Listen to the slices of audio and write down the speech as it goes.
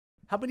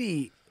How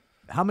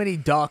many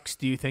docs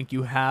do you think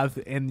you have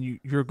in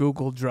your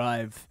Google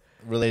Drive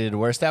Related to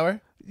Worst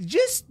Hour?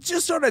 Just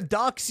sort of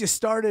docs you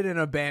started and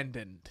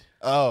abandoned.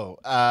 Oh,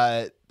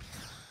 2-3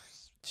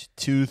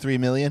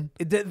 million.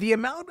 The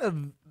amount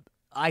of,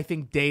 I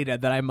think, data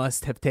that I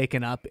must have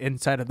taken up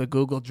inside of the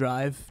Google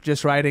Drive,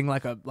 just writing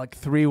like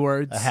 3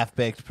 words, A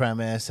half-baked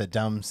premise, a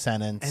dumb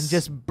sentence, and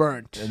just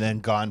burnt, and then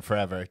gone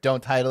forever.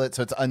 Don't title it,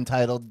 so it's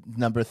untitled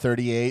number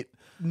 38.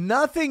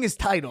 Nothing is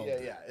titled.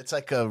 Yeah. It's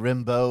like a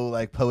Rimbaud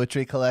like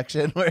poetry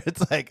collection where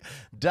it's like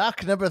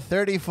doc number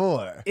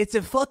 34. It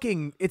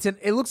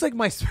looks like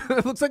my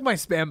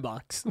spam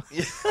box.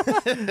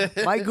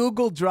 My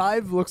Google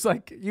Drive looks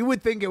like, you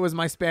would think it was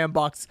my spam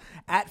box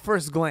at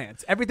first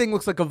glance. Everything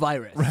looks like a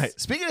virus. Right.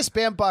 Speaking of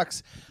spam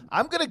box,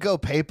 I'm going to go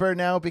paper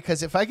now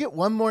because if I get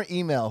one more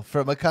email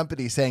from a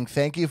company saying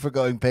thank you for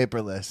going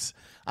paperless,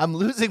 I'm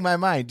losing my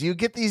mind. Do you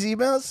get these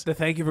emails? The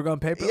thank you for going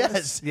paperless?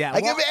 Yes. Yeah.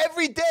 I get them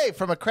every day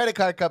from a credit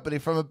card company,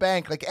 from a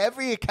bank, like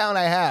every account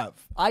I have.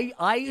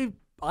 I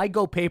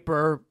go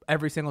paper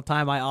every single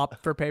time I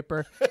opt for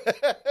paper.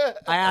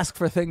 I ask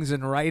for things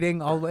in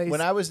writing always.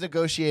 When I was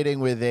negotiating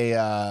with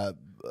a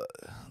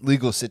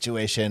legal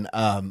situation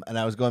and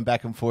I was going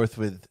back and forth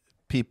with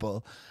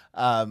people,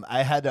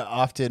 I had to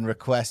often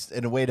request,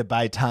 in a way to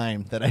buy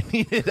time that I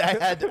needed,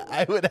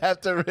 I would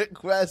have to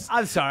request.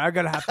 I'm sorry, I'm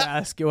gonna have to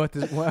ask you what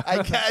this.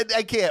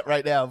 I can't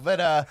right now,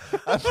 but I'm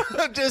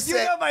just saying.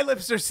 You know my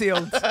lips are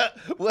sealed.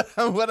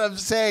 What I'm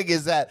saying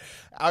is that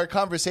our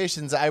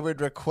conversations, I would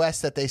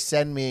request that they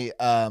send me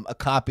a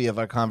copy of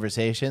our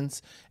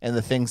conversations and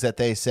the things that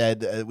they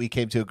said we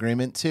came to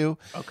agreement to.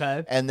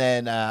 Okay. And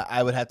then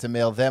I would have to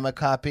mail them a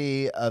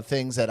copy of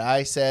things that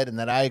I said and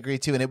that I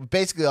agreed to. And it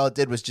basically all it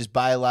did was just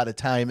buy a lot of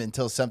time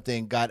until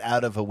something got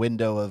out of a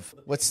window of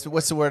what's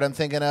the word I'm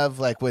thinking of?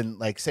 Like when,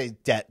 like, say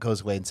debt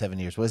goes away in 7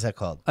 years. What is that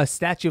called? A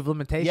statute of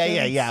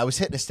limitations? Yeah. I was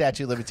hitting a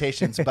statute of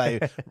limitations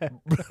by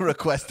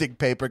requesting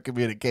paper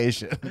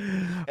communication.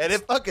 And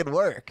it fucking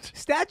worked.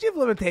 Statute of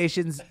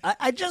limitations.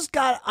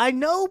 I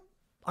know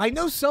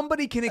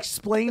somebody can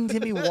explain to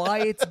me why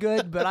it's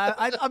good, but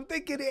I'm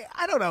thinking,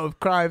 I don't know if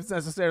crimes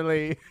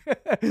necessarily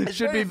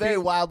should be very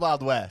Wild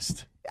Wild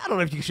West. I don't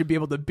know if you should be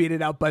able to beat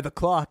it out by the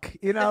clock,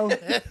 you know?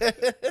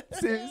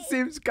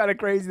 Seems kind of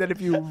crazy that if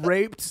you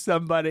raped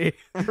somebody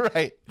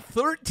right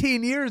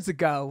 13 years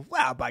ago,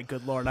 wow, my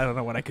good Lord, I don't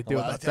know what I could do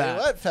about tell that.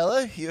 You what,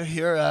 fella,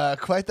 you're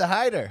quite the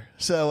hider.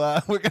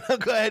 So we're going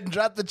to go ahead and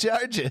drop the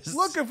charges.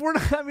 Look, if we're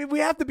not, we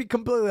have to be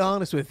completely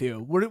honest with you.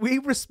 We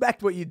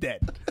respect what you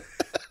did.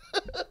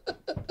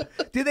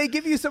 Did they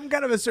give you some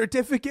kind of a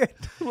certificate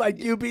like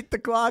you beat the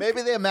clock?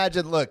 Maybe they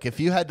imagine, look, if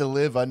you had to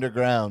live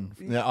underground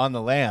on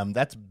the lam,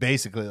 that's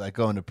basically like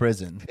going to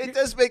prison. It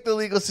does make the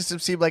legal system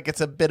seem like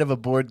it's a bit of a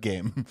board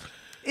game.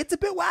 It's a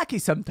bit wacky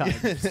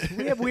sometimes.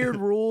 We have weird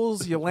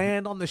rules. You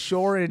land on the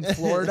shore in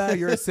Florida,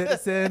 you're a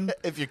citizen.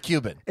 If you're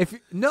Cuban.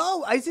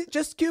 No, is it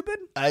just Cuban?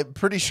 I'm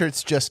pretty sure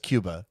it's just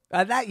Cuba.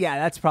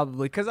 That's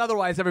probably, because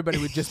otherwise everybody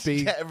would just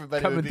be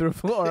coming through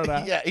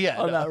Florida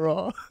on that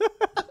roll.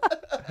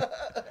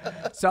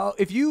 So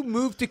if you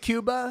move to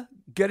Cuba,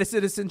 get a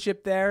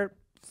citizenship there,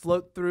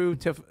 float through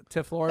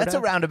to Florida. That's a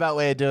roundabout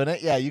way of doing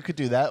it. Yeah, you could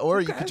do that. Or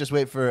you could just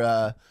wait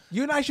for...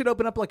 You and I should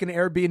open up like an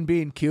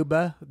Airbnb in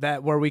Cuba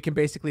where we can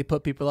basically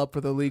put people up for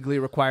the legally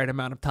required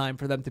amount of time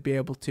for them to be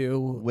able to...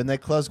 When they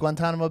close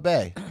Guantanamo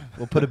Bay,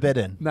 we'll put a bid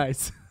in.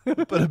 Nice.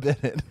 Put a bid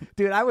in.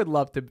 Dude, I would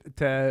love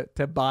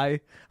to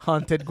buy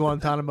haunted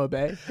Guantanamo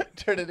Bay.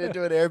 Turn it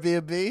into an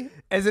Airbnb?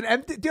 As an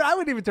empty... Dude, I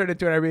wouldn't even turn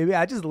it into an Airbnb.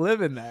 I just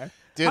live in there.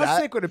 Dude, how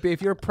sick would it be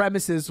if your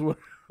premises were...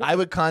 I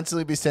would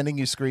constantly be sending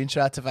you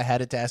screenshots if I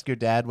had it to ask your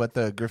dad what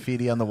the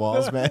graffiti on the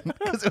walls meant,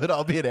 because it would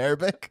all be in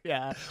Arabic.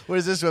 Yeah. What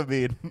does this one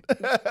mean?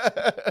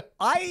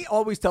 I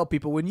always tell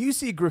people, when you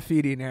see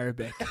graffiti in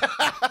Arabic,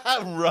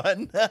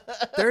 run.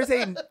 There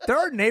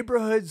are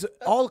neighborhoods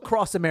all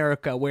across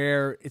America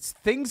where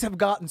things have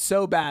gotten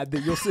so bad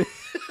that you'll see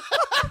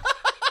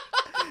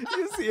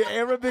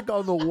Arabic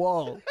on the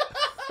wall.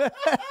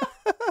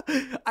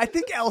 I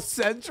think El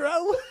Centro,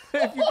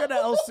 if you go to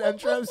El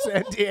Centro,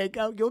 San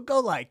Diego, you'll go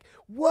like,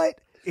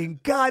 what in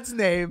God's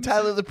name?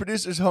 Tyler, the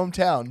producer's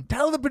hometown.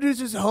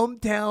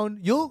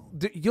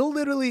 You'll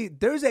literally,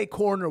 there's a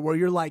corner where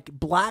you're like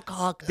Black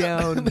Hawk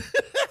Down.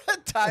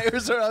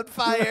 Tires are on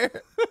fire.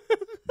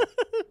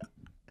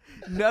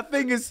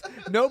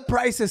 No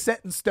price is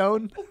set in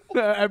stone.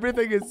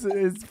 Everything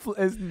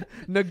is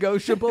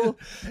negotiable.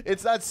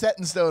 It's not set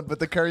in stone, but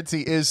the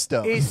currency is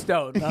stone.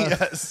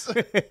 Yes.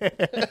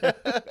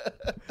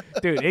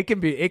 Dude,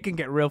 it can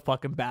get real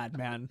fucking bad,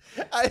 man.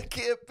 I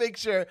can't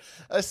picture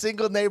a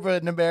single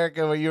neighborhood in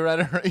America where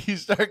you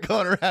start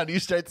going around, you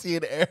start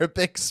seeing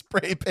Arabic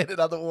spray painted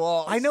on the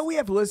walls. I know we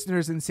have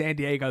listeners in San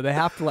Diego. They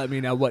have to let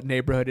me know what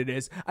neighborhood it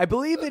is. I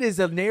believe it is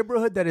a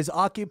neighborhood that is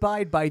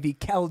occupied by the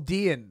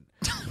Chaldean.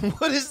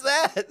 What is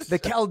that? The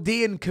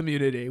Chaldean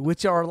community,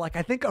 which are like,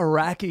 I think,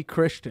 Iraqi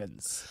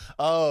Christians.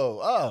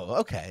 Oh,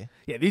 okay.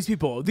 Yeah, these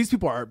people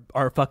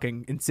are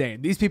fucking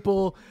insane. These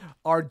people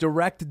are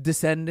direct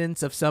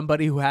descendants of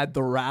somebody who had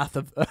who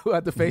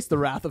had to face the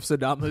wrath of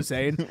Saddam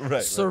Hussein,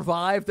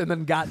 survived, and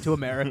then got to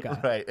America.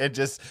 Right, and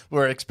just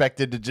were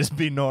expected to just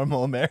be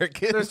normal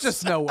Americans. There's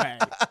just no way.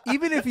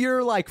 Even if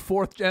you're like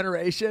fourth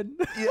generation,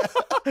 even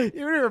if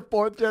you're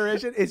fourth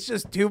generation, it's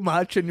just too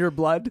much in your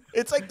blood.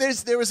 It's like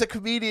there was a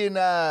comedian.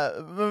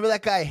 Remember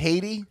that guy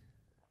Haiti?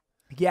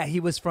 Yeah, he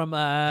was from.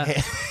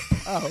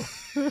 Oh,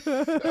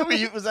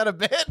 Was that a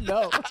bit?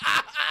 No.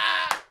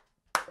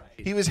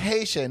 He was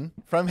Haitian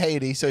from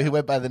Haiti, so he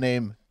went by the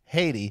name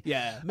Haiti.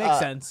 Yeah, makes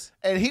sense.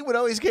 And he would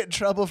always get in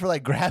trouble for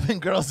like grabbing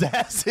girls'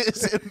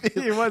 asses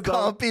and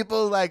calling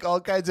people like all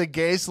kinds of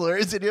gay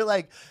slurs. And you're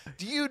like,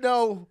 do you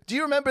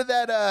remember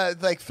that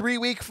like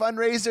 3-week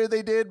fundraiser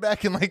they did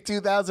back in like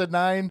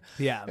 2009?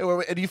 Yeah.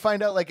 And you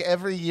find out like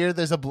every year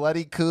there's a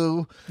bloody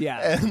coup. Yeah.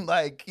 And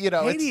like,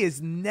 Haiti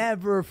is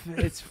never,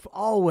 it's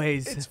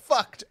always. It's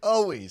fucked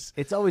always.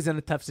 It's always in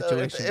a tough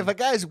situation. If a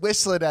guy's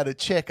whistling at a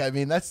chick, I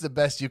mean, that's the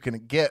best you can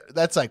get.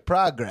 That's like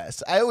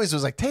progress. I always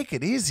was like, take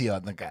it easy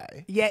on the guy.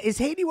 Yeah, is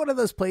Haiti one of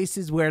those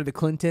places where the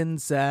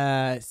Clintons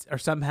are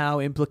somehow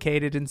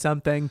implicated in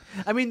something?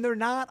 I mean, they're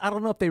not. I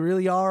don't know if they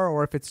really are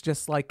or if it's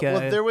just like a...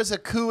 Well, there was a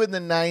coup in the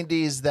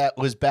 90s that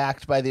was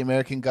backed by the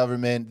American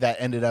government that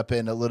ended up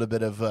in a little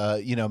bit of,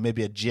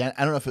 maybe I don't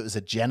know if it was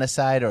a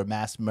genocide or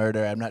mass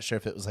murder. I'm not sure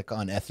if it was like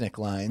on ethnic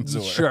lines.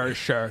 Or, Sure.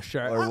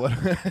 Or what?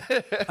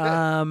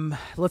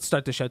 Let's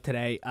start the show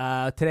today.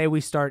 Today we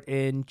start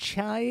in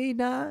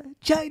China.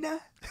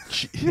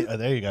 Oh,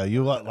 there you go.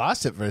 You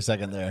lost it for a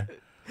second there.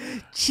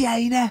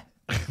 China.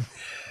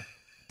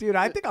 Dude,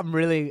 I think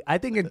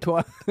in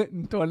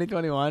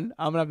 2021,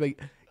 I'm going to be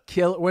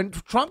kill when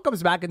Trump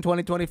comes back in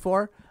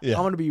 2024, I'm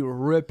going to be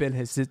ripping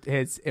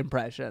his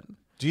impression.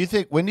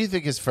 When do you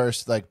think his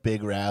first like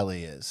big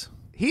rally is?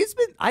 He's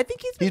been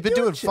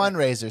doing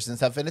fundraisers and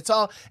stuff, and it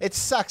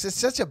sucks. It's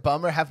such a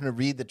bummer having to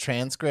read the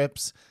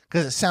transcripts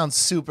because it sounds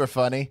super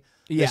funny,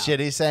 the shit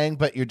he's saying,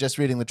 but you're just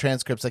reading the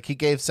transcripts. Like he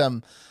gave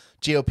some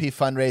GOP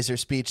fundraiser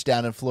speech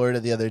down in Florida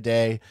the other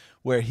day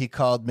where he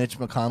called Mitch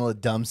McConnell a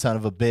dumb son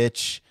of a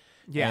bitch.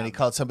 Yeah. And he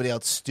called somebody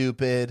else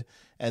stupid.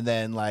 And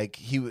then like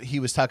he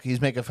was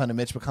making fun of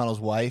Mitch McConnell's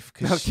wife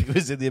because she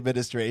was in the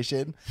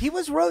administration. He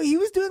was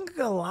doing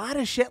a lot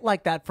of shit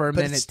like that for a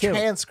minute it's too.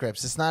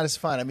 Transcripts. It's not as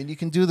fun. I mean, you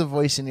can do the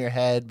voice in your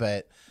head,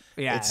 but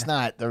it's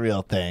not the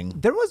real thing.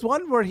 There was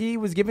one where he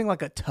was giving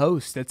like a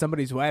toast at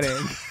somebody's wedding.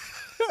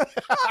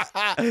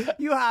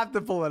 You have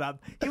to pull it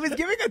up. He was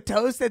giving a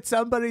toast at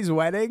somebody's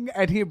wedding,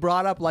 and he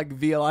brought up like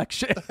the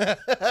election.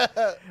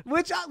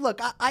 Which,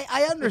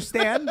 I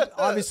understand.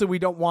 Obviously, we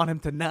don't want him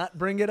to not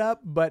bring it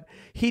up, but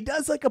he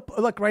does like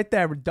right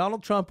there.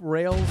 Donald Trump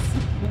rails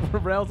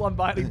on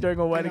Biden during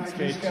a wedding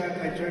speech.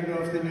 I turned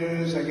off the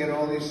news. I get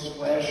all these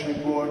flash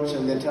reports,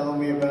 and they're telling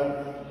me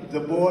about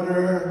the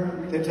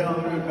border. They're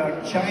telling me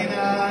about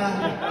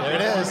China. There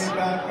it is. They're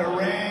telling me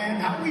about Iran.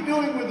 How are we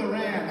doing with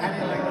Iran? How do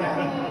you like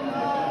that?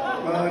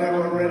 Well, they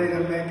were ready to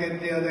make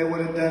it. They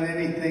would have done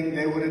anything.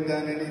 They would have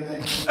done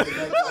anything.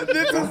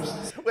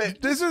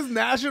 This is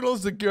national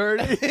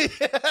security.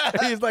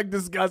 He's like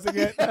discussing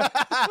it.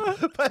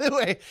 By the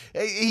way,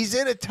 he's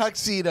in a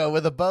tuxedo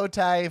with a bow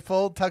tie,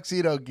 full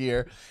tuxedo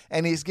gear,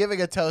 and he's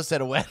giving a toast at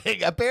a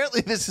wedding.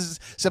 Apparently, this is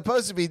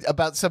supposed to be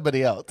about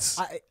somebody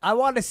else. I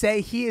want to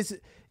say he is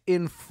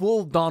in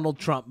full Donald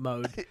Trump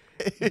mode.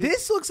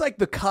 This looks like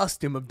the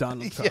costume of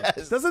Donald Trump.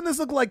 Yes. Doesn't this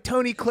look like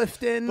Tony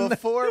Clifton?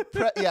 Before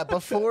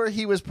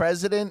he was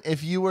president,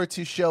 if you were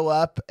to show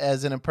up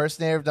as an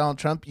impersonator of Donald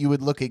Trump, you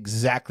would look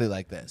exactly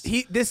like this.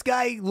 This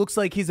guy looks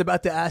like he's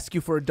about to ask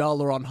you for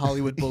 $1 on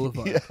Hollywood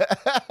Boulevard.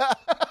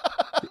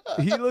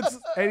 He looks,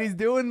 and he's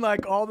doing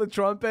like all the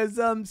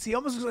Trumpisms. He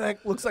almost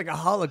looks like a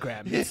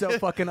hologram. It's so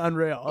fucking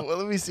unreal. Well,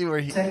 let me see where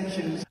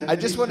I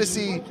just want to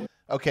see.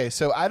 Okay,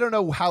 so I don't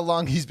know how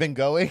long he's been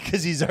going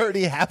because he's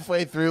already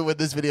halfway through when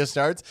this video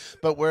starts,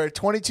 but we're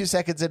 22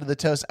 seconds into the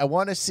toast. I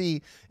want to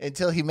see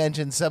until he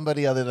mentions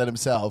somebody other than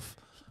himself,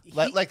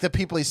 like the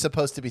people he's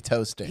supposed to be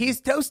toasting.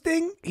 He's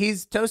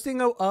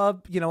toasting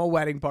a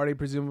wedding party,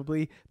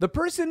 presumably. The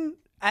person...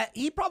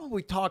 he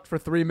probably talked for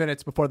 3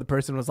 minutes before the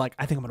person was like,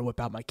 I think I'm going to whip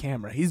out my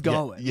camera. He's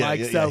going. Yeah,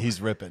 he's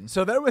ripping.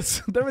 So there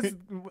was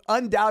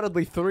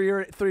undoubtedly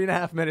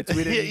 3.5 minutes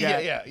we didn't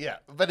get. Yeah.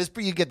 But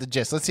you get the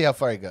gist. Let's see how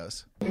far he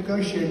goes.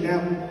 Negotiate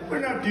now. We're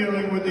not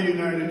dealing with the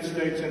United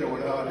States. They don't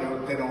want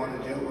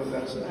to deal with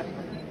us.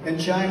 And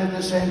China,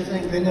 the same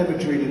thing. They never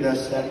treated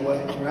us that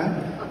way,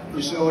 right?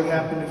 You saw what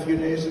happened a few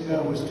days ago.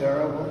 It was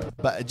terrible.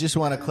 But I just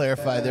want to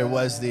clarify, there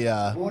was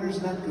the...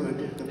 border's not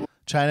good.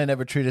 China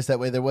never treated us that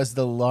way. There was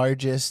the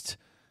largest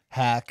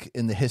hack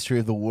in the history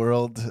of the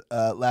world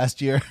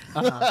last year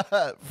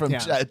from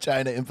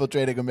China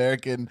infiltrating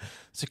American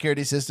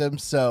security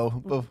systems.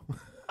 So,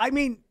 I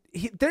mean,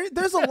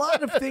 there's a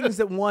lot of things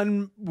that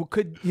one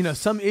could,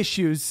 some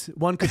issues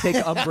one could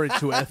take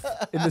umbrage with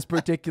in this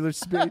particular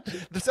speech.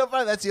 So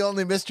far, that's the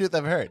only mistruth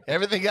I've heard.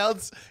 Everything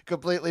else,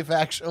 completely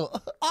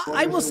factual.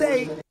 I will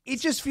say, it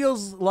just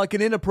feels like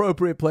an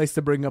inappropriate place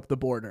to bring up the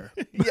border.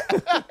 Yeah.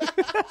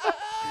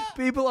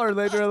 People are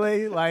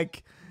literally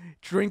like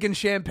drinking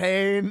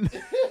champagne.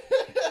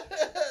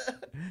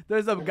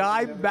 There's a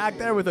guy back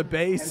there with a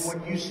bass.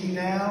 And what you see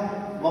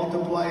now,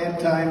 multiply it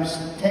times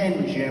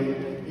 10,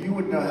 Jim. You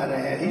would know how to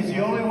handle. He's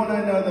the only one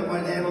I know that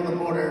might handle the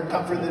border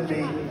tougher than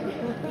me.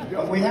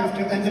 But we have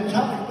to, and the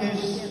tough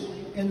is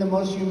in the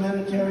most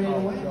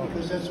humanitarian way,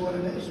 because that's what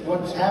it is.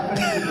 What's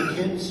happening to the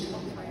kids,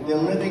 they're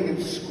living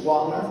in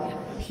squalor.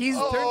 He's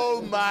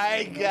Oh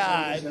my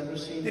God!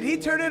 Did he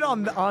turn it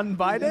on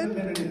Biden?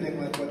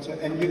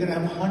 And you're gonna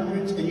have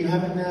hundreds, and you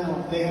have it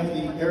now. They have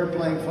the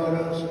airplane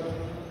photos,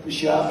 the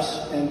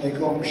shops, and they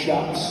call them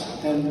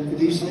shops. And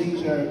these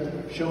things are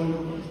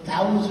showing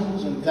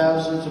thousands and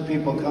thousands of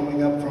people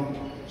coming up from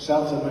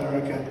South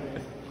America,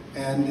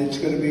 and it's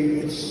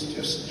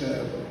just.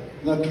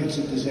 Look, it's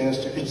a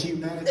disaster. It's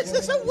humanitarian. This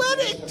is a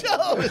wedding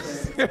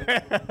toast.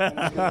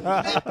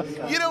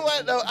 You know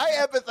what? No, I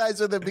empathize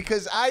with him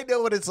because I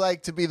know what it's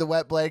like to be the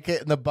wet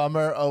blanket and the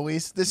bummer.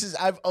 Always,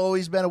 I've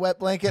always been a wet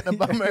blanket and a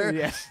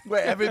bummer,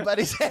 where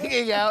everybody's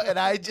hanging out and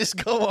I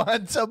just go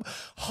on some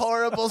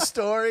horrible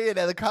story and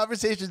then the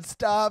conversation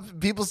stops.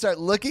 People start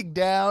looking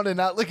down and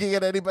not looking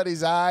at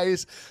anybody's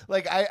eyes.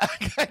 Like I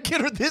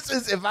get this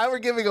is if I were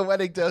giving a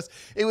wedding toast,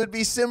 it would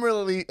be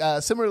similarly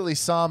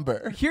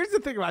somber. Here's the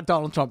thing about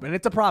Donald Trump, and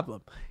it's a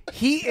problem.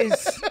 He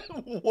is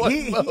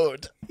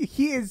mode.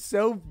 He is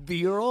so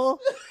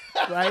virile,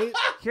 right?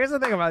 Here's the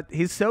thing about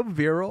he's so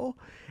virile,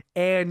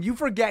 and you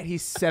forget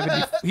he's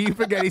 70. You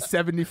forget he's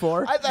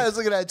 74. I thought I was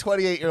looking at a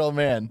 28-year-old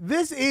man.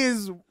 This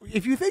is,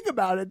 if you think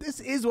about it, this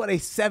is what a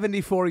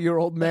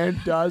 74-year-old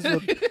man does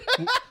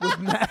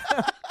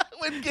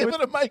When given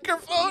a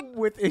microphone?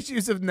 with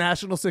issues of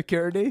national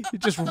security. He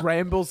just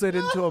rambles it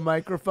into a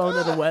microphone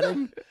at a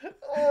wedding.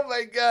 Oh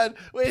my God!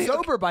 Wait,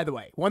 Sober, by the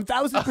way,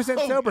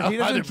 1,000% sober. He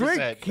doesn't 100%,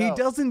 drink. no. He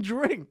doesn't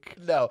drink.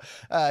 No,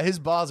 his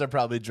balls are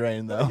probably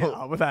drained though.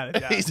 Yeah, without a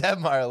doubt. He's at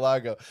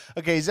Mar-a-Lago.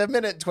 Okay, he's at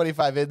minute and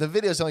 25 in. The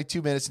video's only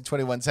 2 minutes and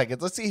 21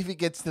 seconds. Let's see if he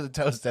gets to the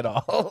toast at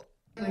all.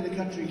 The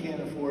country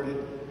can't afford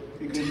it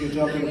because you're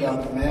talking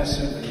about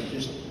massive and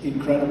just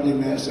incredibly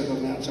massive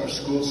amounts. Our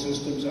school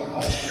systems, our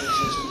hospital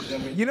systems,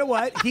 everything. You know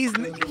what?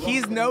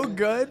 He's no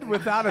good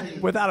without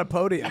a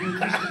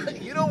podium.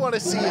 You don't want to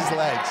see his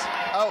legs.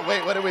 Oh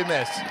wait, what did we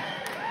miss?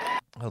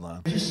 Hold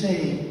on. Just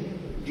say,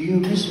 do you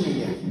miss me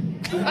yet?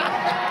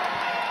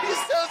 He's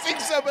toasting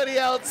somebody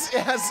else.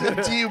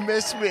 Yes. Do you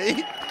miss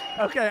me?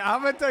 Okay,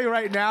 I'm gonna tell you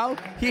right now,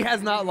 he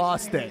has not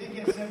lost it. He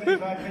didn't get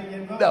 75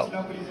 million votes. No.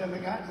 Nobody's ever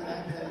gotten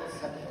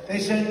that. They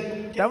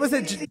said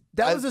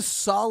That was a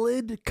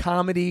solid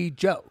comedy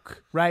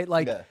joke, right?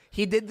 Like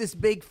he did this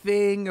big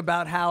thing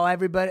about how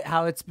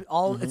it's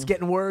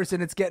getting worse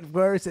and it's getting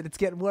worse and it's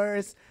getting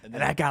worse.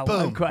 And I got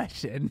one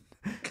question.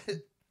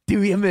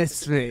 Do you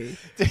miss me?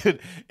 Dude.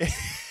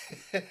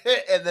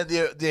 And then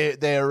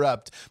they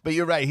erupt. But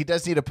you're right. He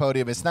does need a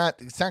podium. It's not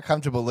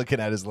comfortable looking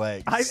at his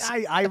legs.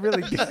 I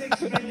really do.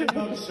 6 million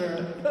votes,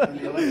 sir. And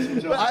the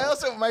election's over. But I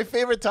also, my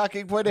favorite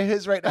talking point of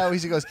his right now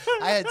is he goes,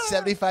 I had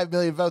 75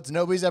 million votes.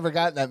 Nobody's ever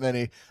gotten that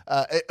many,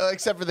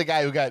 except for the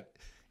guy who got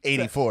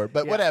 84.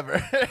 But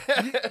whatever.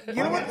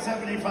 You know what?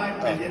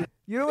 75 million.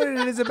 You know what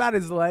it is about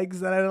his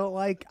legs that I don't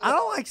like? I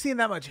don't like seeing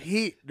that much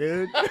heat,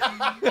 dude.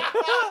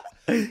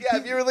 Yeah,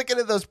 if you were looking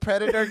at those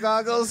Predator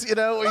goggles, you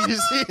know, where you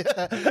see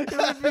It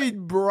would be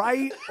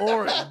bright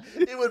orange.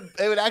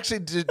 it would actually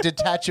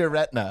detach your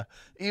retina.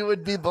 You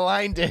would be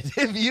blinded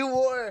if you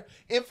wore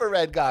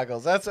infrared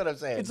goggles. That's what I'm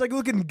saying. It's like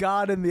looking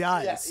God in the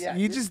eyes. Yeah.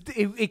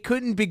 It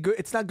couldn't be good.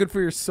 It's not good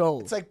for your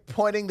soul. It's like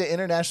pointing the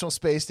International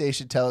Space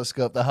Station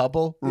telescope, the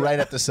Hubble, right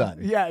at the sun.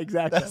 Yeah,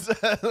 exactly.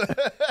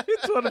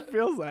 It's what it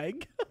feels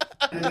like.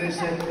 And they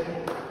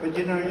said, but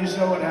you know, you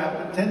saw what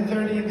happened.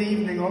 10:30 in the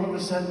evening, all of a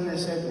sudden they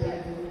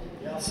said,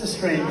 it's a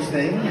strange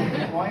thing.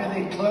 Why are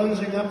they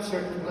closing up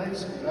certain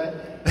places, right?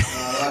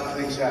 A lot of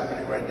things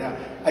happening right now.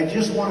 I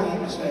just wanted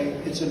to say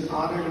it's an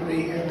honor to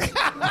be here. It's an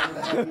honor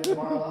to have you in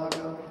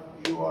Mar-a-Lago.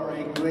 You are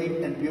a great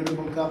and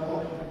beautiful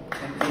couple.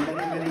 And for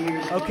many, many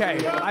years.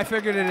 Okay, I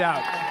figured it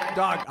out.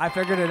 Dog, I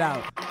figured it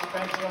out.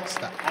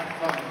 Stop.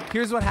 Have fun.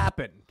 Here's what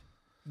happened.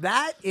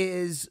 That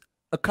is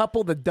a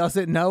couple that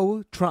doesn't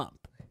know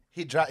Trump.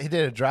 He did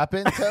a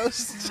drop-in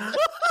toast.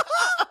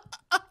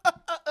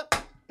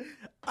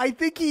 I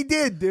think he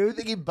did, dude. You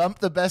think he bumped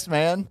the best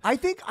man? I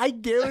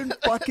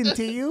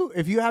guarantee you,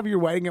 if you have your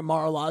wedding at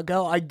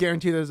Mar-a-Lago, I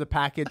guarantee there's a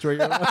package where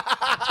you're like,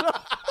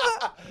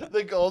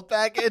 The gold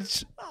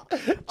package.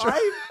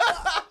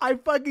 I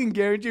fucking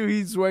guarantee you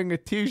he's wearing a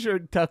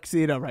t-shirt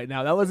tuxedo right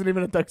now. That wasn't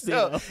even a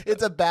tuxedo. No,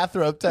 it's a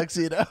bathrobe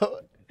tuxedo.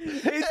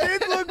 It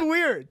did look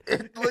weird.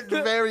 It looked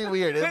very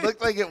weird. It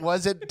looked like it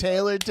wasn't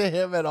tailored to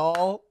him at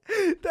all.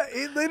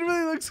 It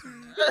literally looks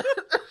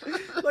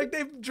like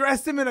they've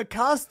dressed him in a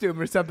costume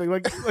or something.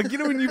 Like you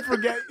know when you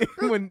forget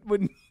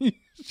when you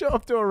show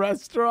up to a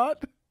restaurant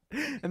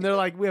and they're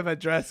like, we have a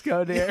dress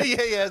code here.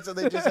 Yeah. So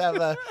they just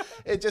have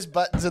it just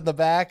buttons in the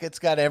back. It's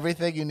got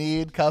everything you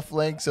need,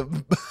 cufflinks.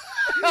 I'm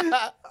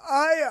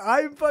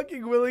I'm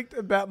fucking willing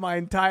to bet my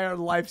entire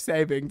life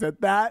savings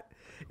that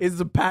is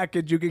the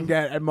package you can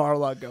get at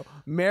Mar-a-Lago.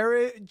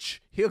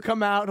 Marriage, he'll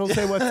come out, he'll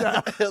say what's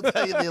up. He'll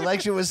tell you the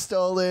election was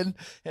stolen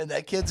and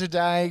that kids are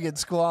dying in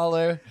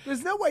squalor.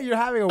 There's no way you're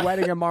having a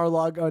wedding at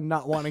Mar-a-Lago and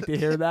not wanting to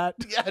hear that.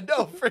 Yeah,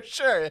 no, for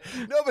sure.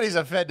 Nobody's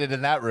offended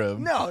in that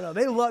room. No,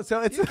 they love.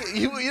 So it's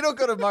You don't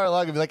go to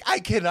Mar-a-Lago and be like, I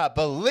cannot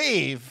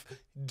believe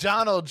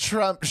Donald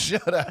Trump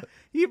showed up.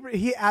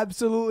 he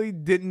absolutely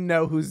didn't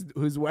know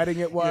whose wedding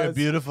it was. You're a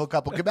beautiful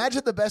couple.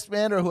 Imagine the best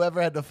man or whoever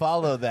had to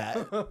follow that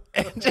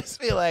and just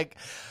be like,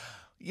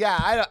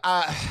 yeah,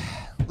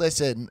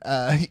 listen,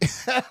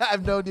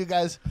 I've known you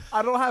guys.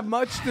 I don't have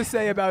much to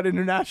say about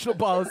international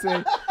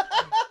policy.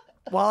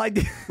 While I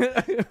do,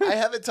 I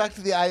haven't talked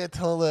to the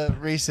Ayatollah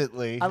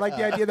recently. I like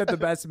the idea that the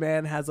best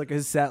man has like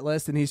his set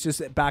list and he's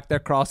just back there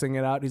crossing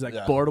it out. He's like,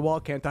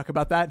 Boardwalk, can't talk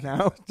about that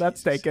now.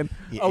 That's taken.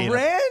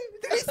 Iran?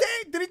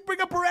 Did he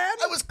bring up Iran?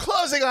 I was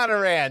closing on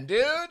Iran,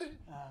 dude.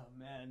 Oh,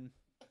 man.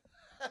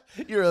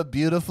 You're a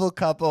beautiful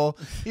couple.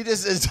 He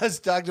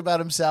just talked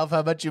about himself,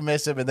 how much you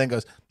miss him, and then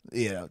goes,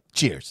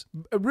 cheers.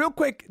 Real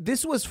quick,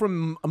 this was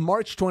from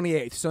March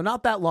 28th, so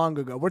not that long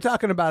ago. We're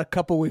talking about a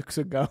couple weeks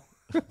ago.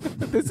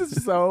 This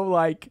is so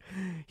like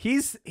he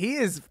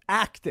is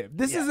active.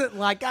 This isn't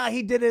like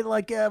he did it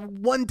like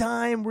one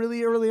time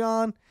really early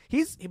on.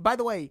 By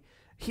the way,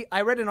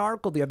 I read an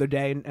article the other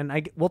day,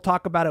 and we'll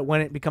talk about it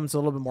when it becomes a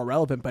little bit more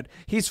relevant. But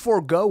he's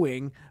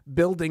foregoing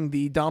building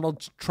the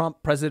Donald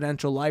Trump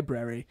presidential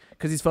library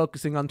because he's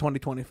focusing on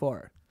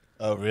 2024.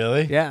 Oh,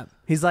 really? Yeah,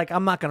 he's like,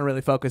 I'm not going to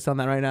really focus on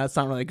that right now. It's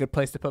not really a good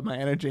place to put my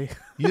energy.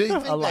 You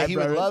think that he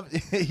would love?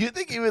 You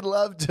think he would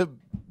love to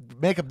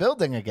make a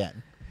building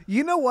again?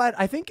 You know what?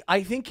 I think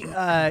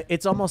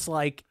it's almost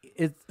like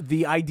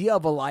the idea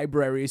of a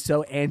library is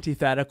so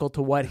antithetical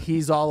to what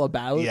he's all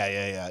about.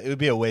 Yeah. It would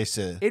be a waste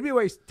of... It'd be a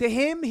waste. To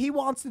him, he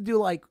wants to do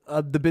like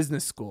the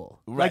business school.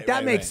 Right,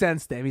 that makes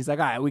sense to him. He's like,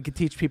 all right, we could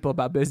teach people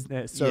about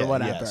business or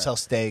whatever. Yeah, sell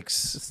steaks.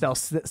 Sell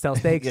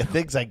steaks. Yeah,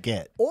 things I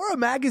get. Or a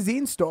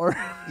magazine store.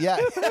 Yeah.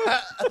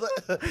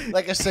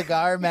 Like a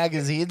cigar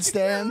magazine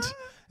stand.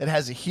 It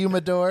has a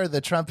humidor,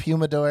 the Trump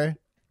humidor.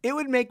 It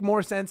would make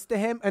more sense to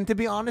him. And to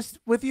be honest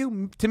with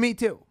you, to me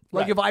too.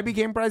 Like if I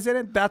became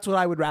president, that's what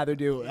I would rather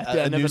do. At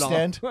the end of it all.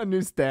 A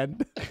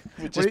newsstand.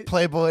 With just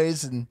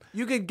Playboys and...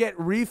 You could get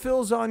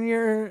refills on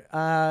your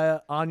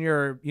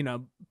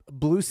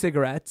blue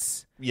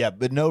cigarettes. Yeah,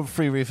 but no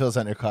free refills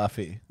on your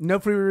coffee. No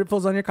free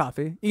refills on your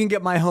coffee. You can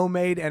get my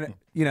homemade and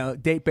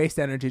date-based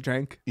energy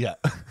drink. Yeah.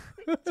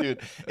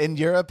 Dude, in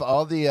Europe,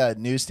 all the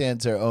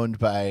newsstands are owned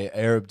by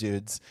Arab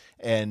dudes,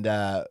 and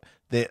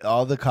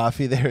all the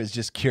coffee there is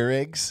just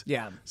Keurigs.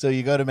 Yeah. So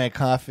you go to make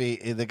coffee,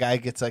 the guy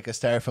gets like a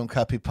styrofoam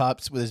cup. He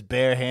pops with his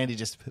bare hand. He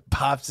just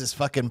pops his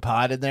fucking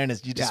pot in there,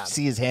 and you just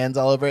see his hands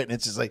all over it, and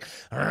it's just like,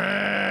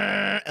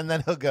 and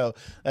then he'll go,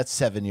 "That's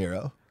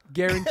 €7."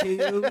 Guarantee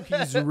you,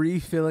 he's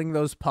refilling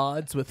those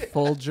pods with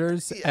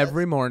Folgers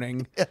every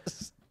morning.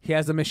 Yes. He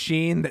has a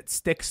machine that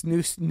sticks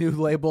new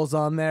labels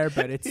on there,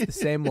 but it's the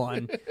same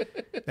one.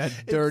 That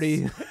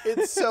dirty.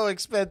 It's so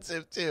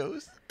expensive too.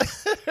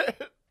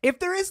 If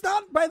there is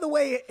not, by the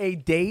way, a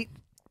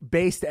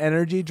date-based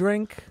energy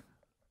drink,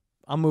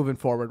 I'm moving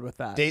forward with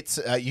that. Dates,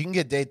 you can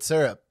get date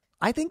syrup.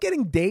 I think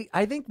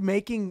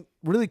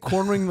really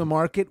cornering the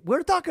market.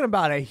 We're talking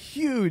about a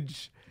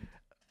huge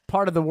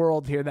part of the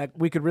world here that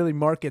we could really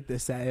market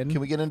this in. Can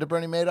we get into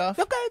Bernie Madoff?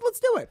 Okay, let's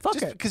do it. Fuck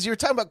it. Because you were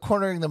talking about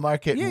cornering the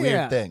market and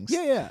weird things.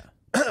 Yeah.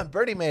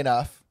 Bernie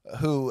Madoff,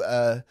 who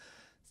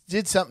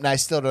did something I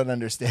still don't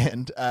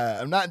understand.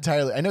 I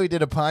know he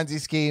did a Ponzi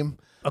scheme.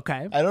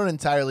 Okay. I don't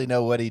entirely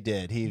know what he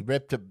did.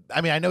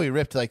 I know he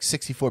ripped like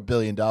 $64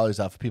 billion off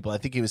of people. I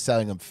think he was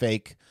selling them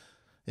fake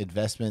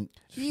investment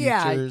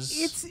futures.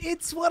 Yeah,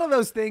 it's one of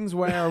those things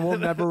where we'll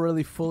never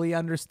really fully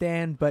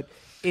understand. But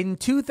in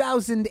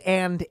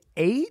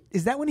 2008,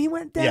 is that when he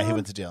went down? Yeah, he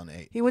went to jail in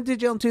 2008. He went to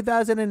jail in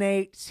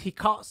 2008. He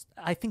cost,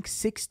 I think,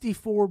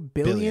 $64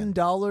 billion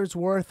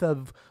worth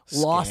of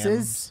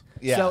losses.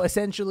 Yeah. So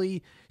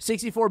essentially,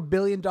 $64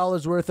 billion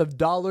worth of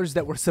dollars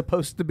that were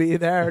supposed to be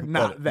there,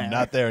 not there.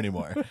 Not there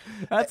anymore.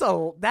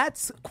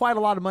 That's quite a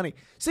lot of money.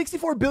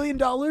 $64 billion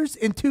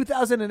in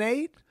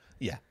 2008?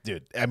 Yeah,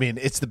 dude. I mean,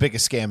 it's the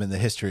biggest scam in the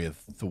history of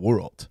the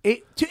world.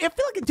 I feel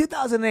like in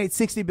 2008,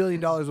 $60 billion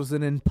was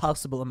an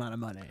impossible amount of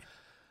money.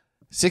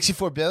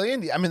 64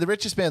 billion? I mean, the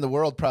richest man in the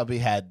world probably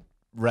had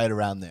right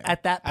around there.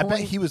 At that point, I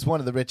bet he was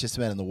one of the richest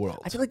men in the world.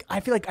 I feel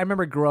like I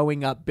remember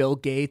growing up, Bill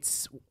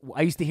Gates.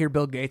 I used to hear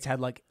Bill Gates had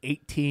like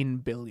 18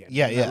 billion.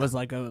 Yeah. It was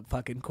like a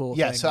fucking cool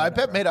thing. Yeah, so I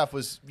bet Madoff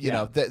was,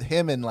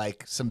 him and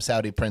like some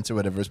Saudi prince or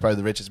whatever was probably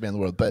the richest man in the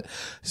world. But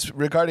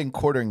regarding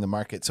quartering the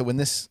market, so when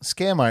this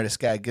scam artist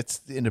guy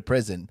gets into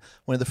prison,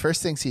 one of the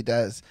first things he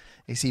does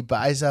is he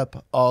buys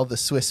up all the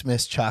Swiss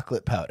Miss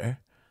chocolate powder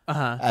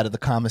out of the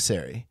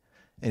commissary.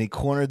 And he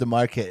cornered the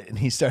market, and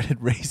he started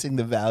raising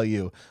the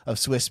value of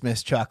Swiss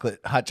Miss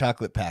hot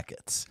chocolate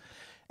packets.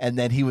 And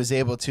then he was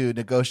able to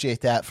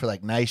negotiate that for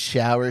like nice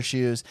shower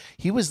shoes.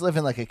 He was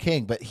living like a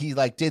king, but he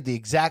like did the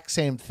exact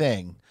same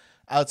thing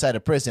outside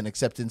of prison,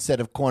 except instead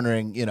of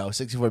cornering,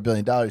 $64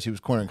 billion, he was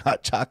cornering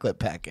hot chocolate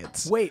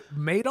packets. Wait,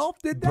 Madoff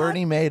did that?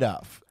 Bernie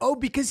Madoff. Oh,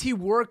 because he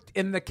worked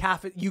in the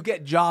cafe. You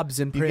get jobs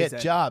in prison. You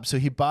get jobs. So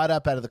he bought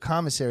up out of the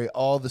commissary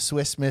all the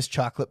Swiss Miss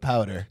chocolate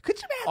powder.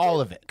 Could you imagine?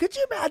 All of it. Could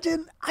you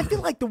imagine? I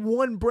feel like the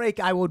one break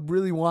I would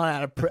really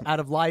want out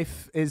of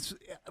life is,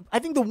 I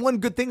think the one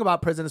good thing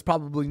about prison is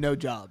probably no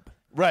job.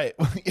 Right.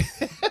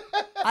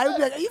 I would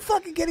be like, are you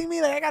fucking kidding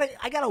me? Like,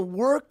 I gotta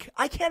work.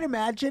 I can't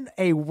imagine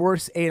a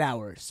worse 8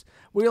 hours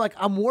where you're like,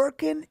 I'm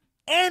working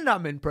and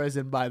I'm in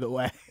prison, by the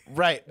way.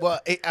 Right. Well,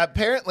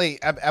 apparently,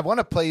 I want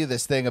to play you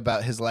this thing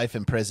about his life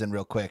in prison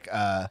real quick.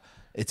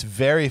 It's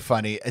very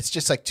funny. It's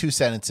just like 2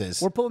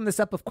 sentences. We're pulling this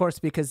up, of course,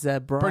 because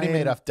Bryan... Bernie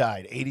Madoff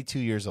died, 82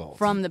 years old.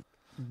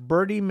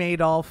 Bernie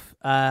Madoff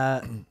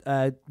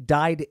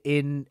died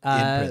in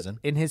prison.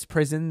 In his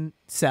prison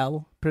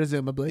cell,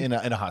 presumably. In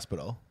a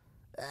hospital.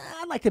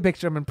 I'd like to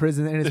picture him in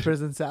prison, in his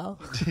prison cell.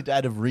 He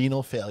died of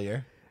renal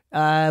failure.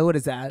 What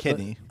is that?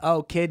 Kidney.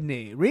 Oh,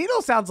 kidney.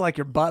 Renal sounds like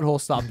your butthole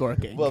stopped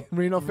working. Well,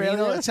 renal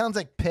failure? It sounds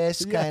like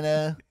piss, kind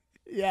of.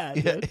 Yeah.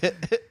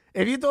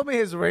 If you told me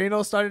his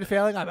renal started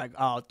failing, I'm like,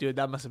 oh, dude,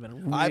 that must have been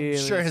really I'm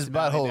sure his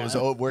butthole was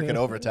down. working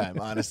overtime,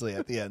 honestly,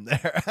 at the end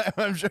there.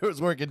 I'm sure it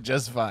was working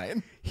just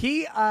fine.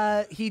 He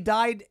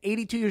died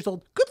 82 years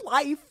old. Good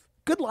life.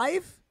 Good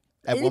life.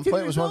 At one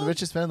point, was one of the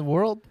richest men in the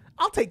world.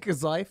 I'll take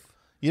his life.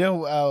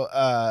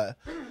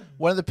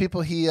 One of the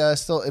people he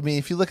stole, I mean,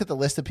 if you look at the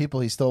list of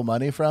people he stole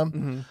money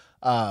from,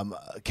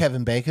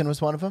 Kevin Bacon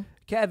was one of them.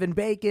 Kevin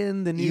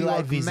Bacon, the New Eli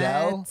York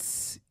Wiesel.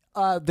 Mets.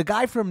 The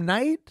guy from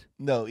Night.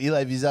 No,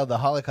 Eli Wiesel, the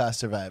Holocaust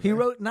survivor. He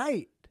wrote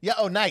Night. Yeah.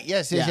 Oh, Night.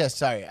 Yes.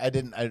 Sorry, I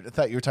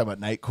thought you were talking about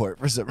Night Court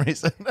for some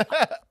reason.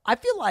 I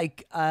feel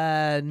like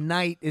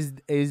Night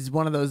is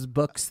one of those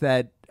books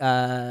that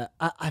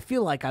I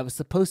feel like I was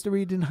supposed to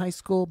read in high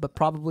school, but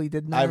probably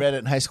did not. I read it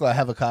in high school. I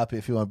have a copy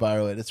if you want to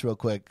borrow it. It's real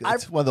quick.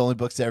 It's one of the only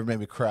books that ever made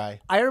me cry.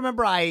 I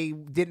remember I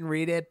didn't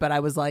read it, but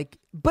I was like,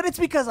 but it's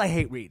because I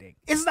hate reading.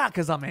 It's not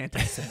because I'm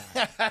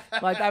anti-Semitic.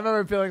 Like, I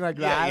remember feeling like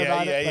that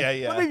about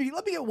it. Like,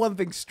 let me get one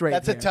thing straight.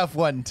 That's here. a tough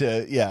one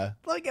to, yeah.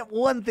 Let me get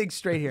one thing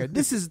straight here.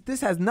 This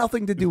has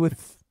nothing to do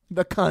with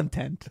the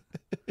content.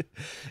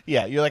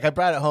 Yeah, you're like, I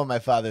brought it home. My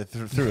father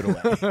threw it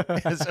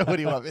away. So what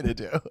do you want me to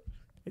do?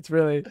 It's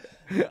really,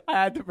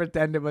 I had to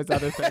pretend it was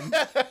other things.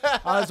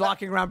 I was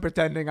walking around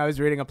pretending I was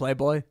reading a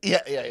Playboy.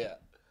 Yeah.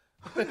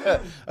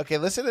 Okay,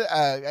 listen.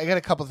 I got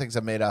a couple things I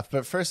made off,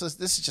 but first,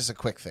 this is just a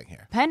quick thing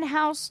here.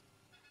 Penthouse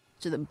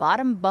to the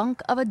bottom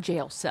bunk of a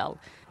jail cell.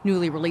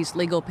 Newly released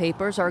legal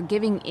papers are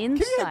giving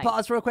insight. Can you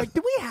pause real quick?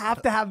 Do we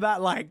have to have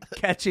that like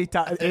catchy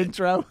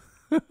intro?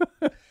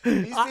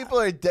 These people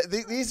are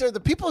these are the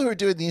people who are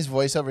doing these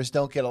voiceovers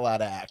don't get a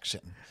lot of action,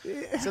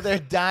 so they're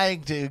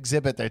dying to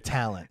exhibit their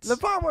talents. The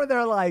part where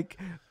they're like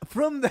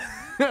from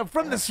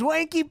the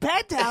swanky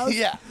penthouse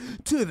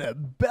to the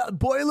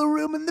boiler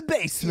room in the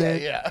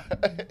basement. Yeah.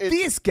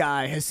 This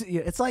guy has.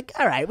 It's like,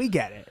 all right, we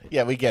get it.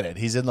 Yeah, we get it.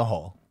 He's in the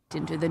hole.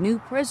 Into the new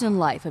prison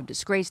life of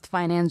disgraced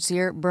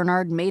financier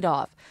Bernard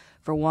Madoff.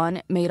 For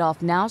one,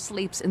 Madoff now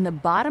sleeps in the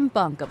bottom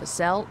bunk of a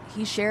cell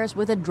he shares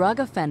with a drug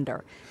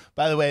offender.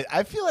 By the way,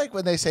 I feel like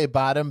when they say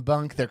bottom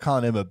bunk, they're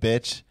calling him a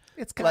bitch.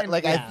 It's kind of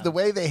like the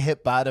way they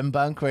hit bottom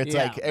bunk, where it's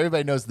like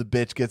everybody knows the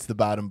bitch gets the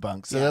bottom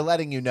bunk, so they're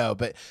letting you know.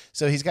 But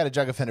so he's got a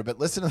drug offender. But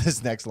listen to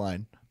this next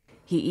line.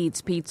 He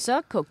eats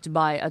pizza cooked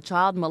by a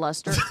child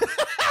molester.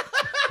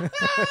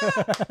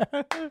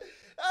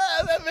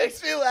 That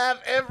makes me laugh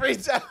every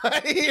time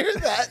I hear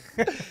that.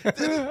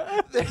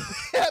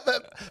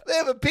 They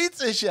have a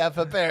pizza chef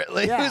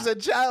apparently who's a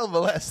child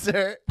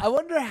molester. I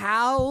wonder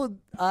how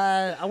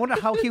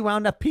he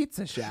wound up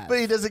pizza chef. But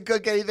he doesn't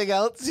cook anything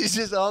else. He's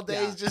just all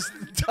day. He's just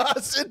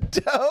tossing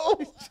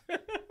dough.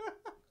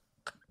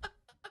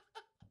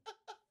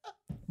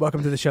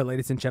 Welcome to the show,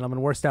 ladies and gentlemen.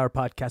 Worst Hour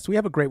Podcast. We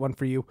have a great one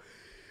for you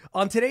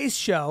on today's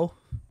show.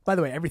 By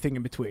the way, everything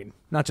in between,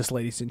 not just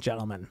ladies and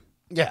gentlemen.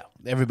 Yeah,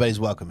 everybody's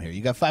welcome here.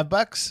 You got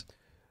 $5?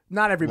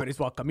 Not everybody's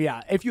welcome.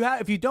 Yeah, if you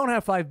don't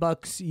have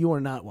 $5, you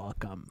are not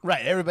welcome.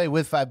 Right, everybody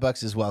with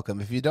 $5 is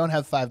welcome. If you don't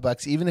have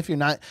 $5, even if you're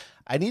not,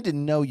 I need to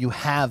know you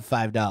have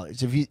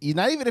 $5. If you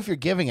not even if you're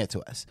giving it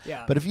to us.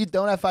 Yeah. But if you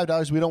don't have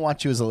 $5, we don't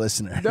want you as a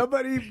listener.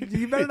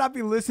 You better not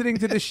be listening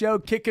to the show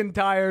kicking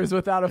tires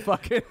without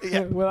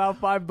without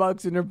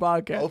 $5 in your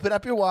pocket. Open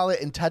up your wallet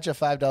and touch a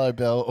 $5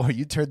 bill, or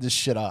you turn this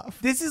shit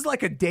off. This is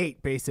like a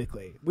date,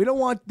 basically. We don't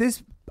want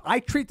this. I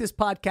treat this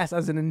podcast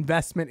as an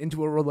investment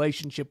into a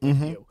relationship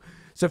with you.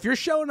 So if you're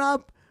showing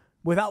up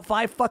without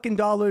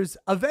 $5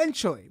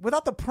 eventually,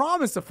 without the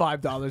promise of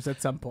 $5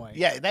 at some point.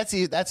 Yeah, that's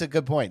a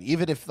good point.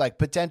 Even if like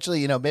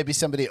potentially, maybe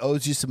somebody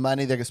owes you some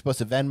money, they're supposed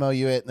to Venmo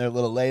you it and they're a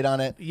little late on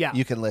it. Yeah.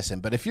 You can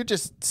listen. But if you're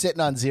just sitting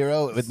on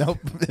zero with no,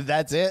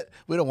 that's it.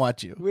 We don't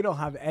want you. We don't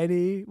have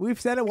any. We've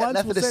said it once.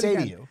 Nothing to say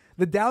to you.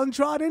 The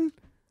downtrodden.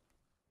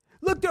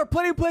 Look, there are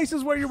plenty of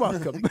places where you're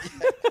welcome.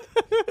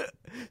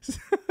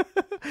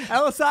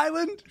 Ellis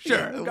Island?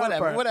 Sure.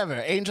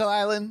 Whatever. Angel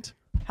Island?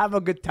 Have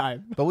a good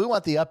time. But we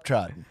want the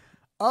uptrodden.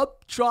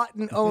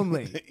 uptrotting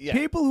only. Yeah.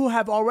 People who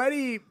have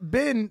already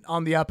been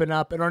on the up and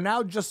up and are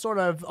now just sort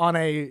of on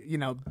a,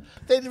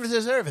 They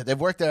deserve it. They've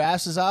worked their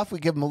asses off. We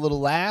give them a little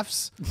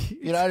laughs.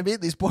 You know what I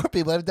mean? These poor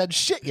people haven't done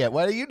shit yet.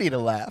 Why do you need a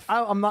laugh?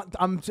 why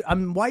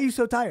are you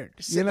so tired?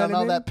 Sitting on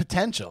all that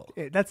potential.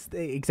 That's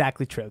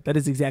exactly true. That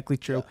is exactly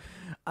true.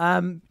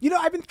 I've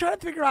been trying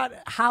to figure out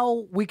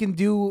how we can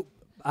do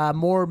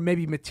more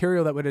maybe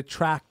material that would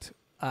attract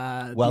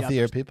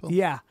Wealthier people?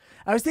 Yeah.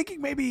 I was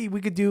thinking maybe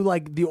we could do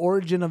like the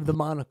origin of the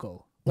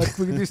monocle. Like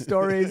we could do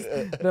stories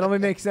that only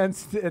make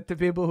sense to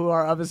people who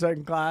are of a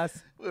certain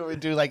class. We would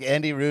do like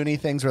Andy Rooney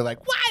things where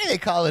like, why do they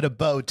call it a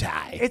bow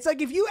tie? It's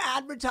like if you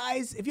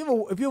advertise, if you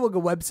have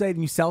a website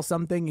and you sell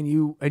something and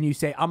you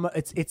say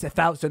it's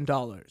 $1,000.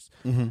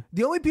 Mm-hmm.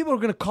 The only people who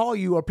are going to call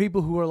you are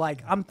people who are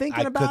like, I'm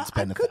thinking I could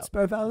spend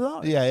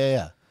 $1,000.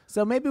 Yeah.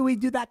 So maybe we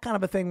do that kind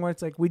of a thing where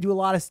it's like we do a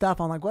lot of stuff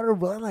on like what are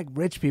really like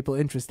rich people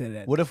interested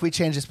in. What if we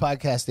change this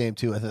podcast name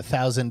to the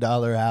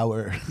 $1,000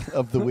 hour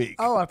of the week?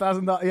 Oh,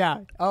 $1,000. Yeah.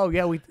 Oh,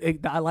 yeah.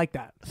 I like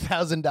that.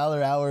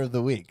 $1,000 hour of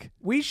the week.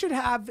 We should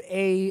have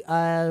we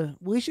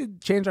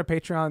should change our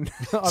Patreon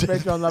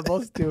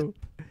levels to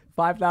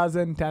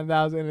 5,000,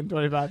 10,000, and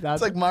 25,000.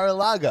 It's like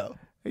Mar-a-Lago.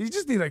 You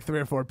just need like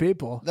 3 or 4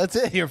 people. That's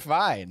it. You're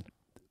fine.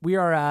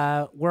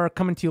 We're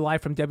coming to you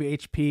live from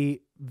WHP-V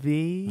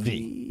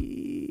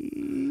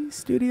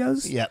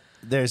Studios. Yep.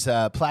 There's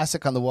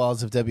plastic on the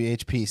walls of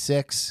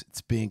WHP6.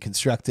 It's being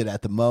constructed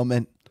at the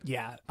moment.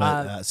 Yeah.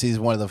 But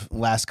season one of the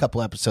last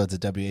couple episodes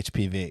of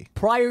WHP-V.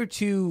 Prior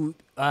to,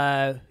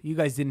 you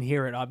guys didn't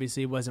hear it,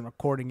 obviously it wasn't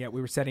recording yet.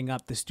 We were setting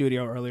up the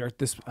studio earlier,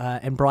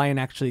 and Bryan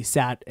actually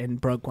sat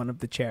and broke one of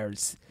the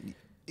chairs.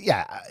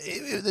 Yeah,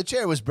 the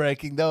chair was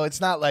breaking, though.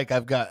 It's not like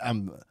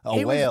I'm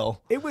a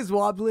whale. It was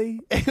wobbly.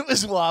 It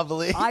was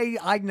wobbly.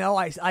 I know.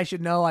 I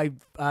should know. I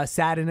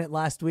sat in it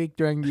last week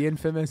during the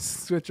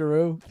infamous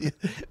switcheroo.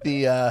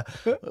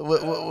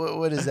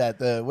 What is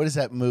that? What is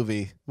that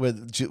movie where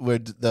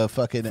the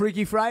fucking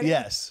Freaky Friday?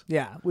 Yes.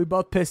 Yeah, we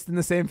both pissed in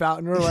the same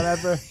fountain or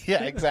whatever.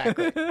 Yeah,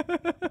 exactly.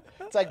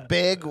 It's like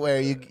Big,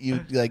 where you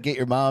like get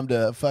your mom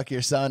to fuck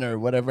your son or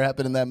whatever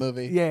happened in that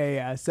movie.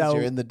 Yeah. So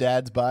you're in the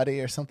dad's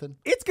body or something.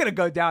 It's gonna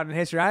go down in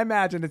history. I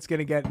imagine it's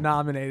gonna get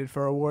nominated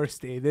for a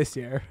Worsty this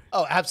year.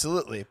 Oh,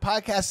 absolutely!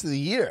 Podcast of the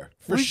year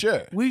for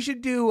sure. We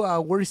should do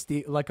a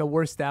Worsty, like a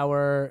worst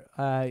hour.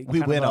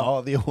 We win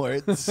all the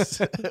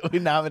awards. We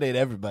nominate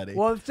everybody.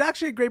 Well, it's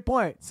actually a great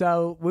point.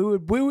 So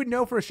we would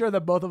know for sure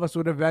that both of us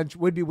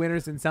would be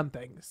winners in some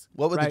things.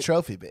 What would the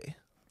trophy be?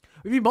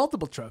 It'd be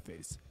multiple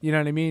trophies. You know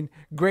what I mean?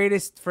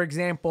 Greatest, for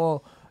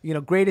example,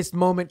 greatest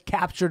moment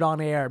captured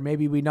on air.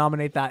 Maybe we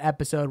nominate that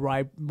episode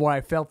where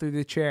I fell through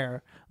the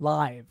chair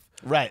live.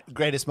 Right.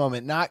 Greatest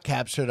moment not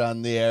captured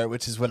on the air,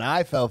 which is when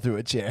I fell through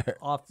a chair.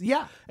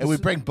 Yeah. And we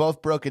bring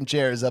both broken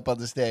chairs up on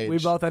the stage. We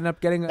both end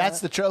up getting... That's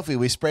the trophy.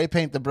 We spray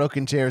paint the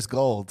broken chairs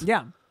gold.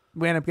 Yeah.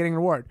 We end up getting an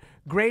award.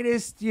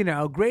 Greatest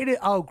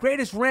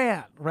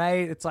rant,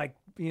 right? It's like,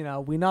 we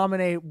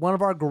nominate one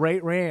of our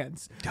great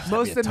rants.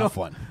 That'd be a tough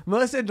one.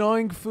 Most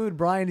annoying food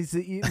Bryan has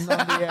eaten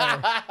on the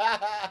air.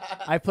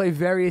 I play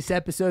various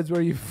episodes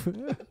where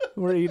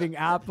we're eating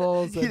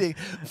apples. Eating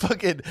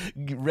fucking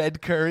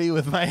red curry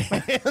with my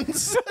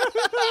hands.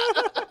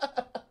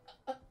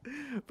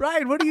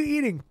 Bryan, what are you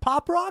eating?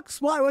 Pop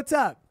Rocks? Why? What's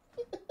up?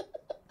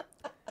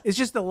 It's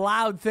just a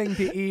loud thing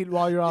to eat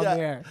while you're on the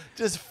air.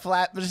 Just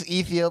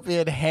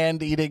Ethiopian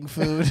hand-eating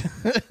food.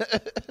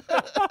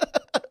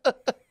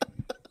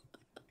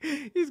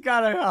 He's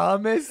got a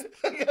hummus.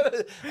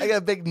 I got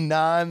a big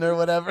naan or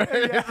whatever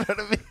in front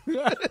of me.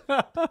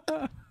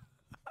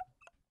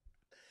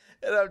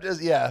 And I'm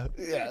just, yeah.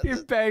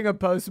 You're paying a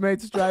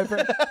Postmates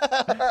driver.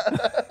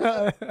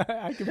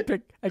 I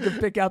can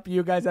pick up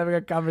you guys having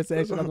a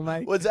conversation on the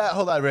mic. What's that?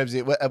 Hold on,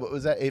 Ramsey. What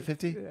was that?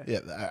 $8.50?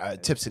 Yeah.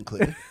 Tips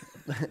included.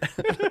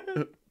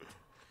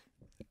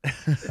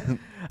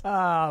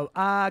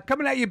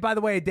 Coming at you, by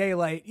the way, a day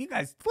late. You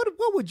guys, what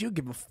would you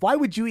give why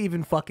would you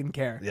even fucking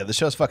care? Yeah, the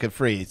show's fucking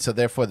free, so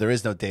therefore there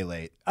is no day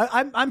late.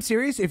 I'm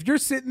serious. If you're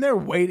sitting there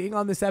waiting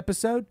on this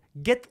episode,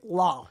 get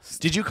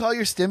lost. Did you call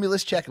your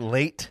stimulus check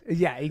late?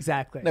 Yeah,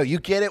 exactly. No, you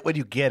get it when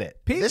you get it.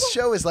 This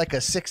show is like a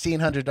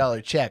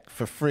 $1,600 check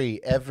for free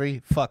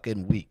every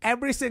fucking week.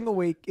 Every single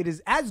week. It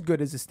is as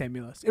good as a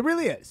stimulus. It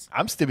really is.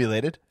 I'm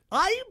stimulated.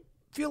 I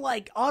feel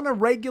like on a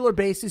regular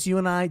basis, you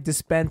and I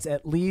dispense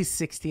at least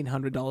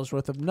 $1,600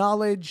 worth of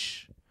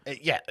knowledge.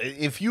 Yeah,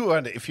 if you're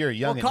a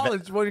young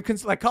college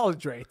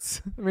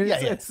rates. I mean,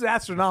 it's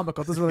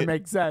astronomical. It doesn't really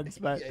make sense,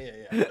 but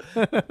yeah.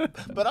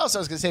 But also,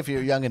 I was gonna say, if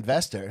you're a young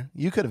investor,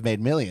 you could have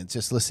made millions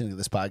just listening to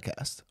this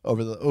podcast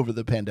over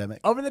the pandemic.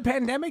 Over the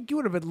pandemic, you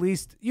would have at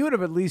least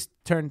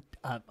turned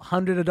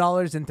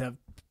 $100 into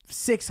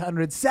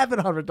 $600,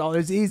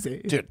 $700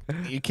 easy. Dude,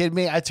 you kidding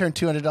me? I turned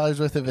 $200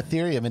 worth of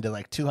Ethereum into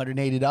like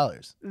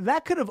 $280.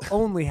 That could have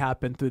only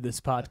happened through this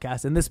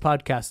podcast and this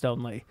podcast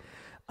only.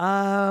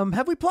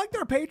 Have we plugged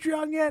our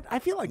Patreon yet? I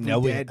feel like we did. No,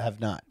 we have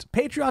not.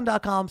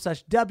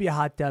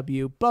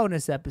 Patreon.com/WHOTW,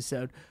 bonus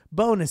episode,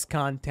 bonus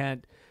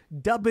content.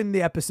 dubbing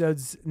the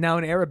episodes now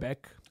in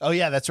Arabic. Oh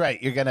yeah, that's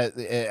right. You're gonna.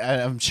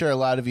 I'm sure a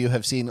lot of you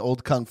have seen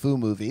old kung fu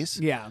movies.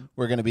 Yeah.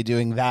 We're gonna be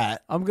doing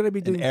that. I'm going to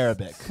be doing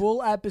Arabic.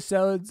 full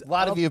episodes. A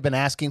lot of you have been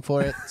asking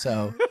for it,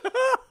 so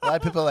a lot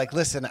of people are like,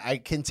 listen, I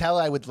can tell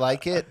I would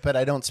like it, but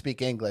I don't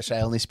speak English.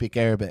 I only speak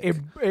Arabic.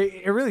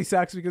 It really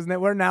sucks because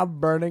we're now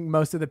burning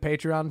most of the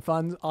Patreon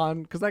funds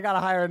on because I got to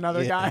hire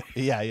another guy.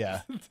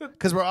 Yeah.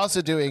 Because we're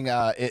also doing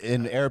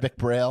in Arabic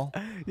Braille.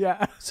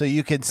 Yeah. So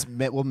you can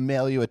we'll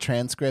mail you a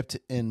transcript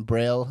in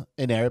Braille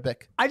in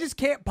Arabic. I just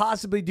can't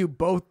possibly do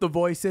both the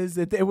voices.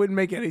 It wouldn't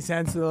make any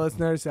sense to the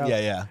listener. So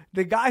Yeah.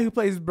 the guy who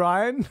plays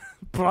Bryan,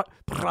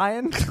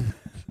 Bryan.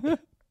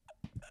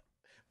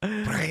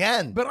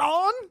 Brian.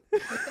 Braun?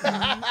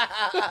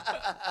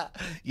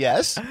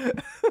 Yes.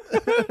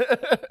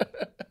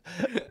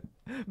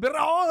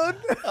 Braun.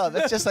 Oh,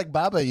 that's just like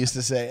Baba used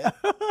to say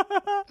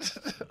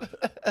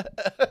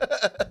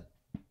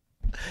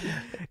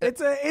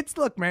It's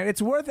look, man,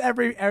 it's worth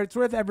every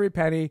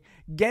penny.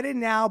 Get in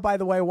now, by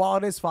the way, while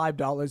it is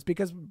 $5,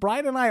 because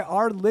Brian and I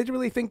are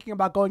literally thinking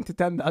about going to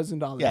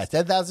 $10,000. Yeah,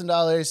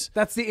 $10,000.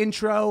 That's the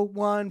intro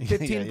one,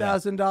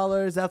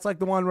 $15,000. That's like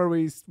the one where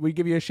we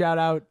give you a shout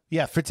out.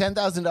 Yeah, for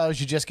 $10,000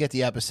 you just get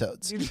the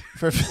episodes. You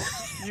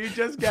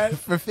just get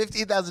for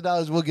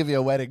 $15,000 we'll give you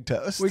a wedding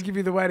toast. we give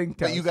you the wedding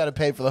toast. But you got to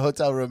pay for the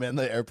hotel room and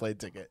the airplane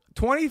ticket.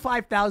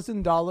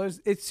 $25,000.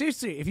 It's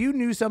seriously, if you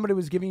knew somebody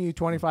was giving you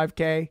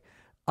 $25K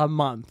a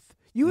month,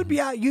 you would be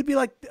out. You'd be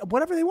like,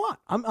 whatever they want.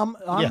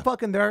 I'm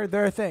fucking their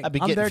thing. I'd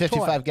be I'm getting their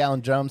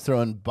 55-gallon drums,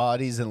 throwing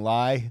bodies and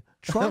lie.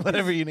 Trump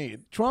whatever you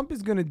need. Trump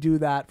is going to do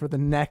that for the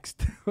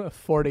next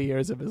 40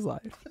 years of his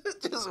life.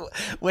 Just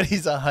when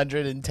he's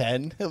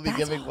 110, he'll be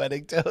giving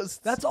wedding toasts.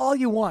 That's all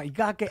you want. You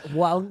got to get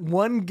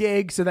one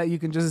gig so that you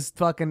can just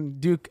fucking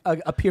do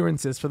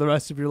appearances for the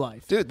rest of your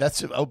life. Dude,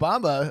 that's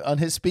Obama on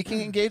his speaking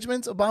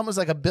engagements. Obama's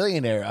like a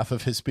billionaire off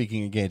of his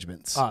speaking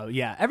engagements. Oh,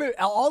 yeah.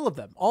 All of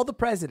them. All the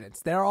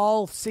presidents. They're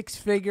all six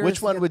figures.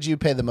 Which one would you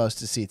pay the most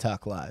to see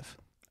talk live?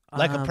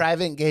 Like a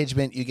private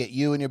engagement, you get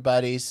you and your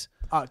buddies.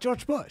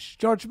 George Bush,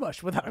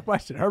 without a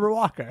question. Herbert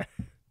Walker.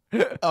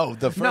 Oh,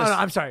 the first. No,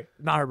 I'm sorry.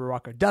 Not Herbert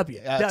Walker.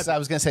 W. I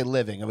was going to say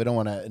living. We don't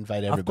want to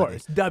invite everybody. Of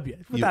course. W.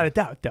 Without a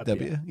doubt.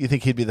 W. You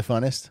think he'd be the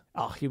funnest?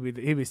 Oh, he'd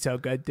be so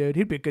good, dude.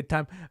 He'd be a good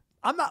time.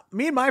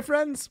 Me and my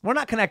friends, we're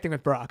not connecting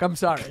with Barack. I'm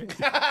sorry.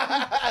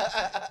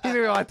 He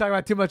think we want to talk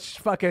about too much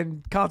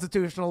fucking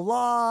constitutional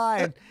law,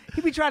 and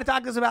he'd be trying to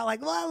talk to us about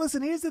like, well,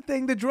 listen, here's the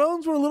thing. The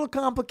drones were a little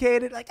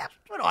complicated. Like,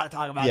 we don't want to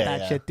talk about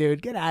that shit,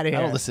 dude. Get out of here.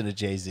 I don't listen to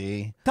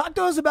Jay-Z. Talk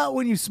to us about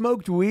when you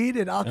smoked weed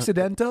at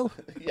Occidental.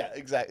 Yeah,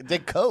 exactly.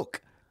 Did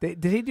coke.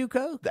 Did he do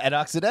coke? At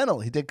Occidental,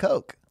 he did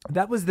coke.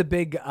 That was the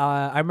big,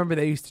 I remember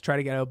they used to try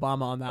to get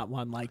Obama on that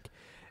one, like,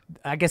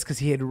 I guess because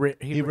he wrote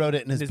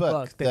it in his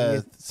book,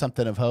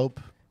 Something of Hope.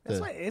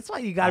 It's why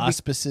you gotta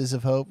Auspices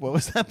of Hope. What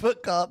was that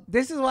book called?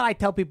 This is what I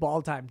tell people all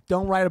the time.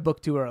 Don't write a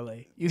book too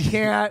early. You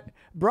can't.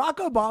 Barack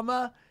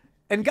Obama,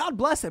 and God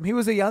bless him, he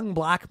was a young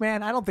black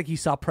man. I don't think he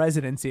saw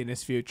presidency in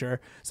his future.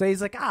 So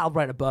he's like, I'll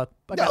write a book.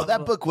 No,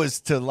 that book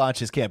was to launch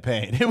his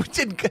campaign.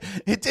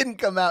 It didn't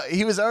come out.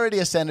 He was already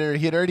a senator.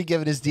 He had already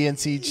given his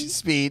DNC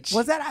speech.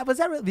 Was that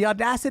The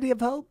Audacity of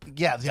Hope?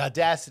 Yeah, The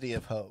Audacity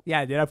of Hope.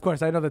 Yeah, dude. Of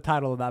course, I know the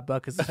title of that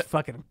book. It's a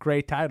fucking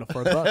great title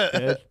for a book,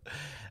 dude.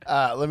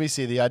 Let me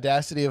see. The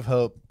Audacity of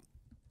Hope.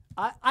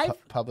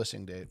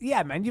 Publishing date.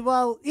 Yeah, man.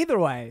 Either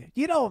way,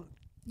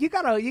 you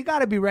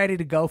gotta be ready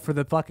to go for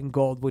the fucking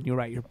gold when you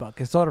write your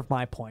book. It's sort of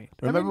my point.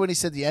 Remember when he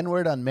said the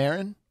N-word on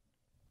Marin?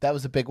 That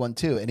was a big one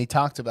too, and he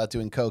talked about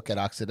doing coke at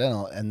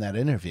Occidental in that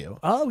interview.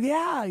 Oh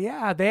yeah.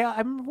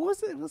 What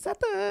was it? Was that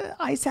the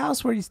Ice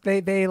House where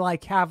they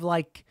like have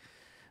like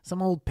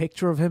some old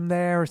picture of him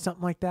there or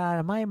something like that?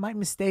 Am I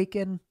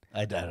mistaken?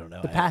 I don't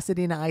know. The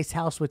Pasadena Ice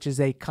House, which is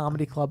a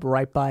comedy club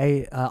right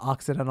by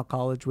Occidental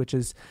College, which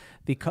is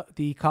the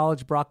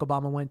college Barack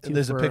Obama went to.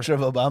 There's a picture of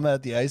Obama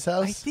at the Ice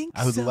House? I think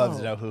I would love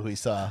to know who he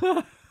saw.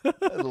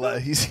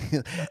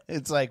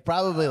 It's like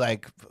probably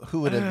like,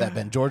 who would have that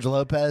been? George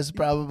Lopez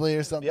probably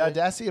or something. The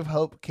Audacity of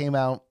Hope came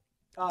out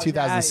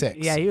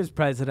 2006. Yeah, he was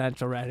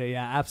presidential ready.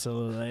 Yeah,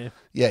 absolutely.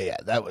 Yeah,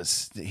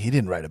 he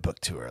didn't write a book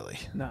too early.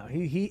 No,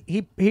 he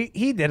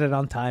did it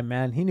on time,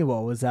 man. He knew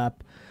what was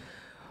up.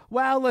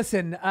 Well,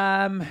 listen,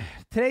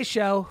 today's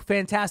show,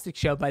 fantastic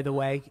show, by the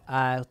way.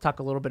 We'll talk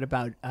a little bit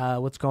about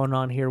what's going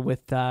on here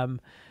with the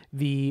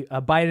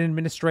Biden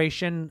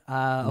administration,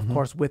 of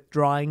course,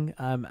 withdrawing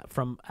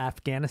from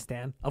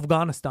Afghanistan.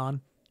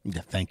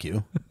 Yeah, thank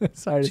you.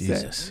 Sorry to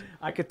Jesus. say.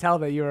 I could tell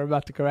that you were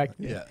about to correct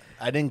me. Yeah,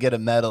 I didn't get a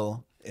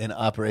medal in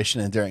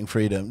Operation Enduring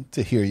Freedom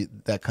to hear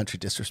that country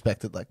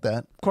disrespected like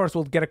that. Of course,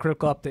 we'll get a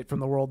critical update from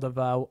the world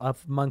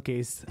of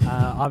monkeys.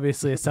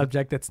 Obviously, a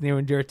subject that's near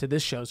and dear to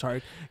this show's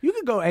heart. You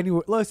could go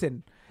anywhere.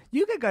 Listen,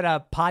 you could go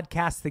to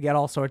podcasts to get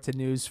all sorts of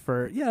news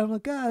for,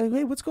 like,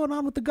 hey, what's going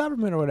on with the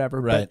government or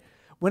whatever. Right. But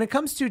when it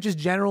comes to just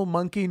general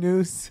monkey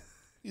news,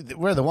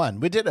 we're the one.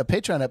 We did a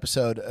Patreon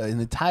episode,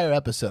 an entire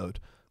episode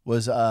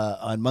was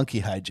on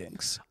monkey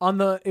hijinks.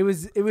 It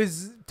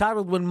was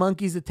titled "When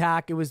Monkeys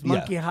Attack." It was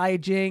monkey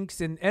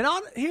hijinks, and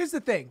here's the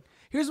thing.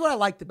 here's what I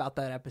liked about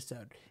that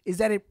episode is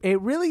that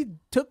it really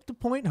took the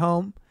point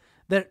home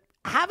that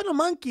having a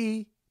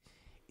monkey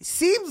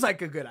seems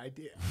like a good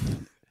idea.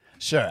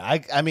 Sure.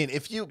 I mean,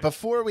 if you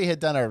before we had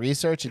done our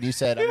research and you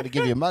said I'm going to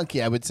give you a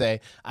monkey, I would say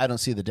I don't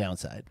see the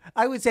downside.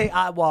 I would say,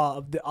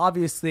 well,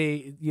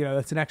 obviously,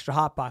 that's an extra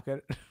hot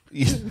pocket.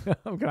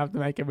 I'm gonna have to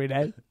make every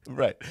day.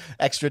 Right.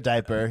 Extra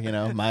diaper,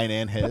 mine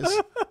and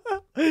his.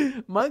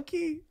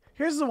 Monkey.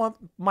 Here's the one.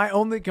 My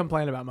only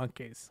complaint about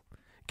monkeys.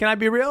 Can I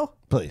be real?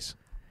 Please.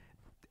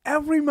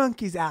 Every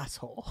monkey's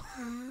asshole.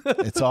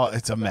 It's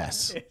a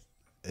mess.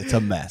 It's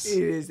a mess.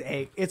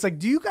 It's like,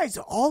 do you guys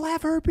all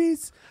have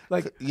herpes?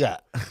 Like, yeah,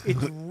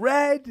 it's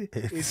red.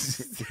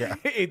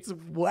 It's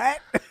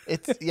wet.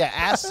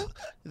 Ass.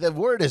 The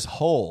word is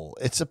hole.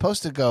 It's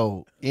supposed to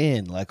go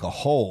in like a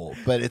hole,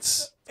 but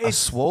it's a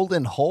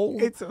swollen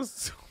hole. It's a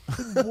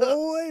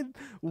swollen,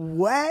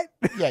 wet.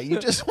 Yeah, you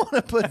just want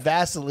to put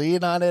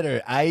Vaseline on it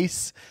or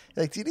ice.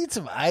 Like, do you need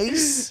some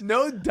ice?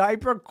 No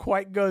diaper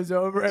quite goes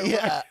over it.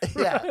 Yeah,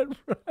 yeah.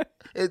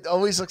 It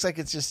always looks like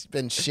it's just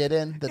been shit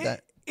in.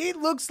 It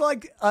looks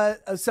like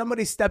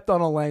somebody stepped on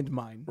a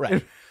landmine.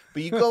 Right.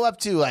 But you go up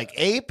to like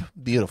ape,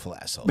 beautiful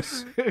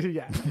assholes.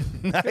 Yeah.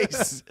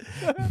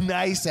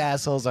 nice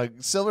assholes. Like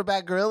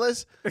silverback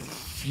gorillas,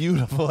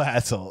 beautiful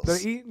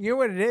assholes. You know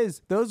what it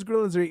is? Those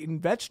gorillas are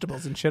eating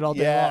vegetables and shit all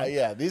day long.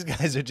 Yeah. These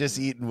guys are just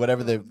eating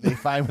whatever they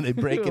find when they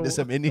break into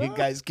some Indian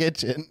guy's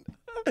kitchen.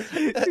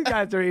 These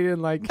guys are eating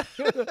like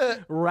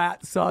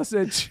rat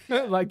sausage.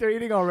 Like they're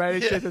eating already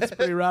shit that's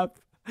pretty rough.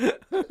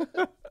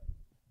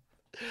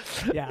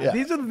 Yeah.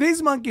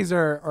 These monkeys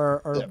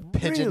are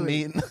pigeon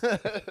really meat.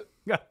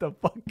 got the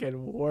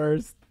fucking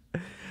worst.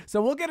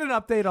 So we'll get an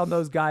update on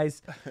those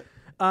guys.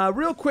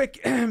 Real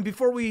quick,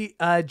 before we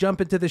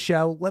jump into the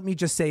show, let me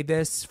just say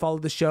this. Follow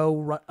the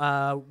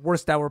show,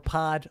 Worst Hour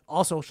Pod,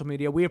 all social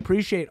media. We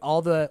appreciate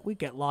we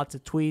get lots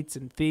of tweets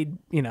and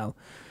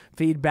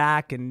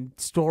feedback and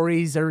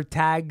stories are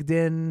tagged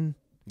in.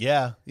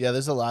 Yeah,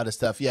 there's a lot of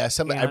stuff. Yeah,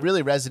 I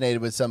really resonated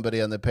with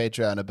somebody on the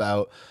Patreon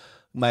about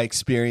my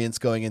experience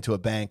going into a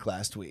bank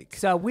last week.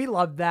 So we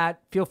love that.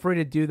 Feel free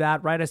to do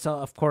that. Write us,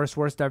 of course,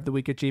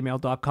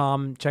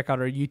 worsthouroftheweek@gmail.com. Check out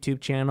our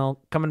YouTube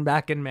channel. Coming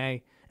back in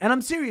May. And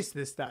I'm serious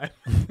this time.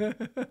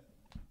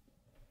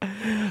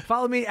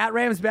 Follow me at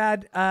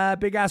Ramsbad,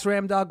 Big Ass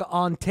Ram Dog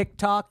on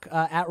TikTok,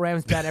 at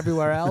Ramsbad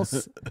everywhere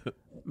else.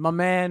 My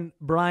man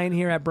Bryan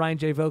here at Bryan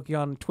J. Vokey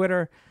on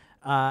Twitter,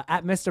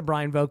 at Mr.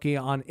 Bryan Vokey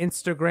on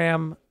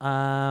Instagram.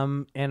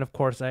 And of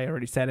course, I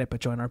already said it, but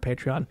join our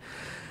Patreon.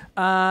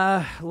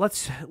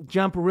 Let's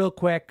jump real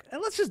quick. And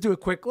let's just do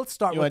it quick. Let's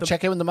start with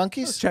check in with the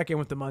monkeys? Let's check in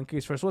with the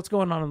monkeys first. What's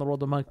going on in the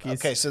world of monkeys?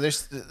 Okay, so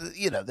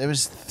there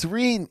was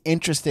 3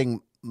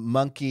 interesting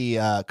monkey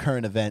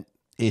current event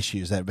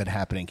issues that have been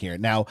happening here.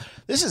 Now,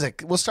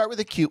 we'll start with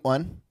a cute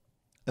one.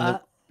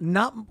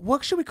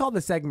 What should we call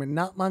the segment?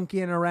 Not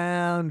monkeying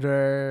around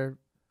or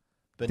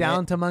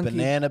down to monkey?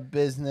 Banana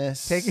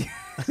business. Do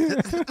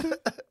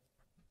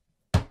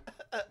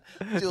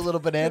a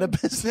little banana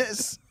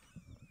business.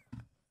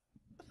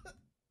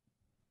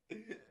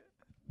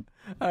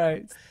 All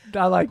right.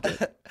 I like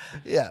it.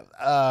 Yeah.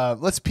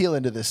 Let's peel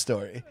into this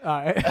story.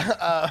 All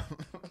right.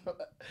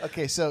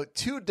 Okay, so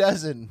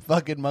 24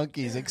 fucking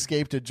monkeys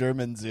escaped a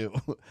German zoo.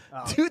 Oh,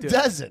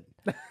 24.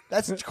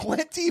 That's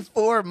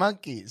 24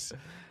 monkeys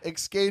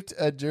escaped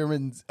a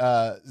German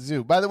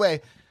zoo. By the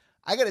way,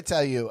 I got to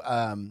tell you,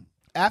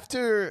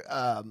 after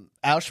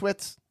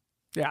Auschwitz,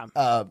 yeah.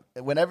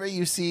 Whenever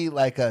you see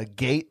like a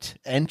gate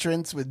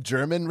entrance with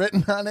German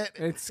written on it,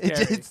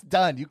 it's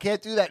done. You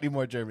can't do that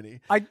anymore, Germany.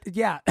 I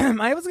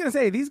was going to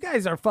say, these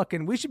guys are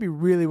we should be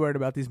really worried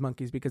about these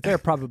monkeys because they're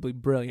probably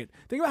brilliant.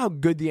 Think about how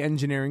good the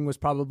engineering was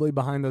probably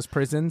behind those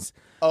prisons.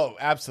 Oh,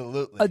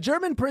 absolutely. A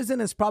German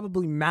prison is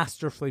probably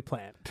masterfully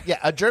planned. Yeah,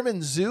 a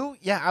German zoo?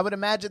 Yeah, I would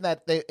imagine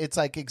that it's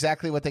like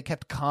exactly what they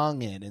kept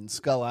Kong in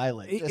Skull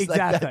Island. Just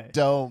exactly. Like that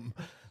dome.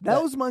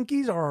 Those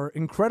monkeys are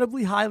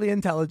incredibly highly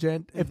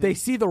intelligent. If they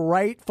see the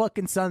right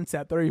fucking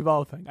sunset, they're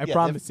evolving. I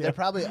promise you. They're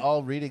probably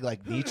all reading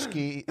like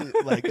Nietzsche.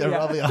 Like they're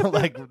probably all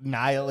like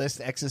nihilist,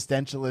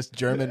 existentialist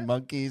German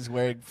monkeys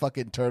wearing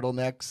fucking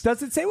turtlenecks.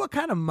 Does it say what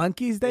kind of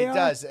monkeys they are? It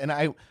does, and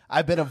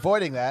I've been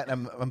avoiding that.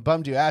 And I'm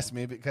bummed you asked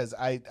me because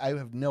I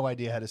have no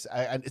idea how to say.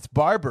 It's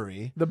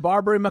Barbary. The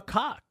Barbary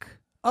macaque.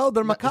 Oh,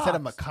 they're macaques. Is that a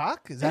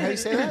macaque? Is that how you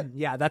say that?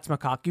 Yeah, that's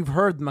macaque. You've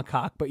heard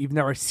macaque, but you've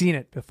never seen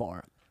it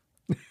before.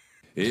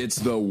 It's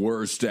the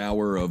worst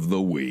hour of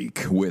the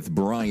week with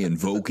Bryan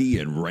Vokey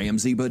and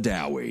Ramsey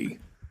Badawi.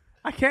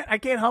 I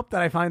can't help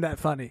that I find that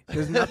funny.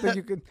 There's nothing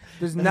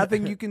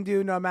you can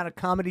do, no amount of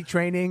comedy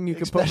training you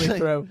can put me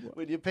through.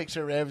 When you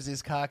picture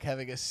Ramsey's cock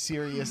having a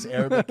serious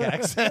Arabic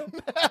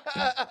accent.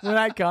 When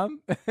I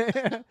come.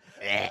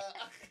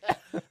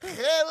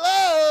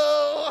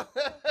 Hello.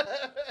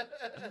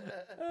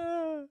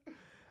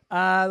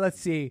 Let's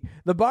see.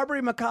 The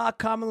Barbary macaque,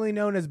 commonly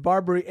known as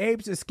Barbary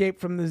apes, escaped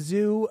from the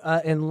zoo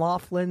in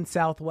Laughlin,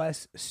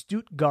 southwest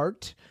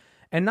Stuttgart.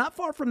 and not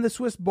far from the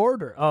Swiss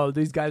border. Oh,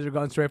 these guys are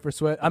going straight for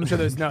Swiss. I'm sure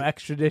there's no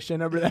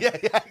extradition over there.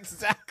 Yeah,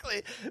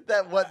 exactly.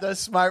 The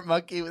smart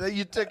monkey,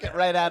 you took it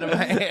right out of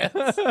my hands.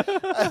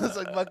 I was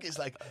like, monkey's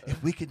like,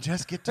 if we can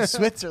just get to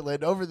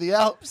Switzerland over the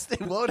Alps,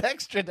 they won't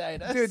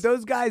extradite us. Dude,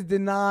 those guys they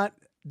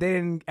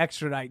didn't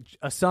extradite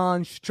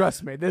Assange.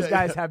 Trust me, these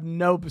guys have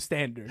no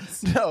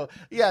standards. No,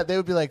 yeah, they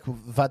would be like,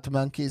 what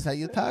monkeys are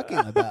you talking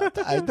about?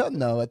 I don't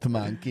know what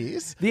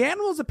monkeys. The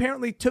animals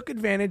apparently took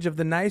advantage of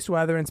the nice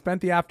weather and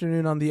spent the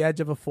afternoon on the edge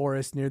of a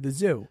forest near the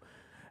zoo.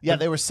 Yeah,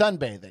 they were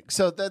sunbathing.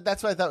 So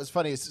that's what I thought was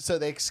funny. So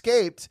they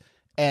escaped,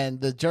 and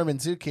the German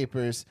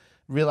zookeepers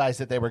realized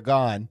that they were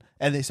gone,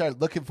 and they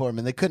started looking for him,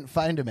 and they couldn't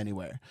find him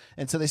anywhere.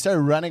 And so they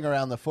started running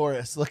around the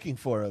forest looking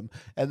for him,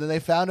 and then they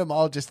found him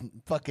all just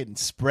fucking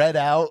spread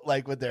out,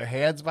 like with their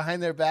hands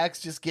behind their backs,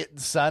 just getting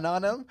sun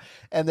on them.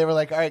 And they were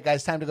like, all right,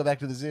 guys, time to go back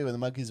to the zoo. And the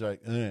monkeys were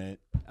like, all right.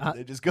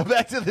 They just go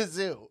back to the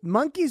zoo.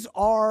 Monkeys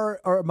or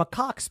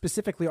macaques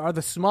specifically, are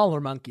the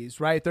smaller monkeys,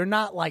 right? They're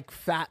not like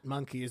fat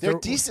monkeys. They're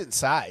decent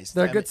sized.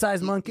 They're a good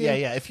sized monkey?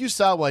 Yeah. If you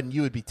saw one,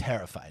 you would be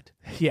terrified.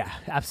 Yeah,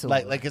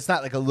 absolutely. Like it's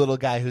not like a little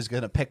guy who's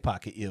going to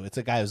pickpocket you. It's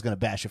a guy who's going to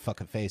bash your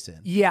fucking face in.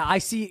 Yeah, I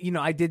see.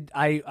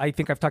 I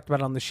think I've talked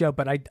about it on the show,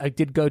 but I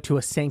did go to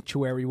a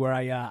sanctuary where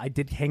I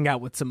did hang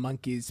out with some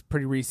monkeys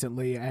pretty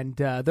recently, and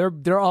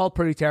they're all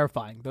pretty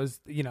terrifying. Those,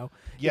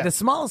 the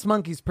smallest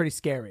monkey's pretty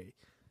scary.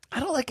 I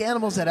don't like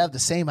animals that have the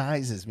same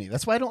eyes as me.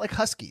 That's why I don't like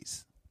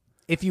huskies.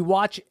 Have you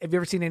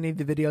ever seen any of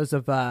the videos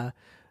of,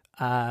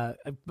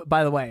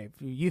 by the way,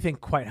 you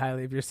think quite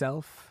highly of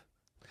yourself?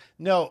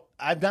 No,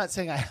 I'm not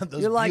saying I have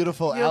those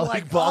beautiful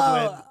Alec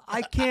Baldwin. Oh,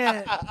 I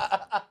can't.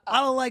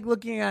 I don't like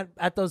looking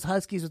at those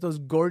huskies with those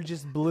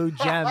gorgeous blue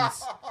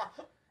gems.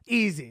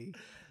 Easy.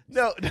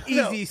 No,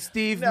 Easy,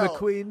 Steve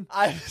McQueen.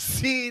 I've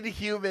seen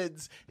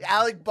humans.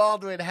 Alec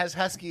Baldwin has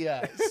husky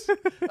eyes.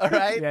 All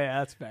right? Yeah,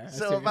 that's fair.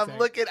 So if I'm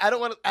looking, I don't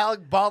want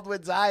Alec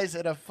Baldwin's eyes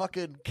in a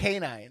fucking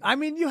canine. I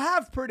mean, you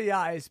have pretty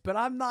eyes, but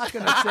I'm not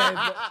going to say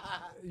that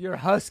you're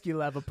husky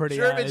level pretty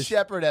German eyes.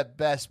 Shepherd at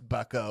best,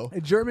 bucko. A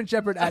German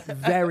Shepherd at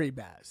very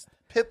best.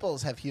 Pit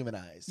bulls have human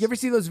eyes. You ever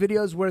see those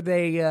videos where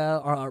they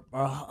are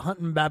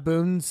hunting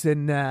baboons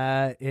in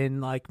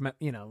like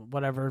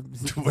whatever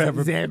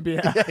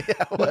Zambia?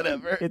 Yeah,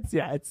 whatever. It's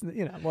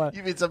what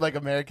You mean some like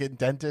American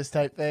dentist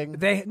type thing?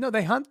 they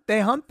hunt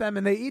them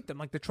and they eat them,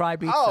 like the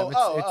tribe eats them.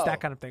 It's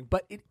that kind of thing.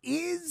 But it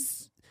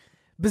is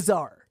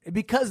bizarre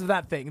because of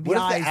that thing. What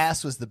if the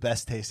ass was the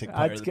best tasting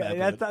part of the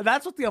baboon?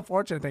 That's what the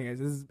unfortunate thing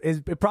is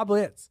it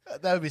probably is.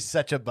 That would be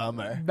such a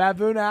bummer.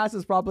 Baboon ass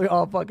is probably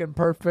all fucking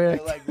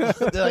perfect.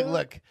 They're like,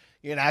 look,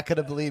 you're not going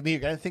to believe me. You're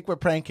going to think we're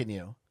pranking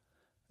you.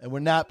 And we're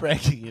not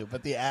pranking you,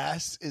 but the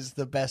ass is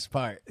the best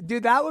part.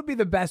 Dude, that would be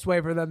the best way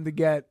for them to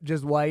get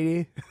just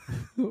Whitey.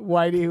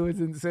 Whitey, who is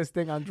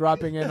insisting on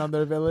dropping in on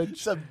their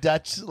village. Some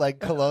Dutch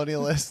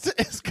colonialist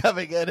is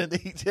coming in and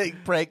they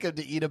prank him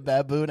to eat a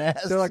baboon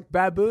ass. They're like,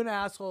 baboon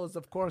asshole is,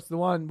 of course, the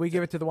one. We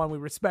give it to the one we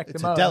respect the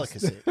most.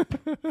 It's a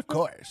delicacy. Of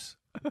course.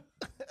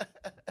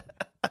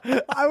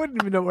 I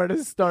wouldn't even know where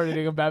to start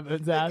eating a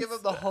baboon's ass. Give him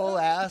the whole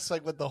ass,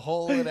 like with the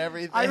hole and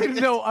everything. I wouldn't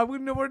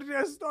know where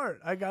to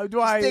start. I go,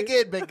 Stick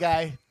in, big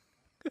guy.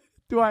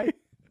 I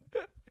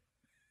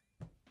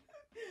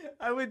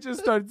would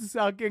just start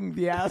sucking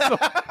the asshole.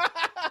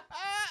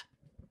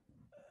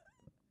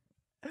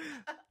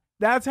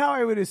 That's how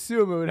I would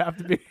assume it would have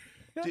to be.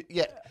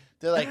 Yeah.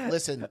 They're like,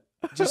 listen,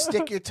 just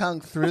stick your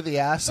tongue through the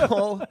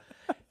asshole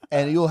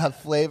and you'll have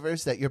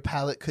flavors that your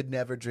palate could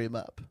never dream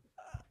up.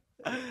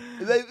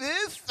 Like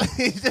this?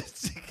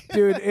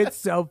 Dude, it's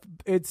so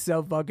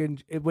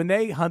fucking, when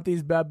they hunt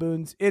these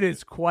baboons,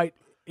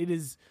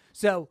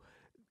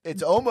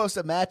 it's almost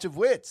a match of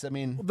wits. I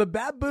mean, the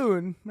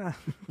baboon. I'm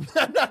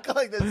not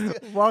calling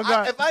this.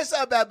 If I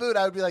saw a baboon,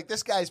 I would be like,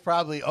 this guy's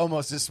probably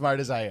almost as smart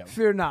as I am.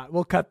 Fear not.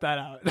 We'll cut that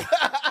out.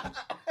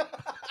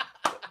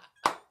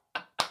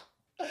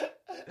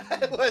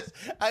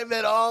 I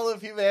meant all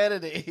of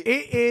humanity.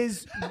 It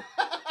is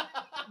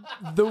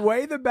the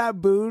way the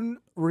baboon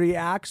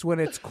reacts when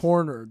it's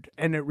cornered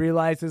and it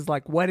realizes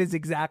like what is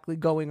exactly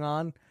going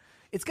on.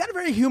 It's got a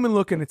very human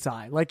look in its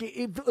eye. Like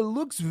it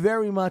looks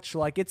very much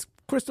like it's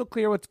crystal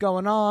clear what's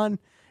going on.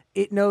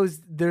 It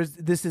knows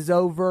this is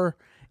over.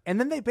 And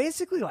then they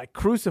basically like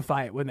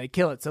crucify it when they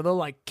kill it. So they'll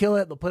like kill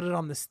it, they'll put it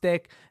on the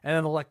stick, and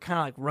then they'll like kind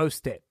of like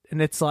roast it.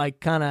 And it's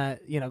like kind of,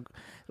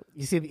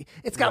 you see,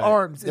 it's got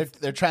arms.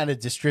 They're trying to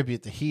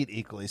distribute the heat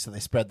equally, so they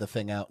spread the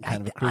thing out in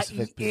kind of a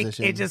crucifix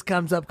position. It just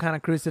comes up kind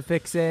of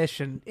crucifix-ish,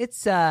 and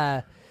it's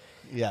yeah,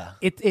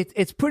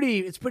 it's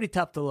pretty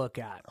tough to look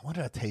at. I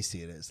wonder how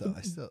tasty it is, though.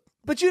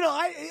 But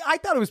I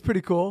thought it was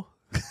pretty cool.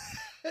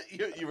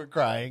 you were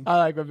crying. I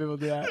like when people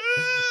do that.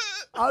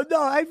 Oh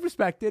no, I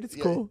respect it. It's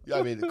cool.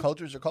 I mean, the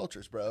cultures are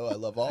cultures, bro. I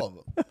love all of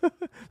them.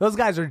 Those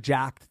guys are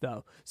jacked,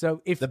 though.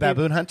 So if the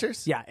baboon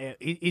hunters, yeah,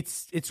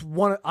 it's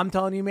one. I'm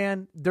telling you,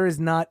 man, there is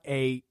not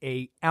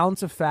a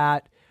ounce of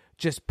fat,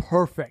 just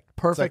perfect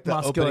It's like the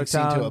muscular opening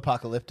scene tone. to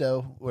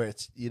Apocalypto, where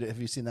it's.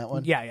 Have you seen that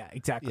one? Yeah,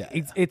 exactly.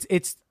 Yeah.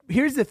 It's.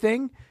 Here's the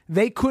thing: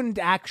 they couldn't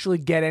actually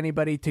get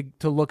anybody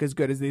to look as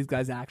good as these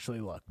guys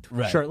actually looked.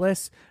 Right.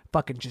 Shirtless,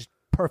 fucking just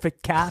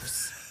perfect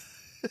calves.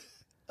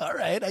 All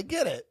right, I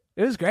get it.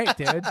 It was great,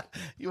 dude.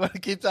 You want to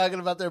keep talking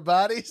about their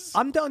bodies?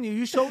 I'm telling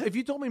you, if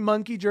you told me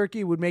monkey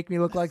jerky would make me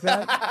look like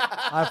that,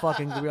 I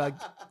fucking would be like,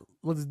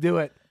 let's do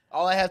it.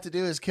 All I have to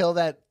do is kill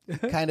that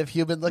kind of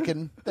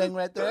human-looking thing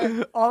right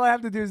there. All I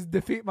have to do is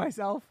defeat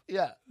myself.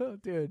 Yeah. Oh,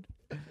 dude.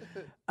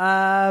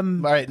 All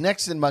right,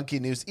 next in monkey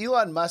news,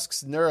 Elon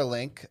Musk's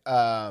Neuralink.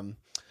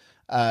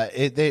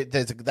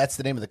 That's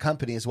the name of the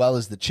company as well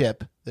as the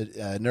chip.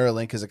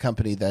 Neuralink is a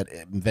company that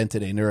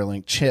invented a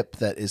Neuralink chip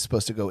that is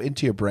supposed to go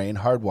into your brain,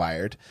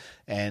 hardwired,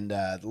 and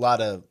a lot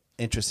of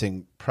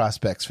interesting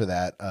prospects for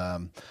that.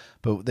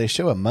 But they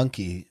show a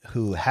monkey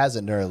who has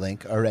a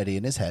Neuralink already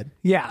in his head.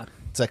 Yeah.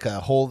 It's like a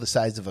hole the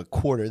size of a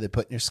quarter they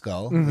put in your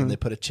skull, and they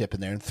put a chip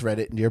in there and thread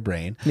it into your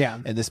brain. Yeah.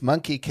 And this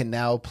monkey can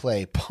now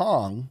play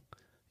Pong.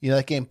 You know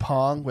that game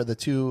Pong where the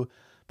two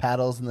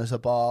paddles and there's a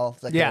ball?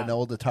 It's like an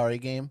old Atari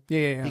game.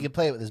 Yeah. He can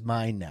play it with his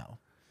mind now.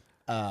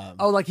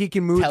 Like he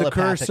can move the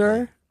telepathically.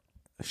 cursor?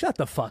 Shut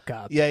the fuck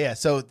up. Yeah.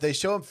 So they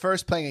show him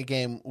first playing a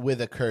game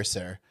with a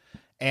cursor.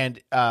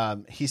 And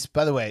he's,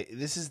 by the way,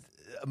 this is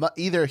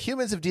either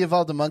humans have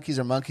de-evolved to monkeys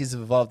or monkeys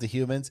have evolved to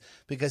humans,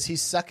 because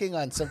he's sucking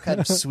on some kind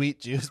of sweet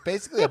juice,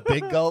 basically a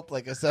big gulp,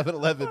 like a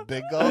 7-Eleven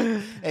big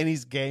gulp, and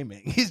he's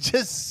gaming. He's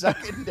just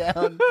sucking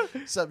down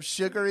some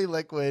sugary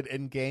liquid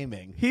and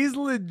gaming. He's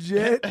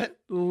legit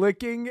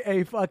licking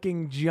a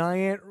fucking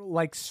giant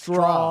like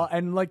straw,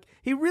 and like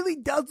he really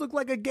does look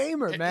like a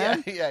gamer,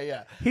 man.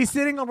 Yeah. He's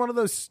sitting on one of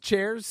those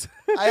chairs.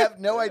 I have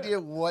no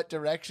idea what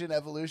direction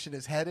evolution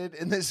is headed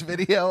in this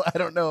video. I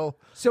don't know.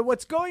 So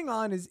what's going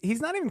on is he's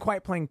not even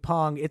quite playing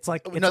Pong. It's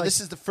like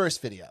This is the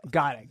first video.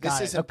 Got it.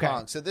 This isn't okay.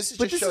 Pong. So this is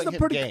But just showing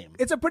him game.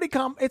 It's a pretty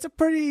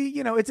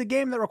it's a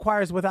game that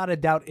requires without a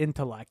doubt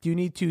intellect. You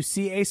need to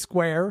see a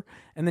square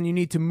and then you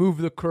need to move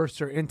the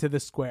cursor into the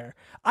square.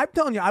 I'm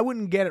telling you, I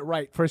wouldn't get it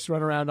right first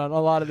run around on a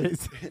lot of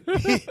these.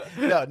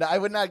 No, I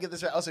would not get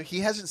this right. Also, he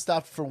hasn't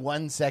stopped for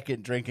 1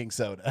 second drinking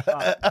soda.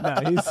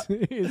 No,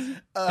 he's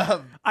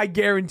I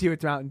guarantee you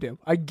it's Mountain Dew.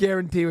 I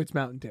guarantee you it's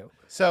Mountain Dew.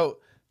 So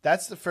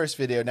that's the first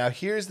video. Now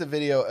here's the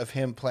video of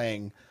him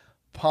playing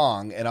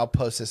Pong, and I'll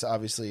post this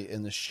obviously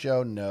in the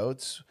show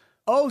notes.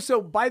 Oh, so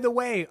by the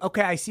way,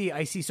 okay, I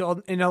see.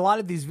 So in a lot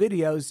of these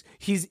videos,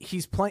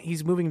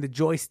 he's moving the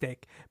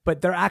joystick,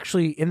 but they're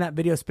actually in that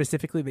video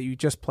specifically that you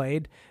just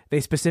played.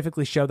 They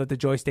specifically show that the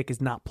joystick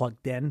is not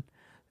plugged in.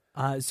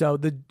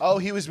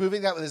 He was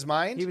moving that with his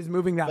mind. He was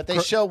moving that, but they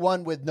show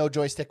one with no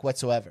joystick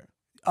whatsoever.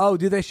 Oh,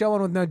 do they show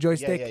one with no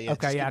joystick? Yeah.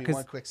 Okay, Just give me 'cause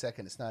 1 quick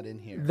second. It's not in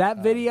here.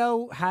 that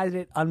video had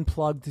it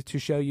unplugged to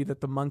show you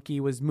that the monkey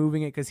was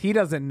moving it because he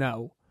doesn't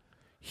know.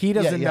 He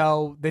doesn't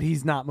know that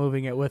he's not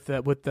moving it with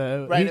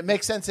the right. It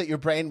makes sense that your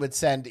brain would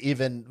send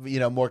even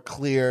more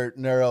clear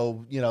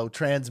neuro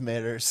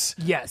transmitters.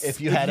 Yes,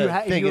 if you had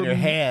a thing in your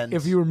hand.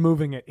 If you were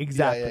moving it,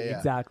 exactly.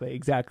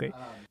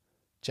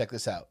 Check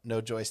this out.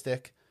 No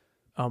joystick.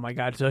 Oh my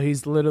god! So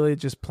he's literally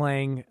just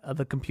playing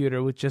the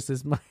computer with just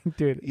his mind,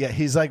 dude. Yeah,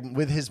 he's like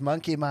with his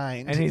monkey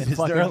mind and he's his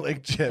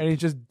Neuralink chip, and he's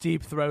just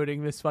deep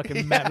throating this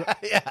fucking metal.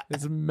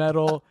 This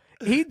metal.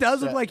 He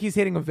does look like he's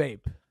hitting a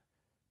vape.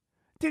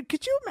 Dude,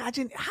 could you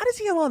imagine? How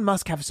does Elon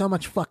Musk have so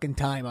much fucking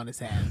time on his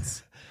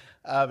hands?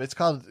 It's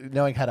called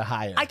knowing how to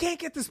hire. I can't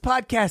get this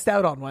podcast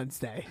out on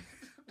Wednesday.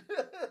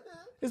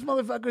 This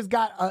motherfucker's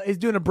is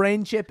doing a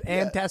brain chip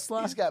and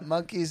Tesla. He's got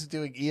monkeys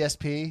doing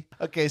ESP.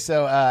 Okay,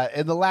 so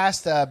in the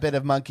last bit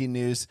of monkey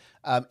news,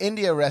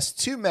 India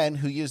arrests 2 men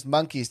who used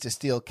monkeys to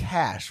steal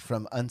cash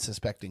from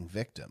unsuspecting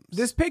victims.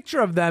 This picture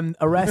of them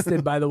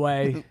arrested, by the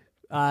way,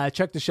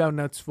 check the show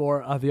notes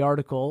for the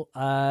article.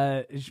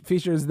 It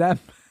features them.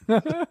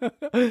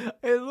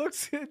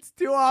 It's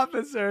 2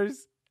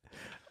 officers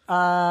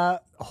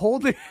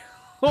holding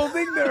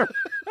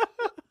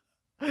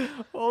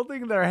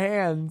their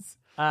hands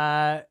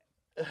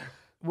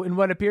in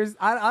what appears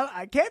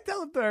I can't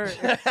tell if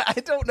they're I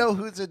don't know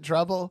who's in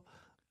trouble.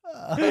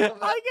 I can't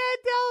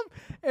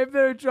tell if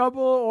they're in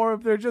trouble or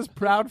if they're just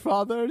proud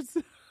fathers.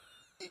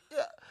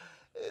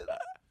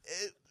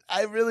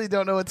 I really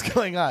don't know what's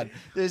going on.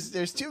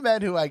 There's 2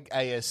 men who I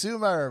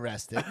assume are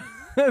arrested.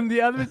 And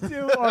the other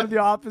 2 are the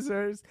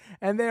officers,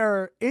 and they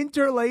are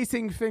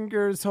interlacing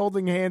fingers,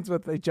 holding hands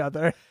with each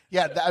other.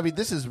 Yeah, I mean,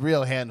 this is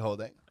real hand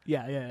holding.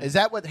 Yeah. Is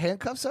that what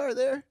handcuffs are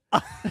there?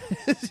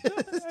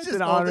 It's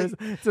an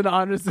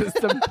honor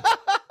system.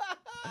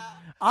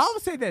 I'll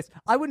say this: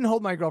 I wouldn't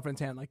hold my girlfriend's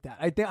hand like that.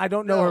 I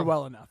don't know her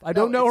well enough. I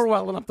don't know her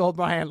well enough to hold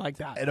my hand like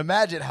that. And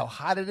imagine how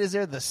hot it is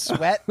there, the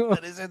sweat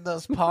that is in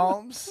those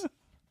palms.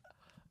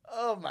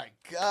 Oh my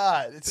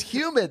God, it's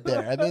humid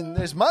there. I mean,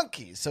 there's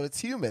monkeys, so it's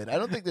humid. I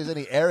don't think there's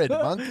any arid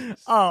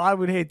monkeys. Oh, I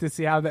would hate to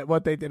see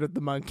what they did with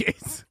the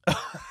monkeys.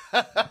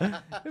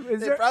 Is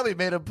They there- probably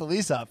made them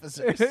police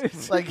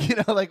officers. Like, you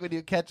know, like when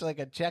you catch like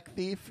a check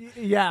thief.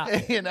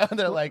 yeah. You know,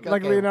 they're like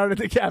Like okay. Leonardo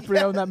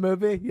DiCaprio in that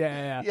movie?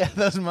 Yeah. Yeah,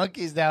 those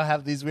monkeys now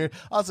have these weird.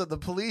 Also, the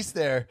police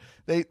there,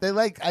 they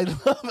like.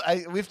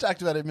 We've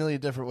talked about it a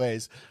million different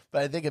ways,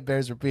 but I think it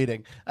bears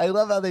repeating. I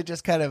love how they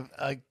just kind of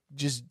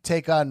just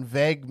take on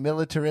vague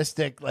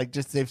militaristic, like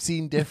just they've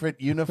seen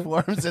different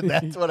uniforms, and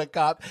that's what a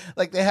cop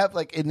like. They have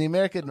like in the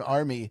American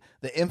Army,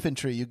 the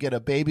infantry, you get a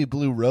baby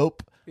blue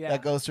rope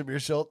that goes from your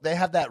shoulder. They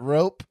have that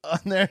rope on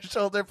their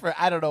shoulder for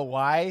I don't know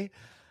why.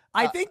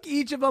 I think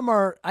each of them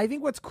are. I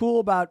think what's cool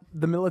about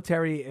the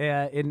military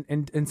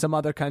in some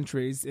other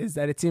countries is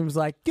that it seems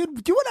like,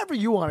 dude, do whatever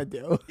you want to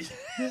do.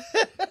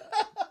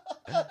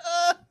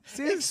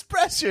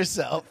 Express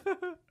yourself.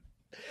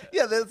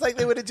 Yeah, it's like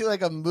they went into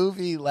like a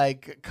movie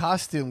like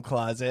costume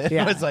closet.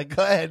 Yeah. It's like,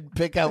 go ahead and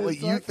pick out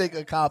what you think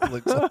a cop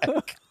looks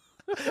like.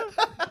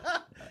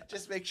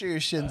 Just make sure your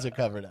shins are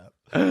covered up.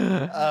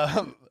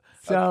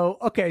 So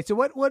okay, so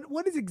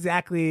what is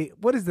exactly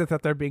what is it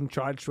that they're being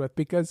charged with?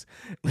 Because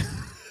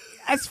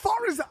as far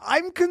as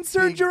I'm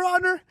concerned, Your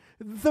Honor,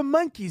 the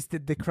monkeys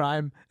did the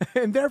crime,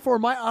 and therefore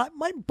my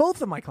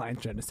both of my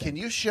clients are innocent. Can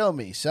you show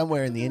me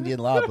somewhere in the Indian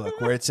law book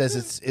where it says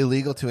it's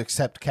illegal to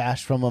accept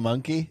cash from a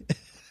monkey?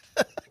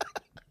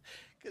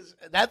 Because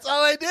that's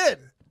all I did.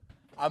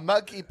 A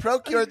monkey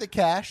procured the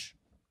cash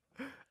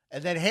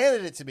and then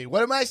handed it to me.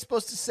 What am I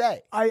supposed to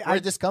say?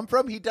 Where'd this come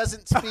from? He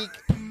doesn't speak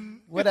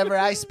whatever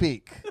I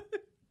speak.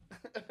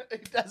 He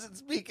doesn't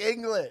speak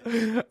English.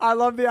 I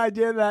love the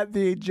idea that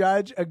the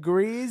judge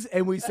agrees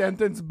and we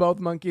sentence both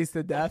monkeys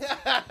to death.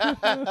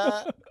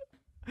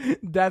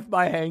 Death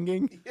by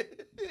hanging.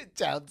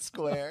 Town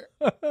square.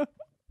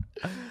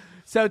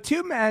 So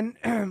 2 men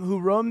who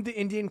roamed the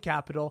Indian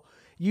capital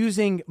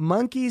using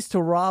monkeys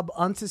to rob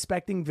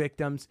unsuspecting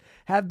victims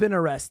have been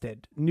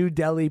arrested, New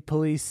Delhi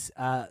police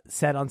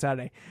said on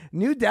Saturday.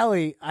 New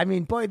Delhi, I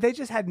mean, boy, they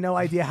just had no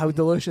idea how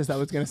delicious that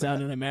was going to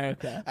sound in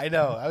America. I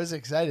know. I was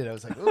excited. I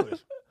was like, ooh.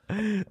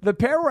 The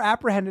pair were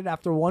apprehended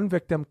after one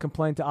victim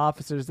complained to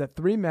officers that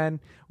 3 men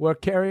were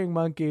carrying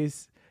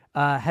monkeys,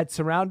 had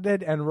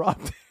surrounded and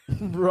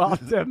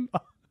robbed him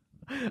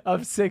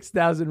of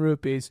 6,000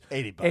 rupees.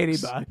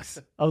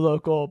 $80. A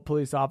local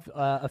police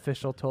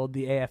official told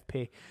the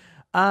AFP.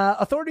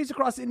 Authorities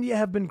across India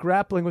have been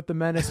grappling with the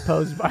menace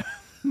posed by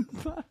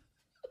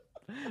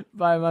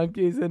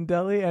monkeys in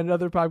Delhi and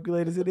other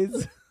populated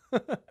cities,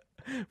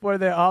 where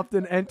they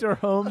often enter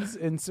homes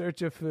in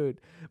search of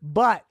food.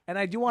 But, and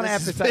I do want to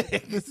emphasize,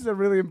 this is a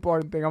really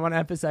important thing. I want to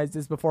emphasize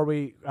this before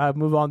we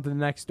move on to the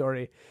next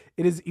story.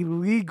 It is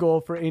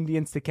illegal for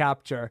Indians to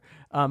capture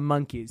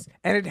monkeys,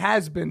 and it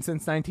has been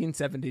since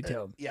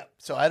 1972. Yeah.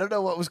 So I don't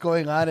know what was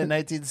going on in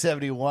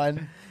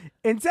 1971.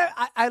 Instead,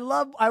 I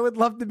would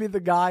love to be the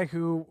guy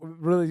who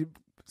really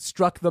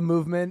struck the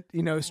movement,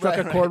 struck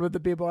a chord with the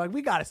people. Like,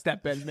 we got to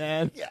step in,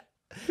 man. Yeah.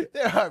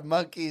 There are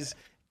monkeys.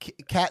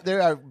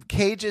 There are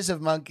cages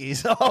of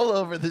monkeys all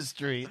over the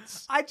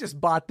streets. I just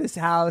bought this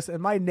house,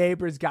 and my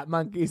neighbors got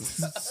monkeys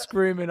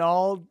screaming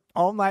all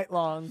night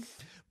long.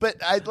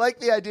 But I like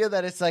the idea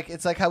that it's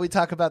like how we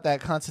talk about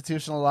that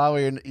constitutional law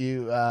where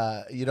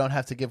you don't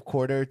have to give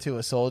quarter to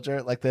a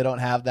soldier. Like they don't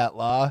have that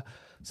law.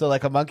 So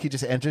like a monkey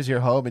just enters your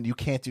home and you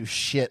can't do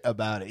shit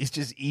about it. He's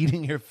just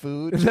eating your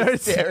food,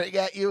 just staring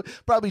at you,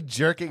 probably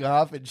jerking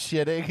off and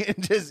shitting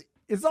and just.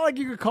 It's not like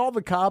you could call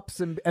the cops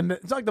and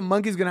it's not like the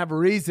monkey's going to have a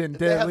reason to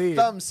they have leave.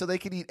 thumbs so they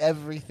can eat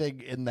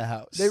everything in the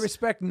house. They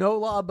respect no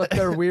law but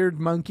their weird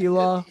monkey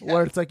law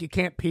where it's like you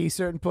can't pee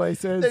certain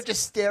places. They're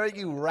just staring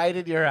you right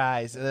in your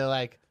eyes and they're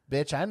like,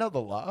 bitch, I know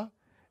the law.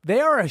 They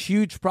are a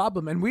huge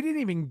problem, and we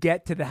didn't even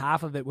get to the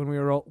half of it when we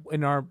were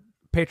in our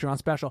Patreon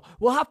special.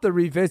 We'll have to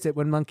revisit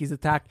when monkeys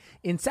attack.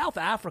 In South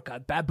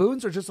Africa,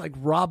 baboons are just like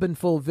robbing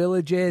full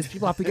villages.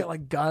 People have to get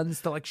like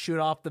guns to like shoot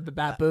off the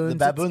baboons. The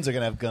baboons are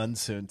going to have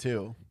guns soon,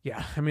 too.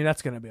 Yeah, I mean,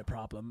 that's going to be a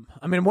problem.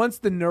 I mean, once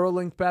the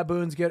Neuralink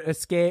baboons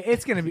escape,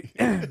 it's going to be...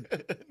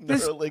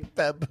 Neuralink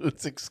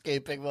baboons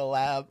escaping the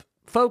lab.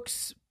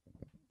 Folks,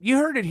 you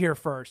heard it here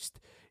first.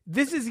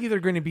 This is either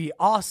going to be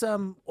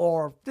awesome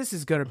or this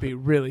is going to be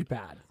really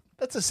bad.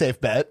 That's a safe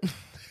bet.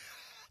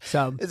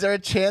 So, is there a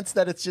chance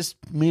that it's just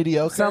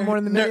mediocre? Somewhere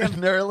in the middle.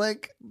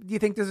 Neuralink? Do you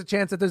think there's a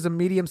chance that there's a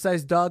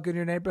medium-sized dog in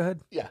your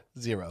neighborhood? Yeah,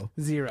 0.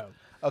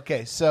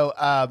 Okay, so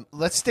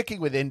let's sticking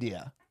with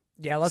India.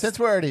 Yeah, since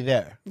we're already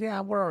there.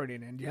 Yeah, we're already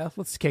in India.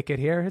 Let's kick it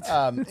here.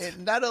 It's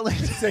not only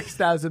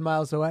 6,000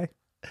 miles away.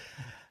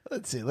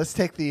 Let's see. Let's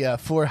take the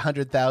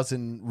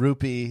 400,000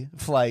 rupee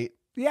flight.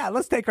 Yeah,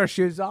 let's take our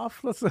shoes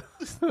off.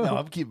 No,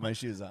 I'm keeping my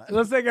shoes on.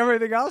 Let's take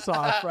everything else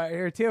off right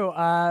here too.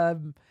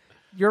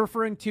 You're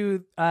referring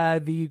to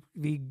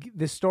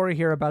the story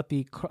here about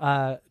the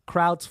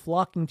crowds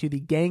flocking to the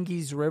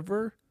Ganges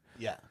River.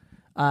 Yeah.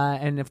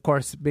 And of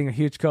course, being a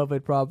huge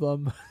COVID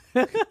problem.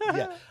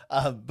 Yeah.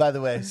 By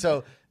the way,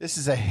 so this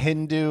is a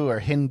Hindu or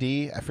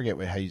Hindi. I forget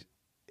how you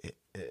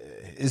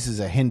this is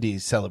a Hindi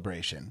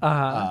celebration.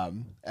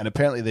 And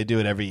apparently they do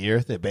it every year.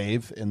 They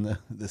bathe in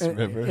this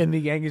river. In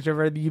the Ganges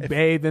River. You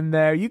bathe in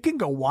there. You can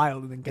go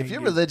wild in Ganges. If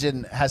your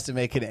religion has to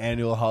make an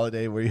annual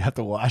holiday where you have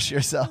to wash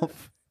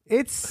yourself,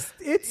 it's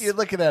you're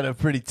looking at a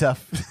pretty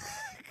tough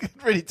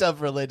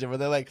religion where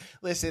they're like,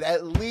 listen,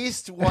 at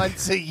least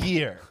once a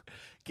year,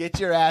 get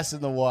your ass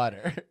in the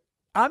water.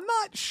 I'm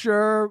not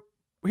sure.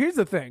 Here's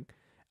the thing.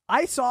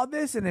 I saw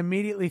this and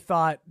immediately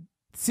thought,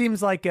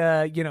 seems like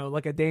a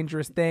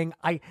dangerous thing.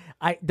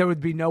 There would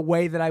be no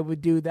way that I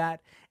would do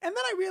that. And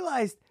then I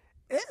realized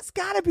it's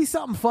got to be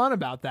something fun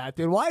about that,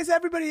 dude. Why is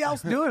everybody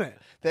else doing it?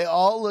 They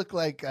all look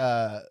like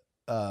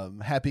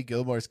Happy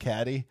Gilmore's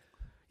caddy.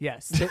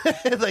 Yes. Like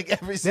every They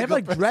have single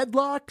like person.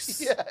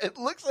 dreadlocks. Yeah, it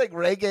looks like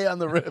reggae on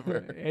the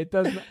river. It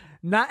does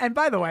not. And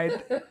by the way,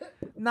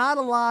 not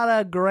a lot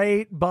of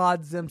great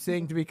bods I'm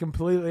seeing, to be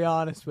completely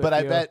honest with you. But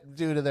I bet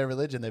due to their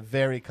religion, they're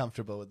very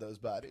comfortable with those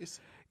bodies.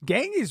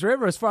 Ganges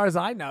River, as far as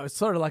I know, is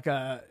sort of like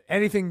a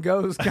anything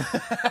goes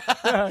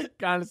kind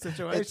of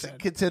situation. It's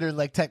considered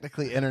like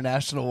technically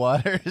international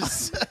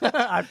waters.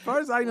 As far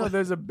as I know,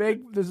 there's a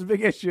big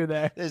issue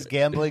there. There's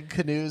gambling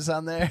canoes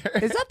on there.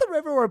 Is that the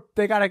river where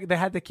they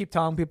had to keep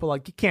telling people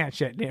like you can't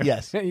shit in here?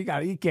 Yes.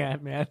 you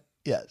can't, man.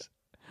 Yes.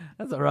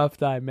 That's a rough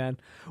time, man.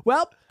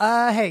 Well,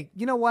 hey,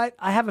 you know what?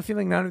 I have a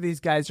feeling none of these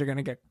guys are going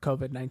to get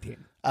COVID-19.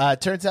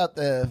 Turns out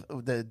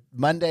the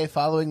Monday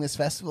following this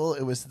festival,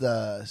 it was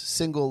the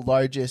single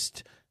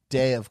largest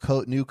day of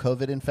new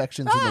COVID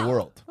infections in the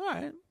world. All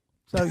right.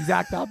 So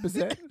exact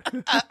opposite.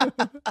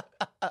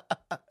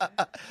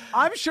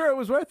 I'm sure it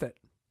was worth it.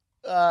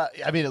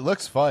 I mean, it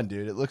looks fun,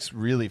 dude. It looks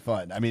really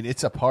fun. I mean,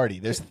 it's a party.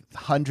 There's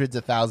hundreds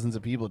of thousands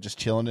of people just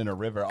chilling in a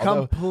river.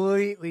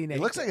 Completely naked.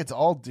 It looks like it's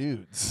all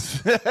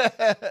dudes.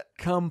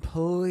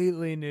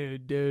 Completely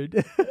nude,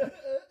 dude.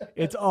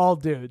 It's all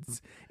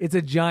dudes. It's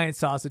a giant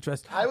sausage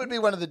fest. I would be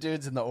one of the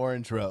dudes in the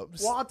orange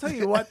robes. Well, I'll tell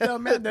you what, though,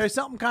 man. There's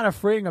something kind of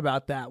freeing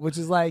about that, which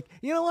is like,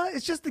 you know what?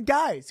 It's just the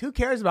guys. Who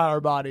cares about our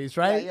bodies,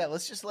 right? Yeah,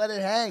 let's just let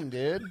it hang,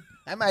 dude.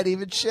 I might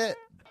even shit.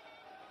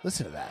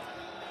 Listen to that.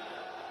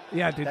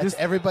 Yeah, dude. That's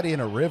everybody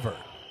in a river.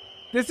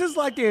 This is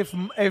like if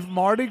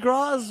Mardi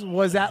Gras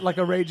was at like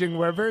a raging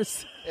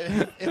rivers.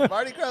 If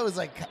Mardi Gras was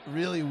like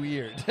really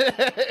weird,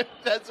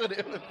 that's what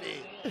it would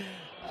be.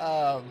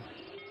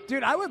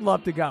 Dude, I would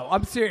love to go.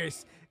 I'm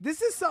serious.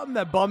 This is something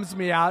that bums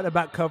me out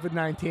about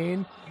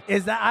COVID-19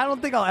 is that I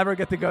don't think I'll ever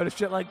get to go to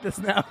shit like this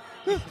now.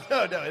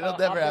 No, it'll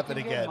never happen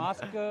again.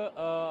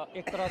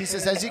 He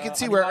says, as you can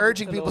see, we're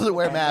urging people to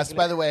wear masks.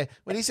 By the way,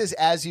 when he says,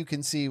 as you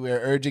can see, we're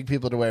urging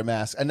people to wear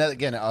masks. Another,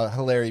 again, a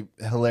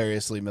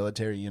hilariously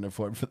military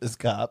uniform for this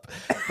cop.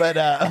 But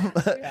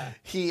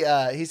he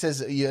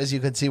says, as you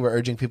can see, we're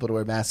urging people to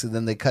wear masks. And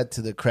then they cut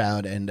to the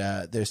crowd, and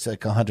there's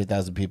like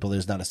 100,000 people.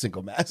 There's not a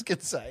single mask in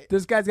sight.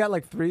 This guy's got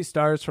like 3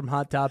 stars from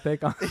Hot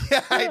Topic on,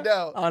 yeah, I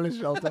know. on his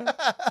shoulder.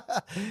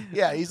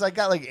 Yeah, he's like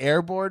got like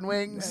airborne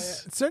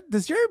wings. Sir,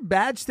 does your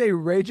badge say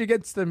Rage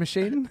Against the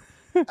Machine?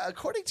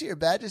 According to your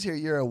badges here,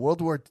 you're a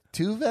World War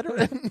II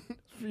veteran.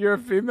 You're a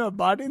female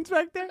body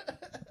inspector?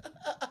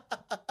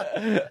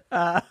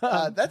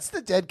 That's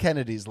the Dead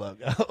Kennedys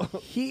logo.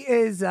 He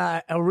is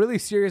a really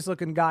serious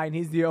looking guy, and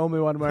he's the only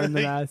one wearing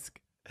the mask.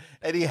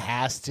 And he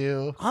has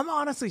to. I'm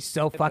honestly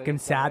so fucking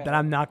sad that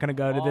I'm not going to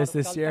go to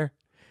this year.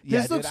 Yeah,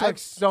 This dude, looks like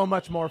so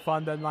much more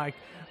fun than like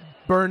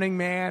Burning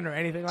Man or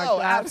anything like that. Oh,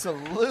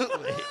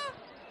 absolutely.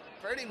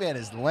 Burning Man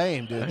is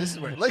lame, dude. This is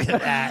where, look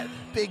at that.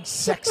 Big,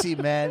 sexy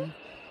men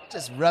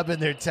just rubbing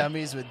their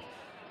tummies with,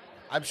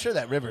 I'm sure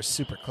that river's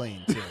super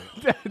clean, too.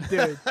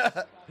 Dude.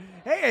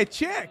 Hey, a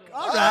chick.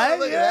 All right.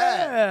 Look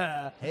at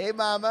that. Hey,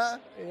 mama.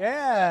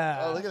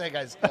 Yeah. Oh, look at that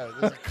guy's coat.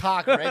 There's a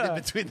cock right in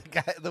between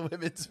the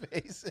women's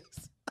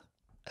faces.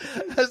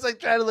 I was like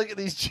trying to look at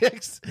these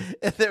chicks,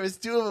 and there was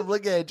 2 of them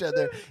looking at each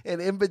other, and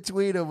in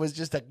between them was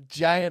just a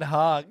giant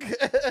hog.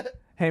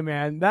 Hey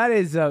man,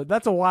 that's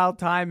a wild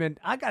time, and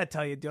I gotta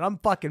tell you, dude, I'm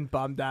fucking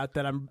bummed out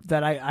that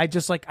I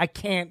just like I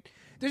can't.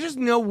 There's just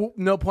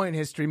no point in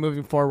history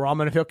moving forward where I'm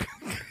gonna feel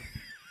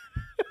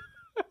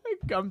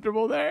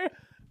comfortable there.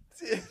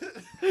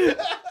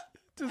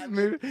 Just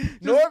move.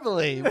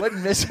 Normally,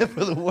 wouldn't miss it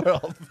for the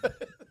world.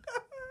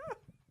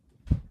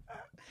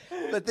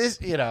 But this,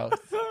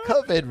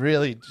 COVID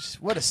really,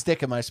 just, what a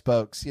stick in my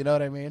spokes. You know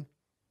what I mean?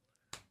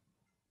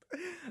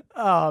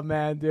 Oh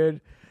man,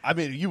 dude. I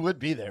mean, you would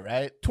be there,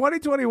 right?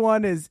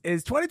 2021 is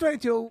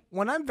 2022.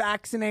 When I'm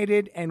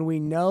vaccinated and we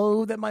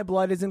know that my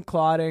blood isn't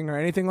clotting or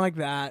anything like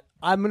that,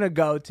 I'm gonna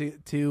go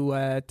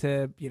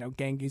to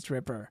Ganges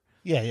River.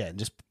 Yeah, and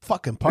just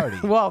fucking party.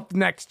 Well,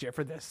 next year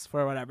for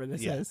whatever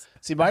this is.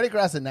 See, Mardi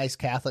Gras is a nice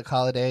Catholic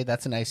holiday.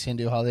 That's a nice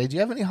Hindu holiday. Do you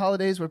have any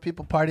holidays where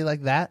people party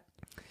like that?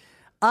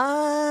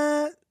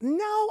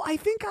 No, I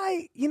think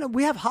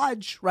we have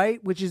Hajj,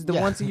 right? Which is the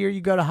once a year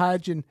you go to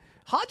Hajj, and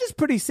Hajj is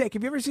pretty sick.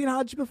 Have you ever seen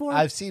Hajj before?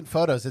 I've seen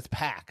photos. It's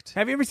packed.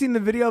 Have you ever seen the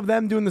video of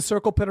them doing the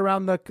circle pit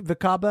around the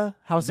Kaaba,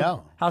 House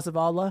of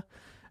Allah?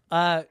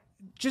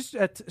 Just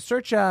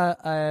search.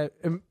 By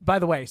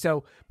the way,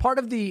 so part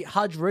of the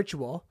Hajj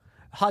ritual,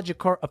 Hajj,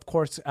 of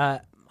course,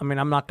 I mean,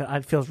 I'm not gonna,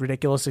 it feels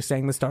ridiculous to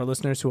saying this to our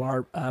listeners who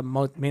are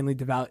mainly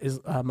devout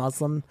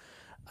Muslim.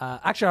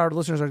 Actually, our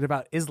listeners are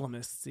devout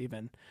Islamists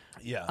even.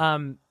 Yeah.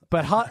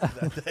 But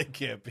that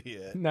can't be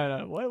it.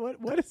 No.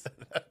 What is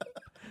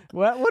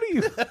what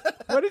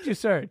did you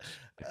search?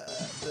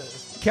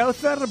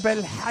 Kauthar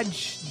Bel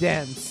Hajj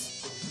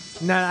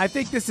dance. No, I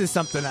think this is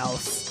something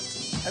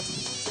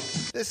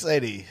else. This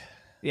lady.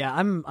 Yeah,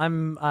 I'm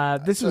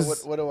this So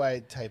was what do I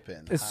type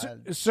in?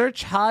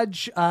 search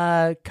Hajj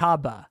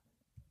Kaaba.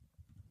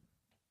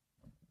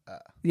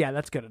 Yeah,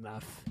 that's good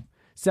enough.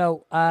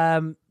 So,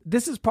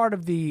 this is part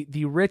of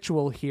the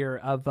ritual here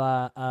of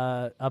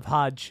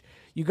Hajj.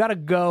 You got to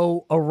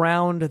go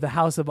around the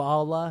house of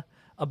Allah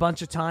a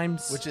bunch of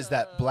times, Which is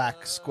that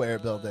black square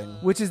building.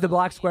 which is the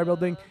black square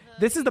building.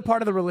 This is the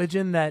part of the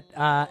religion that,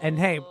 and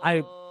hey,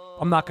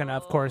 I'm not gonna,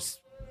 of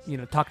course,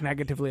 talk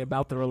negatively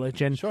about the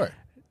religion. Sure.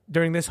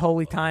 During this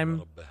holy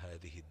time,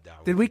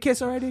 did we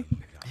kiss already?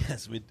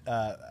 Yes, we.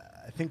 I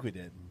think we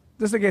did.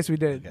 Just in case we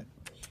did. Okay.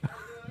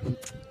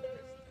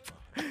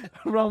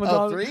 Ramadan,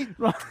 Oh, 3?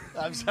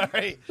 I'm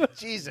sorry.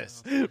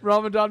 Jesus.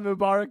 Ramadan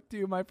Mubarak to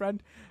you, my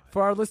friend.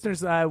 For our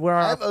listeners, where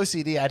I our have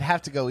OCD. I'd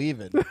have to go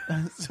even.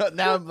 So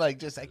now I'm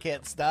like, I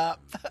can't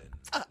stop.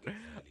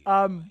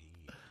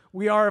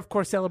 we are, of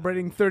course,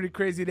 celebrating 30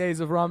 crazy days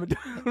of Ramadan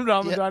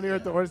here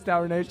at the Horse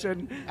Tower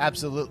Nation.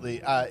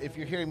 Absolutely. If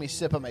you're hearing me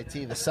sip on my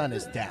tea, the sun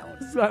is down.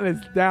 Sun is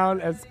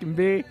down as can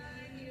be.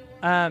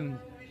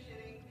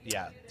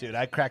 Yeah, dude,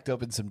 I cracked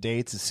open some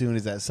dates as soon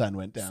as that sun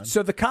went down.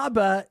 So the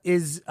Kaaba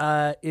is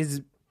sort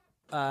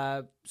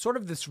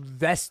of this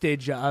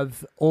vestige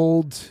of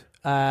old,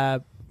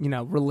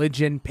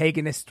 religion,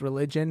 paganist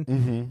religion.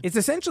 Mm-hmm. It's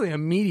essentially a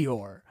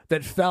meteor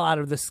that fell out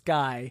of the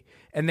sky,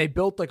 and they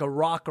built like a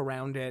rock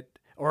around it,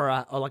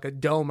 or like a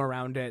dome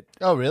around it.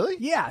 Oh, really?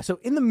 Yeah.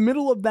 So in the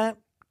middle of that,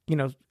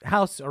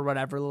 house or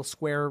whatever, little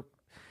square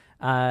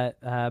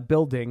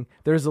building,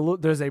 there's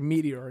a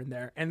meteor in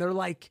there, and they're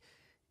like.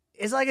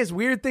 It's like this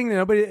weird thing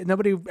that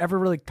nobody ever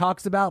really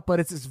talks about, but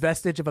it's this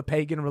vestige of a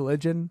pagan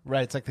religion.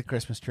 Right, it's like the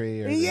Christmas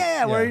tree. Or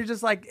where you're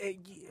just like,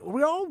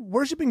 we're all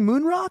worshiping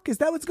moon rock? Is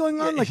that what's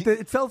going on? Like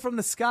it fell from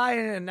the sky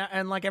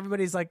and like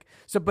everybody's like,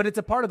 so, but it's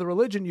a part of the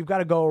religion. You've got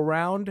to go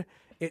around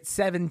it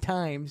 7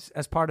 times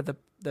as part of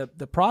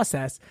the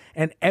process.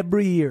 And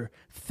every year,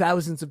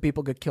 thousands of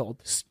people get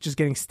killed, just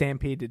getting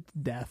stampeded to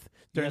death.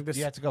 During this.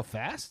 You have to go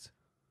fast?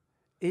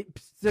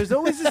 There's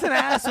always just an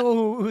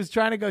asshole who's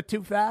trying to go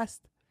too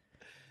fast.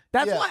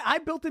 That's Yeah. why I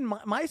built in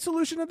my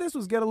solution to this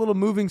was get a little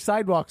moving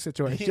sidewalk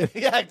situation.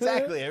 Yeah,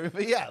 exactly.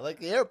 Everybody, like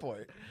the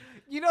airport.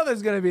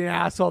 There's going to be an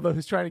asshole though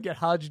who's trying to get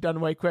Hajj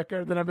done way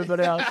quicker than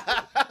everybody else.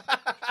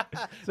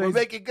 So We're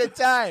making good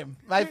time.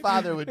 My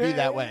father would be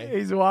that way.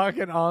 He's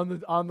walking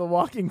on the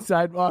walking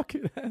sidewalk.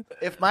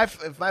 If my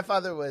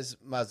father was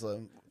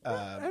Muslim,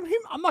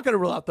 I'm not going to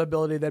rule out the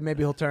ability that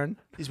maybe he'll turn.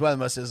 he's one of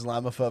the most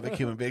Islamophobic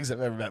human beings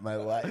I've ever met in my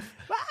life.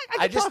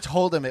 I just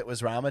told him it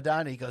was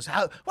Ramadan. And he goes,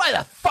 why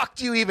the fuck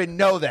do you even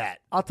know that?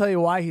 I'll tell you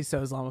why he's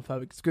so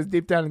Islamophobic. It's because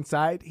deep down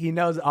inside, he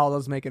knows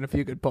Allah's making a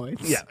few good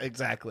points. Yeah,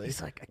 exactly.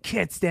 He's like, I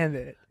can't stand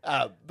it.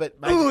 But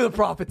Ooh, the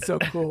prophet's so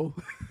cool.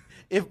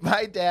 if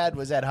my dad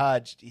was at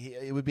Hajj,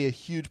 it would be a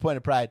huge point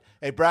of pride.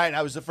 Hey, Bryan,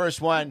 I was the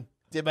first one.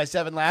 Did my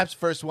 7 laps,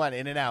 first one,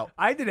 in and out.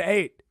 I did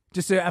 8.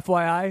 Just so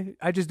FYI,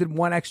 I just did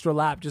 1 extra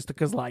lap just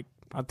because, like,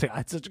 I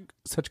had such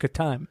a good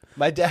time.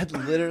 My dad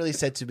literally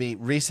said to me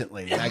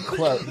recently, and I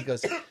quote, he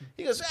goes, well,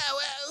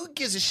 who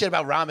gives a shit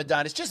about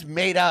Ramadan? It's just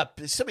made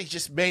up. Somebody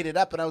just made it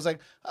up. And I was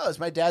like, oh, is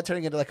my dad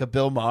turning into like a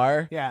Bill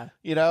Maher? Yeah.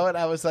 And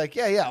I was like,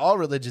 yeah, all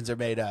religions are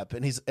made up.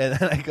 And then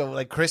I go,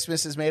 like,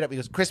 Christmas is made up. He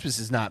goes, Christmas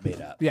is not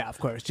made up. Yeah, of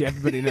course.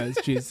 Everybody knows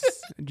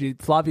Jesus.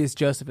 Flavius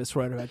Josephus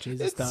wrote about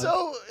Jesus. It's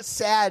so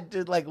sad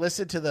to like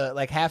listen to the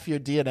like half your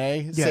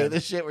DNA say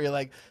this shit where you're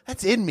like,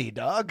 that's in me,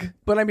 dog.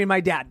 But I mean,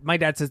 my dad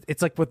says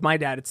it's like with my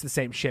dad, it's the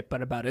same shit,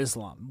 but about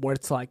Islam, where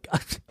it's like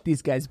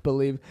these guys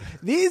believe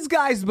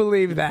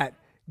that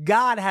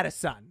God had a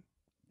son,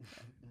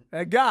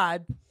 that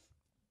God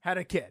had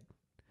a kid.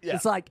 Yeah.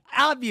 It's like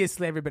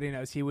obviously everybody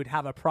knows he would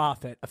have a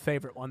prophet, a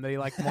favorite one that he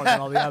liked more than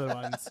all the other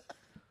ones.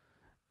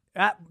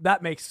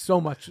 That makes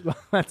so much.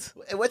 What's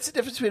the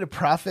difference between a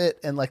prophet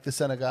and like the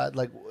son of God?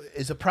 Like,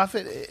 is a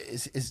prophet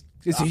is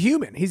a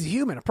human? He's a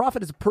human. A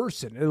prophet is a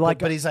person. Like,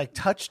 but he's like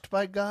touched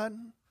by God.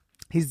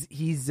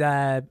 He's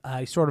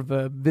sort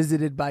of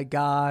visited by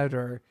God,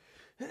 or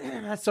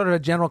that's sort of a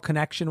general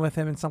connection with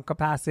him in some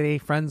capacity.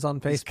 Friends on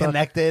Facebook, he's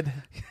connected,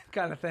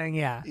 kind of thing.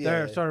 Yeah,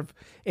 they're sort of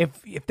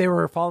if they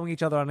were following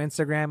each other on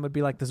Instagram, it would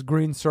be like this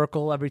green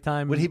circle every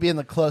time. Would he be in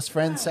the close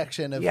friends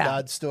section of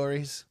God's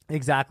stories?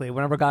 Exactly.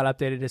 Whenever God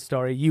updated his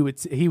story, he would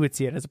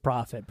see it as a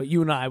prophet, but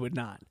you and I would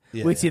not.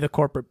 We'd see the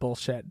corporate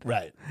bullshit.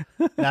 Right.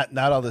 not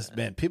all this,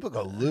 man. People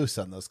go loose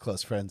on those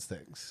close friends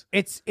things.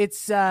 It's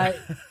I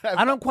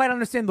don't quite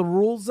understand the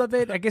rules of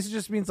it. I guess it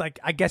just means like,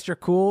 I guess you're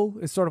cool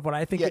is sort of what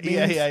I think it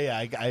means.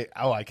 Yeah.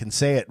 I can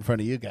say it in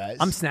front of you guys.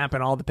 I'm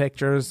snapping all the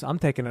pictures. I'm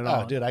taking it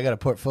all. Oh, dude, I got a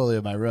portfolio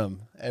in my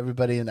room.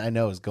 Everybody I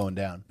know is going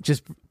down.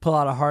 Just pull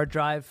out a hard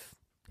drive.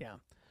 Yeah.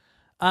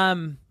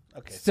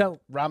 Okay. So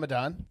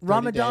Ramadan.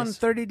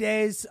 30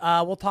 days.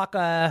 We'll talk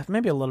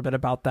maybe a little bit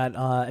about that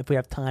if we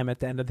have time at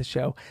the end of the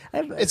show.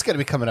 It's going to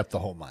be coming up the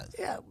whole month.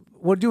 Yeah,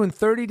 we're doing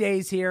 30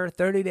 days here.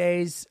 30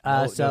 days.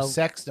 No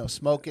sex, no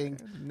smoking,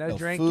 no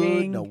drinking,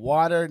 food, no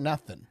water,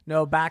 nothing.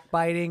 No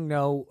backbiting,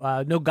 no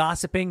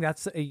gossiping.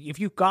 That's if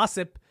you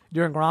gossip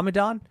during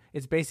Ramadan,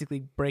 it's basically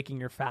breaking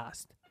your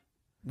fast.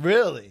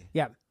 Really?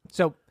 Yeah.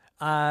 So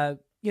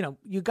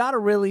you got to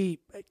really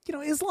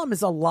Islam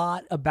is a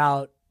lot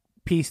about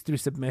peace through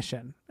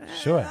submission.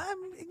 Sure.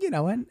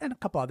 And a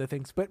couple other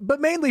things, but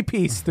mainly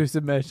peace through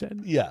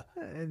submission. Yeah.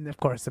 And of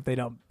course, if they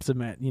don't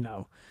submit, you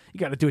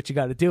got to do what you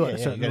got to do. You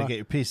got to get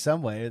your peace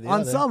some way or the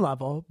on other. some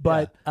level.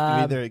 But you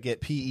either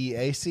get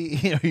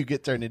PEAC or you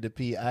get turned into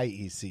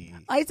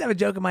PIEC. I used to have a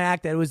joke in my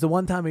act that it was the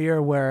one time a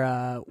year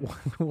where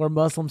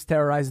Muslims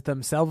terrorized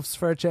themselves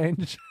for a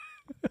change.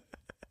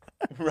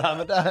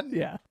 Ramadan?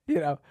 Yeah.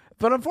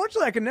 But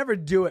unfortunately, I could never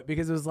do it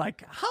because it was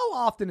like, how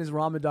often is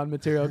Ramadan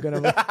material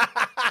going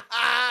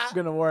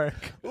to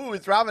work? Ooh,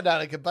 it's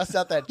Ramadan. I can bust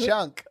out that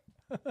chunk.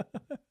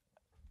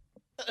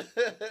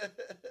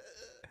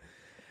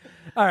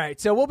 All right,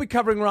 so we'll be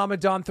covering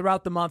Ramadan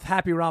throughout the month.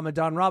 Happy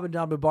Ramadan.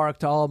 Ramadan Mubarak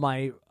to all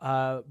my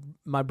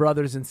my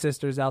brothers and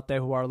sisters out there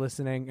who are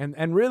listening.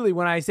 And really,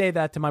 when I say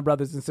that to my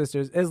brothers and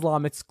sisters,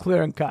 Islam, it's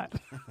clear and cut.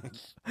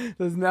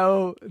 There's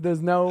no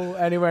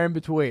anywhere in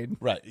between.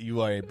 Right.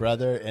 You are a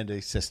brother and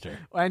a sister.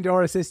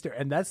 Or a sister,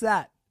 and that's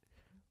that.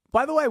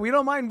 By the way, we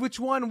don't mind which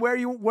one, where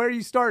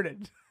you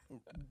started.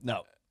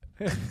 No.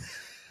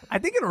 I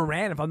think in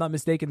Iran, if I'm not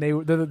mistaken,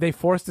 they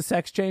forced the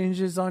sex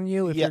changes on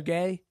you if you're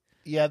gay.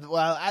 Yeah,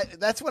 well,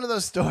 that's one of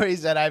those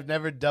stories that I've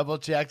never double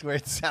checked where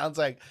it sounds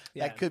like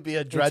that could be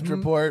a Drudge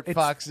Report,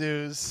 Fox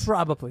News.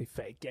 Probably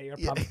fake. Yeah, you're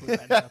probably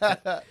right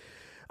about that.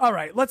 All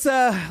right, let's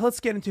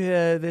get into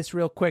this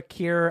real quick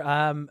here.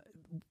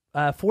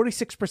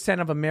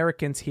 46% of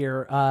Americans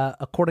here,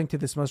 according to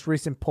this most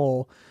recent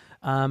poll,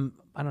 I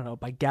don't know,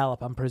 by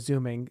Gallup, I'm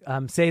presuming,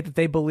 say that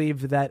they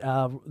believe that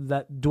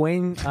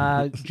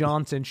Dwayne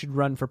Johnson should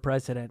run for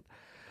president.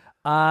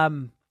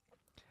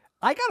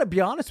 I got to be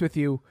honest with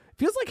you.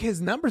 Feels like his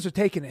numbers are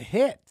taking a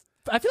hit.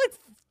 I feel like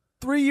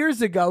 3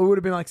 years ago, it would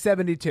have been like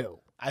 72.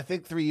 I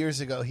think 3 years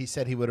ago, he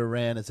said he would have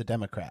ran as a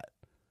Democrat.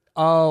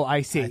 Oh,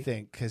 I see. I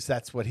think because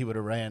that's what he would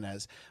have ran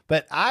as.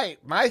 But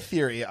my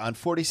theory on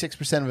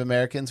 46% of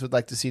Americans would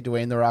like to see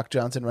Dwayne "The Rock"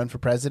 Johnson run for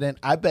president.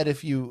 I bet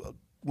if you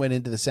went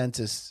into the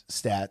census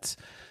stats,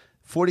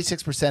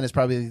 46% is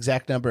probably the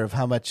exact number of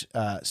how much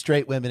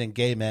straight women and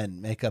gay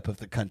men make up of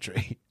the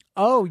country.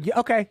 Oh, yeah,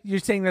 okay. You're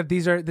saying that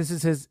this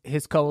is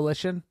his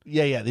coalition?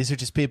 Yeah. These are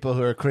just people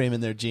who are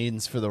creaming their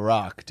jeans for The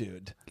Rock,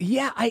 dude.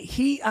 Yeah,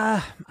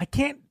 I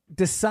can't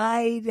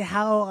decide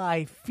how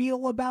I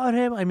feel about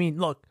him. I mean,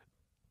 look,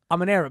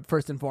 I'm an Arab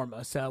first and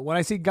foremost. So when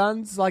I see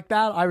guns like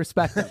that, I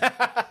respect him.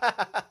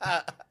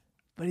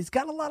 But he's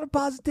got a lot of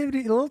positivity,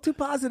 a little too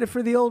positive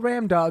for the old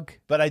Ram dog.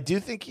 But I do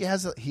think he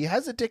has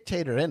a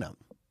dictator in him.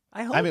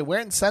 I hope. I mean,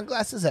 wearing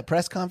sunglasses at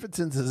press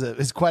conferences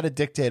is quite a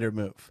dictator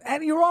move.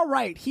 And you're all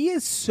right. He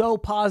is so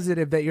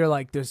positive that you're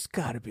like, there's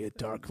got to be a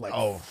dark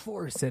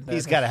force in there.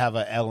 He's got to have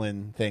a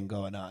Ellen thing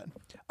going on.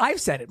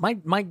 I've said it.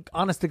 My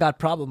honest to God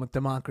problem with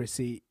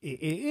democracy,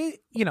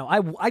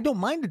 I don't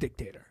mind a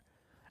dictator.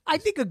 I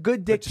think a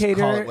good dictator,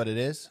 just call it what it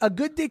is. A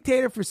good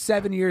dictator for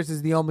 7 years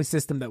is the only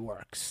system that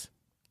works.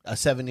 A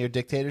 7-year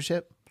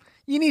dictatorship?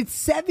 You need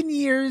 7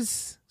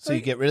 years. So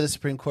you get rid of the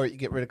Supreme Court, you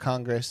get rid of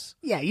Congress.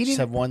 Yeah, you just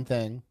have one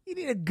thing. You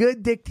need a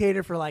good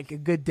dictator for like a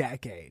good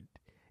decade.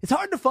 It's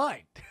hard to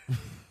find.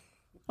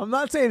 I'm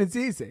not saying it's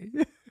easy.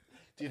 Do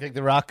you think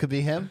The Rock could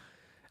be him?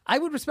 I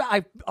would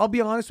respect. I'll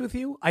be honest with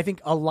you. I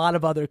think a lot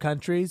of other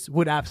countries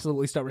would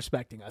absolutely start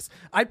respecting us.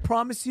 I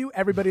promise you,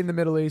 everybody in the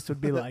Middle East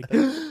would be like,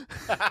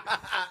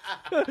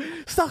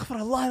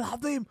 "Astaghfirullah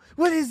al-Azim,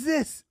 what is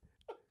this?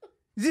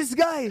 This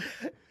guy,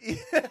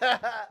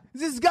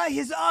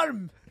 his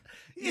arm."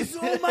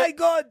 Oh my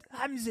God,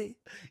 Ramsey.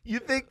 You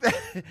think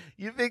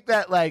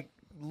that like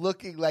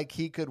looking like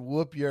he could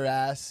whoop your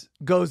ass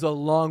goes a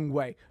long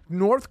way.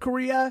 North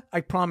Korea, I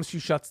promise you,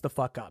 shuts the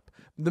fuck up.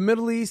 The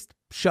Middle East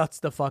shuts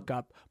the fuck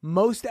up.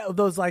 Most of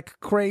those like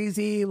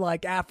crazy,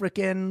 like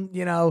African,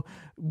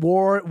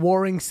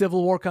 warring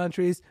civil war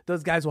countries,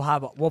 those guys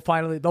they'll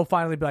finally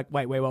be like,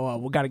 wait, whoa,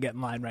 we got to get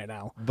in line right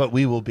now. But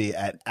we will be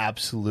at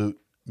absolute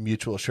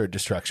mutual assured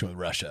destruction with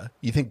Russia.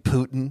 You think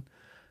Putin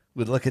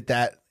would look at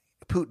that?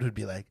 Putin would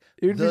be like,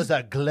 those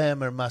are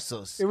glamour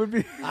muscles. It would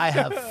be. I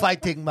have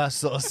fighting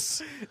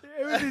muscles.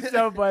 It would be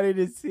so funny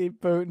to see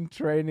Putin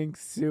training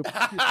soup. He'd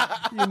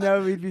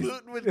be.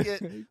 Putin would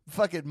get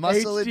fucking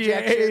muscle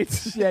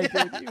injections. Yeah,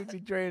 dude, he would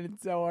be training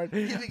so hard.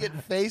 He'd be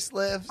getting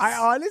facelifts. I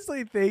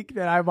honestly think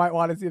that I might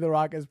want to see The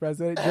Rock as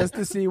president just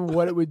to see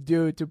what it would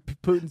do to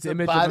Putin's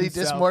image of body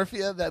himself.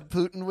 dysmorphia that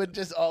Putin would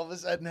just all of a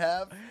sudden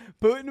have.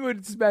 Putin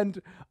would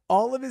spend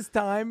all of his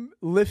time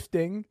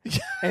lifting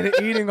and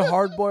eating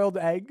hard-boiled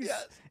eggs.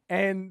 Yes.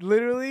 And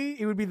literally,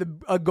 it would be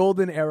a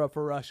golden era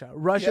for Russia.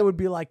 Russia would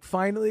be like,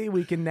 finally,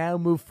 we can now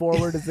move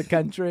forward as a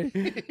country.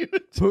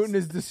 Putin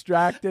is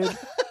distracted.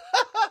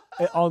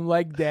 on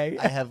leg day.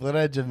 I have a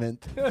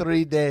regiment.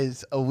 3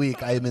 days a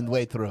week I am in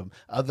weight room.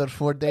 Other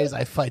 4 days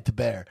I fight the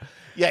bear.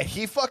 Yeah,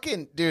 he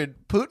fucking,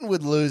 dude, Putin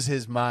would lose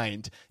his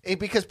mind.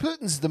 Because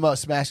Putin's the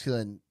most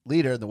masculine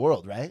leader in the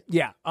world, right?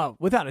 Yeah. Oh,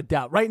 without a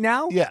doubt. Right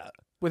now? Yeah.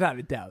 Without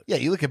a doubt. Yeah,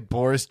 you look at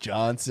Boris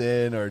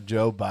Johnson or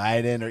Joe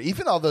Biden or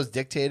even all those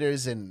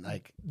dictators and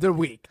like they're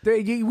weak.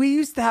 We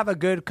used to have a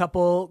good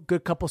couple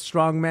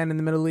strong men in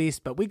the Middle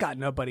East, but we got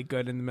nobody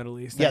good in the Middle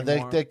East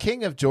anymore. The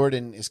king of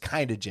Jordan is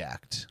kind of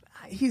jacked.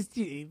 He's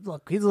a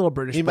little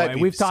British He boy. might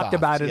be We've talked soft.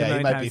 about it. Yeah, a he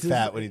million might be times.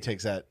 fat when he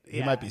takes that. He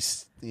Yeah. might be,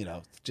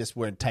 just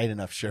wearing tight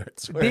enough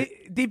shirts.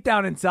 Deep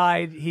down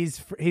inside,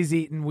 he's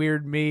eating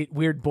weird meat,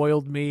 weird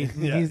boiled meat.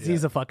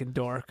 He's a fucking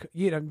dork.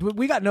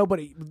 We got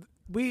nobody.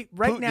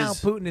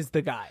 Putin is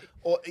the guy.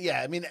 Oh,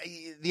 yeah, I mean,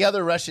 the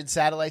other Russian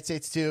satellite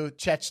states too,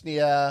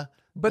 Chechnya.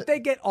 But they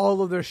get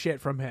all of their shit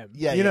from him.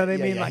 Yeah, you know what I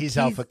yeah, mean? yeah. Like He's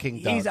Alpha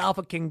King Doug. He's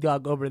Alpha King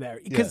Doug over there.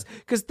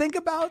 Because think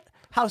about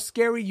how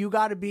scary you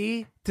got to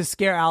be to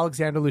scare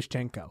Alexander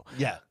Lukashenko.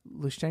 Yeah.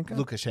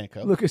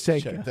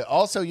 Lukashenko. Sure.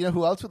 Also, you know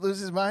who else would lose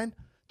his mind?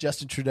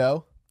 Justin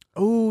Trudeau.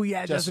 Oh,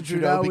 yeah, Justin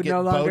Trudeau would would get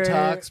no longer...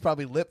 Botox,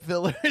 probably lip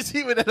fillers.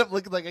 He would end up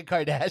looking like a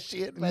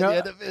Kardashian by the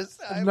end of his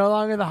time. No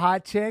longer the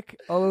hot chick.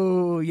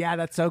 Oh, yeah,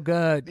 that's so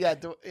good. Yeah,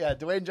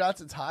 Dwayne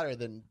Johnson's hotter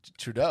than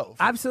Trudeau.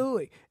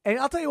 Absolutely. And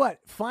I'll tell you what,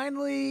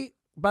 finally,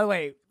 by the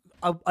way,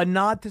 a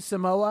nod to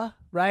Samoa,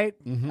 right?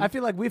 Mm-hmm. I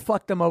feel like we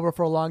fucked them over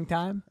for a long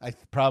time. I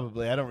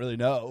don't really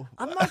know.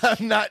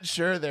 I'm not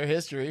sure their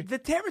history. The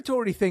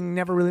territory thing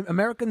never really...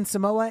 American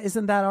Samoa,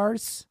 isn't that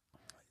ours?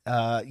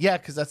 Yeah,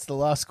 because that's the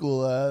law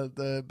school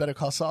the Better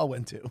Call Saul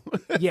went to.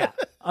 Yeah.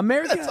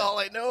 America... That's all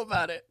I know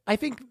about it. I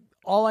think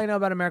all I know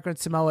about American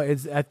Samoa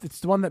is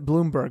it's the one that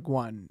Bloomberg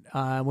won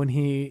when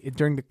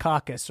during the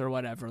caucus or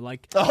whatever.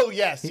 Like, oh,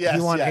 yes. He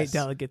won 8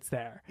 delegates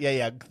there.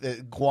 Yeah.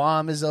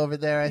 Guam is over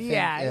there, I think.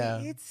 Yeah.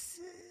 It's...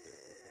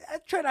 I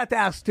try not to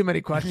ask too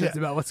many questions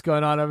about what's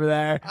going on over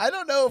there. I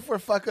don't know if we're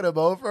fucking them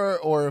over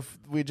or if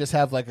we just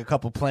have like a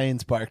couple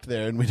planes parked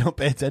there and we don't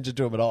pay attention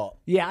to them at all.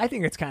 Yeah, I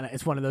think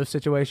it's one of those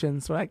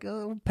situations where like,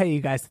 we'll pay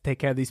you guys to take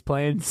care of these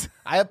planes.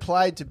 I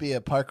applied to be a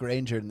park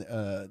ranger in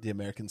the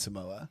American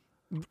Samoa.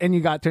 And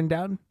you got turned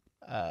down?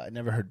 I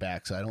never heard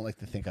back, so I don't like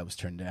to think I was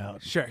turned down.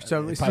 Sure.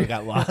 So I probably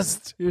got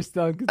lost. You're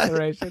still in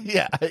consideration.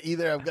 Yeah,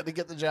 either I'm going to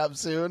get the job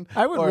soon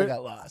or I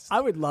got lost.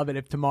 I would love it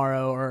if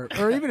tomorrow or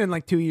even in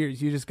like 2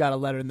 years you just got a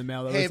letter in the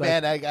mail that hey, was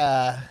man, like,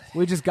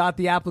 we just got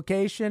the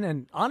application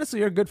and honestly,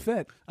 you're a good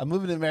fit. I'm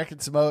moving to American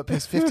Samoa. It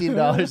pays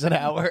 $15 an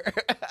hour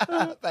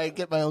if I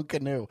get my own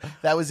canoe.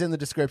 That was in the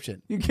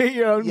description. You get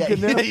your own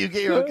canoe? You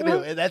get your own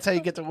canoe, and that's how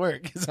you get to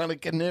work is on a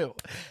canoe.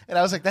 And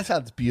I was like, that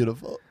sounds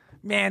beautiful.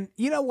 Man,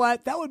 you know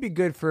what? That would be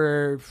good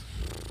for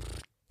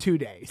 2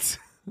 days.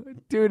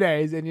 2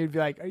 days, and you'd be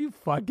like, are you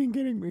fucking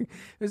kidding me?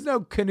 There's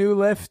no canoe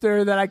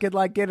lifter that I could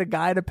like get a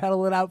guy to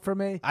pedal it out for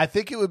me. I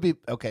think it would be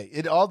okay.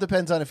 It all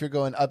depends on if you're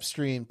going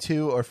upstream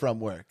to or from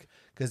work.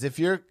 Because if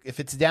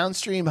it's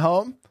downstream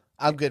home,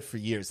 I'm good for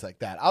years like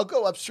that. I'll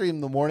go upstream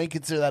in the morning,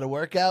 consider that a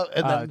workout,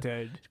 and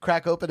then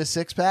crack open a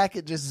 6-pack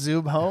and just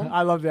zoom home.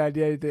 I love the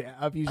idea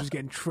of you just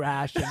getting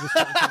trashed and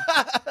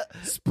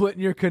just splitting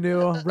your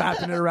canoe,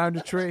 wrapping it around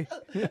a tree.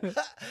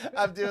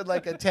 I'm doing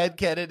like a Ted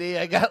Kennedy.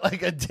 I got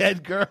like a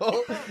dead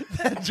girl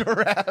that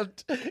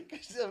drowned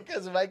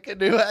because of my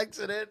canoe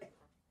accident.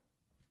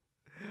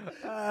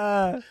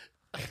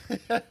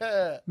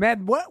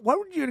 Man, what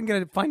were you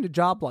going to find a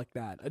job like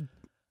that?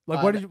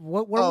 Like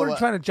what were you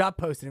trying to job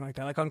posting like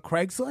that? Like on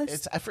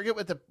Craigslist? I forget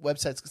what the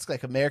website's. It's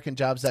like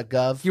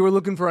AmericanJobs.gov. You were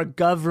looking for a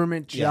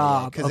government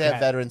job because they have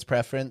veterans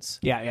preference.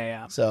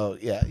 Yeah. So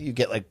you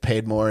get like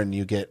paid more and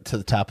you get to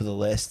the top of the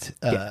list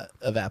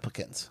of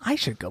applicants. I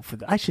should go for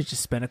that. I should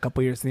just spend a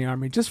couple years in the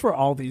Army just for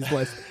all these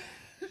lists.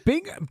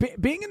 Being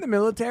in the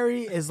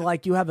military is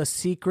like you have a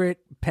secret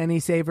penny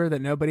saver that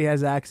nobody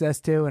has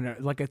access to, and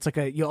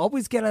you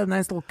always get a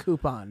nice little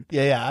coupon.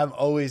 Yeah. I'm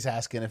always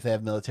asking if they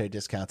have military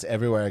discounts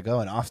everywhere I go,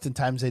 and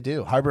oftentimes they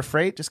do. Harbor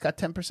Freight just got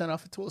 10%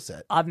 off a tool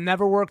set. I've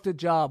never worked a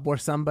job where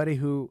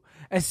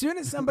as soon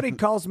as somebody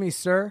calls me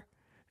sir,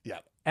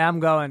 I'm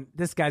going,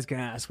 this guy's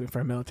going to ask me for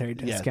a military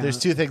discount. Yeah, there's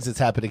two things that's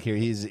happening here.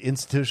 He's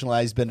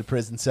institutionalized, been to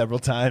prison several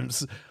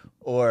times,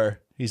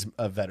 or he's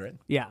a veteran.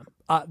 Yeah.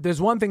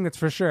 There's one thing that's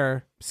for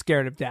sure,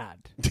 scared of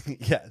dad.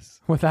 Yes.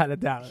 Without a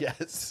doubt.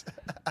 Yes.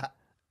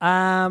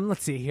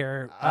 Let's see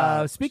here.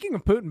 Speaking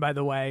of Putin, by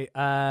the way,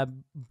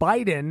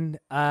 Biden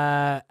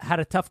had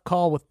a tough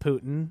call with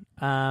Putin.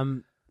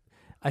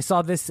 I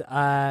saw this.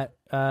 I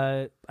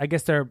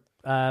guess they're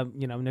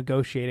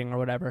negotiating or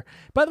whatever.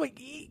 By the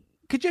way,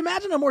 could you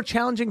imagine a more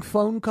challenging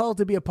phone call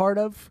to be a part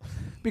of?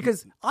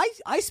 Because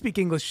I speak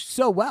English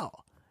so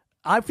well.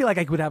 I feel like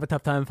I would have a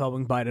tough time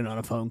following Biden on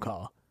a phone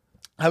call.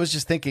 I was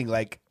just thinking,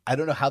 like, I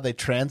don't know how they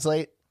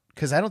translate,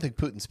 because I don't think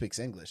Putin speaks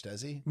English,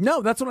 does he?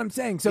 No, that's what I'm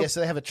saying. So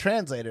they have a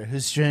translator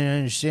who's trying to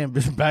understand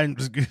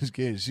Biden's good.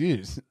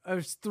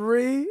 There's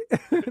three.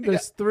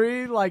 There's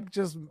three, like,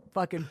 just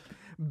fucking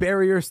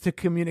barriers to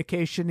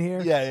communication here.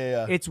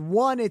 Yeah. It's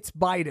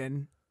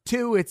Biden.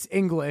 2, it's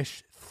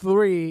English.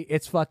 3,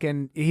 it's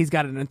fucking. He's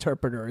got an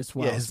interpreter as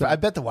well. Yeah, I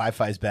bet the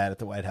Wi-Fi's bad at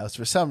the White House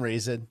for some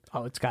reason.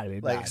 Oh, it's got to be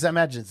Like, bad. because I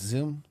imagine it's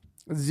Zoom.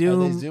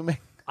 Zoom. Are they zooming?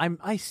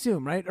 I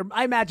assume, right? Or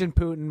I imagine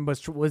Putin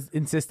was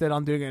insisted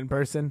on doing it in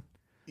person.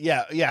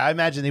 Yeah. I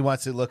imagine he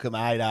wants to look him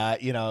eye to eye.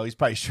 You know, he's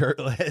probably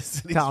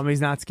shirtless. Tell him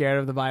he's not scared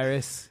of the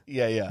virus.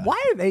 Yeah.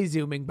 Why are they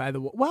zooming, by the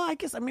way? Well, I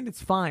guess,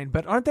 it's fine,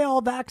 but aren't they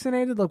all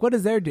vaccinated? Like, what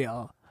is their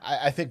deal?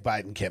 I think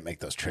Biden can't make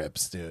those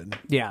trips, dude.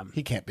 Yeah.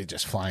 He can't be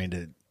just flying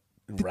to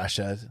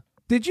Russia.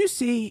 Did you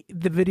see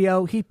the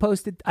video he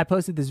posted? I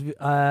posted this.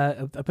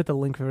 I put the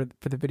link for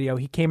the video.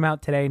 He came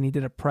out today and he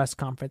did a press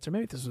conference, or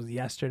maybe this was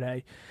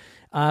yesterday,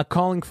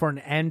 calling for an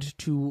end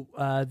to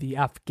the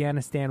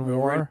Afghanistan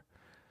war.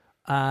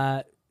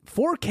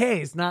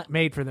 4K is not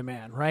made for the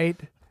man, right?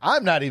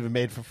 I'm not even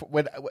made for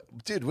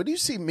dude. When you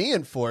see me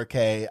in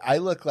 4K, I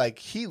look like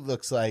he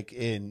looks like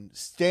in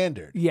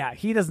standard. Yeah,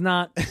 he does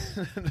not.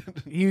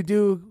 You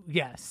do,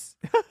 yes.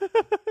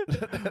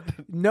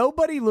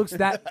 Nobody looks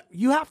that.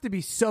 You have to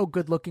be so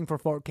good looking for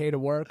 4K to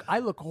work. I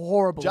look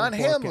horrible. John in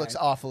 4K. Hamm looks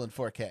awful in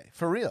 4K,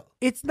 for real.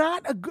 It's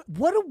not a good.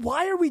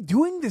 Why are we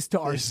doing this to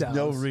There's ourselves?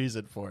 no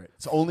reason for it.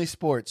 It's only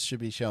sports should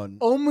be shown.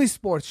 Only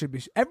sports should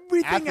be.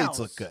 Everything Athletes else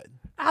look good.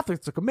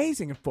 Athletes look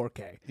amazing in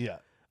 4K. Yeah.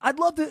 I'd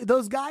love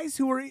those guys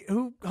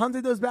who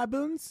hunted those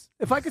baboons.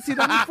 If I could see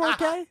them in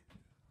 4K.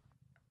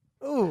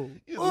 Ooh.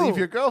 You'd leave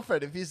your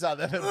girlfriend if you saw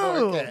them in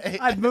 4K.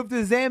 I'd move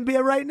to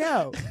Zambia right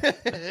now.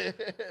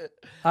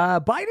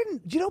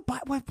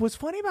 Biden, what's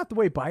funny about the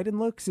way Biden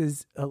looks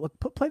is,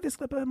 play this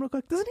clip of him real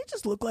quick. Doesn't he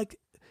just look like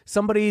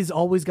somebody's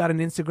always got an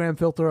Instagram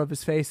filter of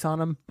his face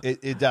on him?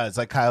 It does.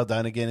 Like Kyle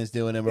Dunnigan is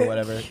doing him or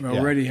whatever. We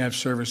already have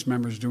service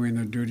members doing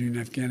their duty in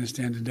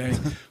Afghanistan today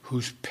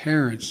whose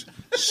parents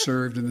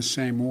served in the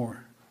same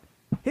war.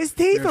 His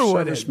teeth There are are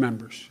what service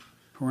members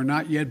who are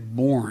not yet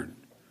born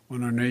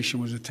when our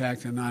nation was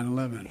attacked in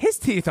 9/11. His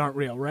teeth aren't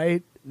real,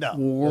 right? No,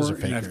 War those are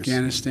in fakers.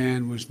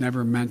 Afghanistan was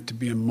never meant to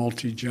be a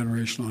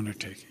multi-generational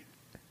undertaking.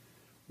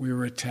 We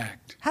were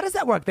attacked. How does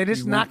that work? They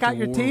just We knock went to out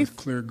your war teeth? with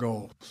clear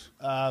goals.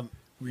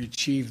 We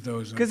achieved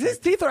those. Because his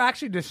teeth are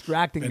actually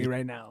distracting me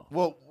right now.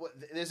 Well,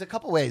 there's a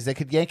couple ways. They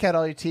could yank out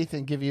all your teeth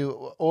and give you,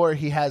 or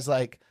he has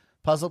like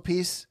puzzle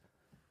piece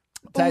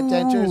type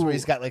dentures where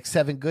he's got like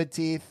 7 good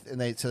teeth, and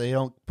they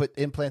don't put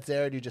implants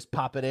there, and you just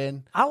pop it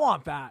in. I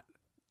want that.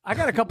 I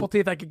got a couple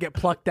teeth I could get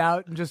plucked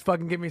out and just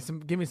fucking give me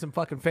some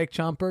fucking fake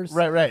chompers.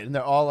 Right, and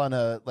they're all on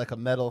a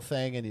metal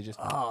thing, and you just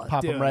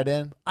pop them right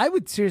in. I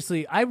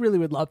really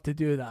would love to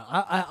do that.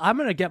 I'm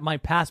gonna get my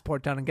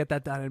passport done and get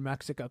that done in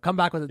Mexico. Come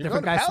back with a You're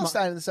different going to guy.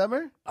 Palestine in the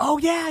summer? Oh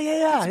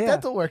yeah.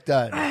 Dental work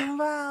done.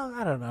 Well,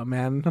 I don't know,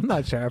 man. I'm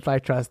not sure if I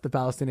trust the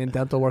Palestinian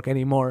dental work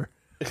anymore.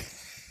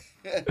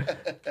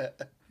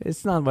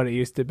 It's not what it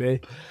used to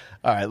be.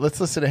 All right, let's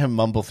listen to him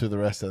mumble through the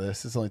rest of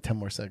this. It's only 10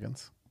 more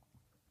seconds.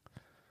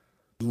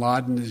 Bin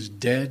Laden is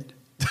dead.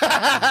 Wait,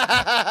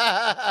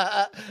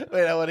 I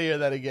want to hear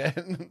that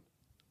again.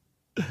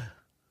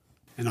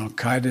 And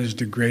Al-Qaeda is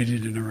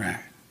degraded in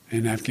Iraq,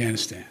 in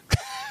Afghanistan.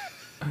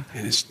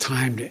 And it's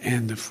time to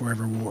end the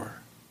forever war.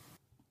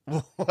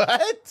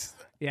 What?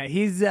 Yeah,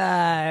 he's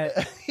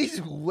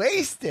He's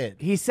wasted.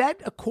 he said,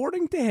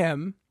 according to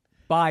him,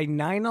 by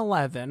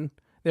 9/11,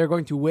 they're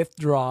going to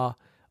withdraw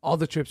all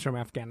the troops from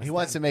Afghanistan. He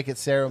wants to make it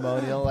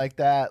ceremonial like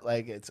that,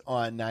 like it's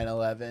on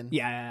 9/11.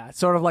 Yeah,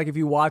 sort of like if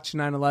you watch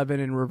 9/11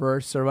 in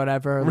reverse or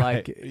whatever.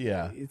 Right, Like,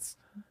 yeah. it's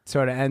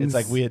sort of ends. It's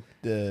like we had.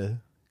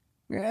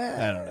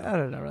 I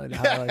don't know really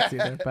how it works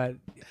either, but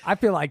I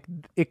feel like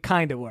it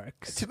kind of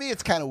works. To me,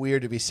 it's kind of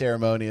weird to be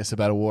ceremonious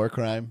about a war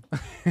crime.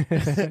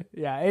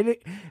 Yeah,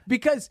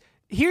 because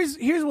here's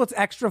what's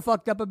extra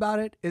fucked up about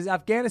it is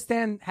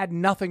Afghanistan had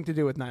nothing to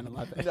do with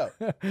 9/11. No.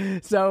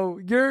 So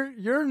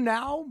you're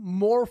now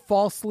more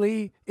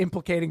falsely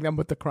implicating them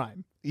with the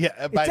crime. Yeah,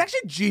 It's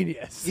actually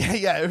genius.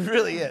 Yeah, it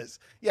really is.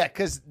 Yeah,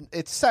 because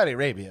it's Saudi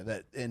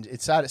Arabia and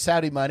it's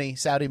Saudi money,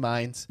 Saudi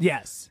minds.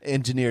 Yes.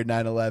 Engineered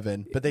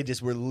 9/11, but they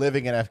just were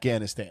living in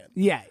Afghanistan.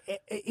 Yeah,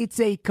 it's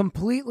a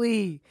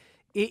completely.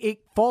 It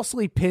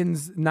falsely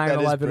pins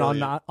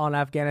 9/11 on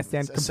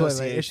Afghanistan completely.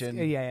 Association.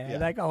 Yeah.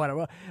 Like, oh,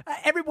 whatever.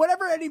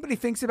 Whatever anybody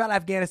thinks about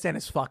Afghanistan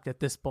is fucked at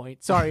this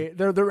point. Sorry,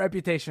 their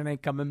reputation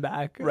ain't coming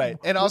back. Right,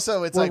 and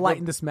also it's we'll like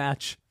lighten this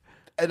match.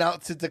 And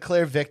out to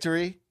declare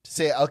victory, to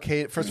say Al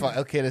Qaeda. First of all,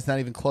 Al Qaeda is not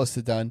even close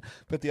to done.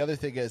 But the other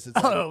thing is, it's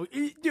like, Oh,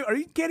 dude, are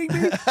you kidding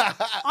me?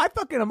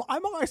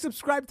 I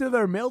subscribe to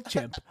their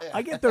MailChimp.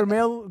 I get their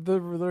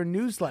their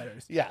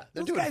newsletters. yeah,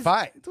 they're Those doing guys,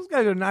 fine. Those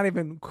guys are not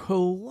even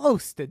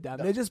close to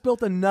done. They just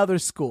built another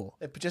school.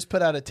 They just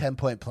put out a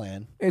 10-point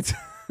plan. It's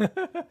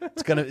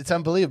It's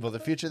unbelievable. The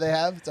future they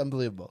have, it's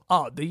unbelievable.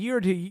 the year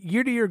to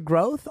year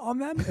growth on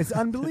them is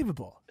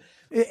unbelievable.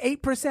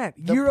 8%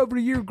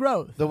 year-over-year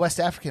growth. The West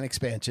African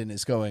expansion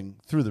is going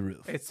through the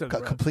roof. It's a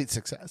complete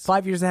success.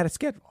 5 years ahead of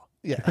schedule.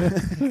 Yeah.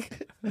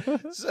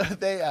 So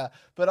they,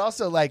 but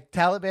also like the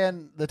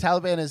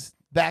Taliban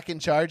back in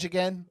charge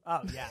again.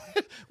 Oh, yeah.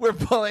 We're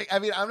pulling. I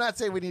mean, I'm not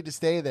saying we need to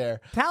stay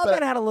there.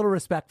 Taliban had a little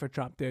respect for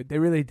Trump, dude. They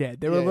really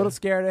did. They were a little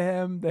scared of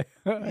him.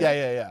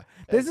 Yeah.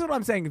 This is what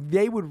I'm saying.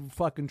 They would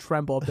fucking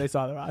tremble if they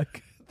saw The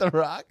Rock. The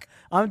Rock?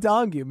 I'm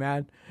telling you,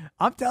 man.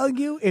 I'm telling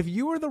you, if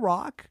you were The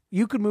Rock,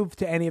 you could move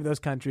to any of those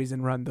countries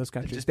and run those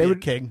countries. Just be a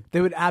king.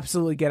 They would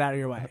absolutely get out of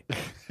your way.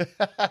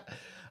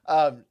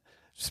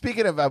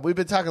 Speaking of, we've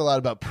been talking a lot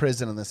about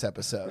prison on this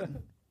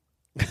episode.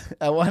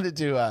 I wanted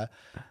to,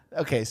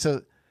 okay,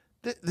 so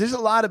there's a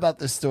lot about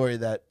this story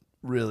that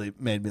really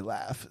made me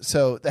laugh.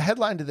 So the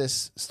headline to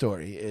this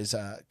story is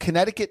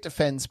Connecticut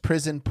defends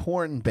prison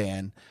porn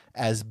ban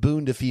as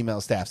boon to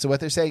female staff. So what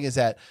they're saying is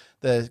that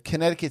the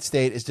Connecticut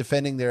state is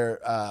defending their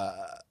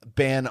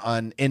ban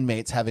on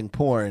inmates having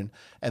porn,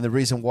 and the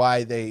reason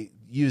why they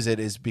use it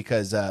is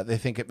because they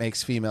think it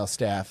makes female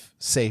staff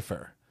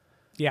safer.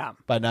 Yeah.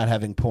 By not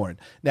having porn.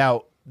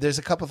 Now, there's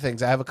a couple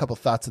things. I have a couple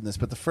thoughts on this,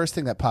 but the first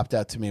thing that popped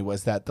out to me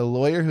was that the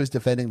lawyer who's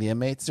defending the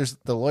inmates,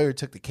 the lawyer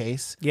took the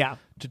case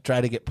to try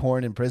to get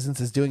porn in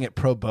prisons, is doing it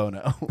pro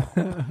bono,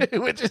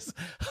 which is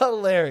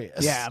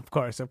hilarious. Yeah, of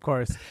course.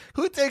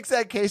 Who takes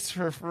that case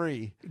for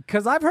free?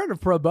 Because I've heard of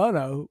pro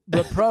bono,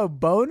 but pro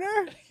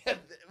boner?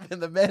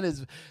 And the man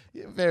is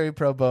very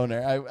pro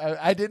boner.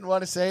 I didn't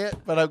want to say it,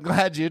 but I'm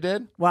glad you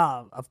did.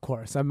 Well, of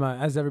course. I'm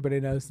as everybody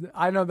knows.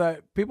 I know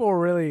that people were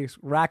really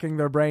racking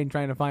their brain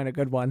trying to find a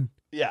good one.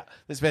 Yeah,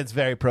 this man's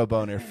very pro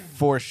boner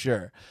for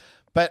sure.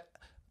 But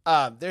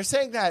they're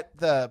saying that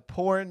the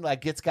porn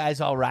like gets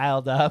guys all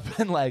riled up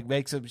and like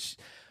makes them.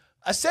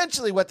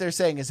 Essentially, what they're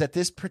saying is that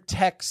this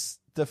protects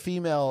the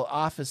female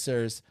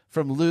officers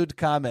from lewd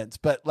comments,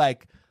 but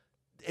like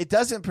it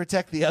doesn't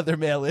protect the other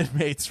male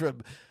inmates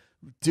from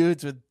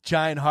dudes with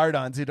giant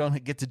hard-ons who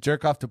don't get to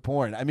jerk off to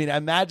porn. I mean,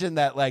 imagine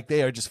that like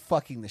they are just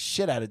fucking the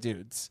shit out of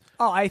dudes.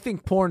 Oh, I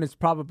think porn is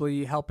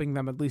probably helping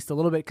them at least a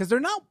little bit because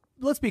they're not.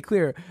 Let's be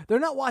clear. They're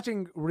not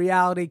watching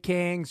Reality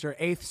Kings or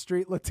 8th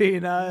Street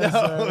Latinas.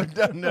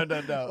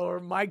 No. Or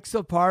Mike's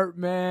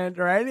Apartment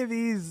or any of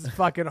these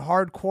fucking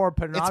hardcore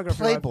pornographers. It's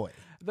Playboy.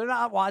 They're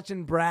not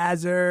watching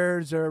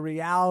Brazzers or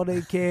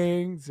Reality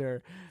Kings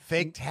or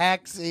Fake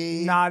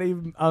Taxi. Not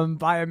even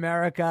Buy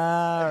America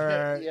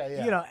or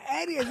you know,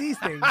 any of these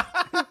things.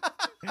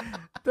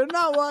 They're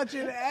not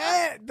watching.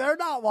 They're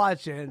not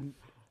watching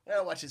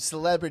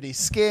Celebrity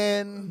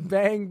Skin,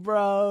 Bang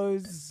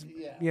Bros,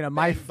 you know,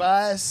 My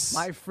Bus,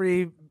 My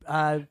Free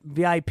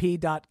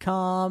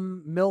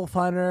VIP.com, MILF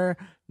Hunter,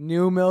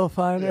 New MILF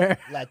Hunter,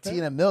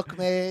 Latina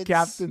Milkmaids,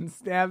 Captain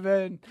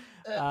Stavin,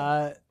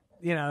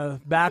 you know,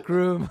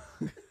 Backroom.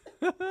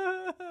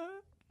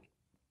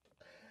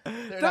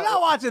 They're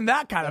not watching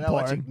that kind of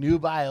porn. Watching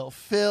Nubile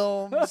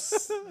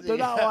Films. They're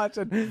not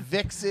watching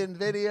Vixen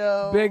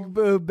Video. Big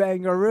Boob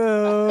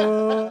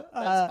Bangaroo.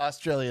 That's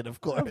Australian, of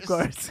course. Of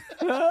course.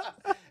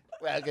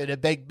 Welcome to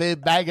Big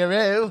Boob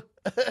Bangaroo.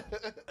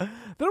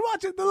 They're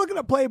looking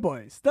at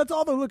Playboys. That's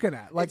all they're looking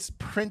at. Like, it's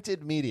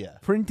printed media.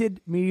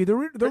 Printed media.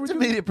 Printed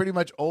media pretty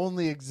much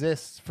only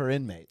exists for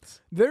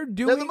inmates. They're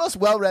the most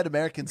well-read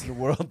Americans in the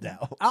world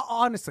now.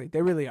 Honestly,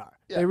 they really are.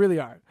 Yeah. They really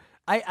are.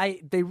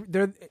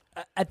 They're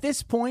at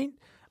this point.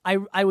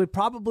 I would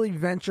probably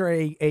venture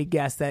a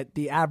guess that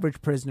the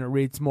average prisoner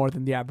reads more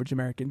than the average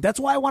American. That's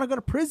why I want to go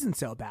to prison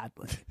so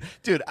badly.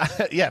 Dude,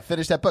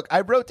 finish that book.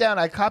 I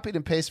copied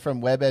and pasted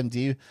from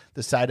WebMD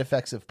the side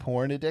effects of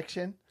porn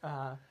addiction.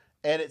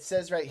 And it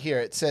says right here,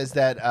 it says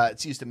that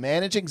it's used to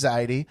manage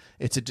anxiety.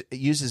 It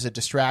uses a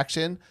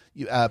distraction.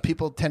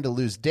 People tend to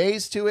lose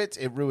days to it.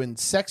 It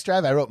ruins sex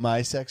drive. I wrote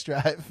my sex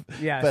drive.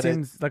 Yeah, it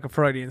seems like a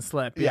Freudian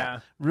slip. Yeah.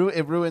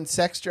 It ruins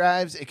sex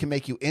drives. It can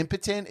make you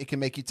impotent. It can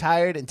make you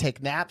tired and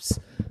take naps.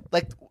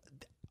 Like,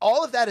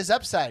 all of that is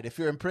upside if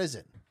you're in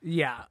prison.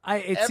 Yeah.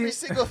 Every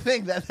single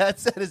thing that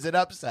said is an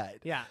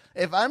upside. Yeah.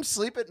 If I'm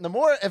sleeping,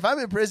 if I'm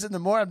in prison, the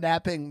more I'm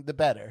napping, the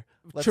better.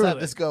 Let's Truly. let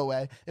this go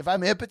away. If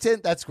I'm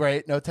impotent, that's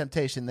great. No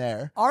temptation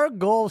there. Our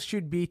goal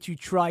should be to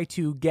try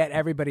to get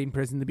everybody in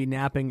prison to be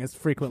napping as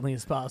frequently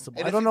as possible.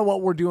 And I don't know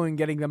what we're doing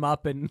getting them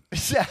up and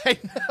I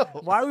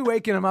know. Why are we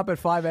waking them up at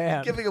 5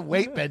 a.m.? Giving them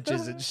weight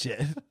benches and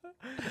shit.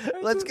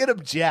 Let's get him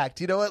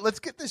jacked. You know what? Let's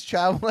get this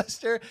child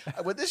molester.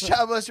 When this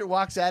child molester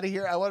walks out of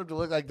here, I want him to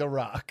look like The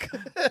Rock.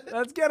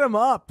 Let's get him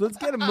up. Let's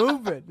get him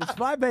moving. It's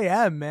 5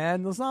 a.m.,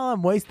 man. Let's not let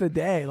him waste the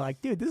day.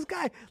 Like, dude, this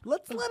guy,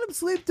 let's let him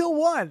sleep till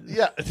 1.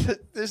 Yeah,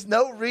 there's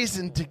no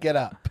reason to get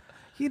up.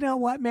 You know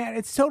what, man?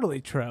 It's totally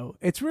true.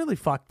 It's really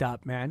fucked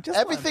up, man. Just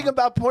everything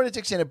about porn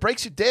addiction, it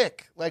breaks your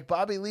dick. Like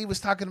Bobby Lee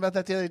was talking about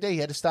that the other day. He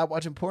had to stop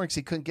watching porn because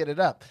he couldn't get it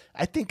up.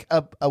 I think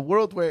a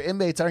world where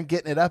inmates aren't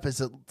getting it up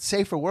is a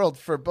safer world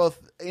for both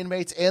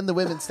inmates and the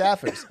women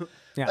staffers.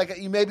 Yeah. Like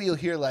maybe you'll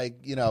hear like,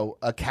 you know,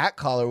 a cat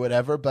call or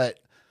whatever, but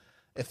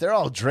if they're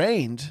all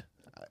drained.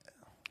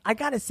 I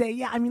got to say,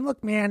 yeah, I mean,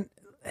 look, man,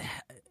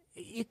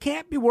 you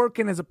can't be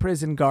working as a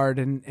prison guard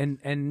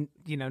and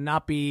you know,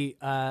 not be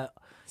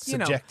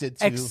subjected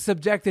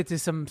to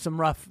some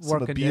rough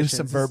work abuse, conditions,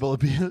 some verbal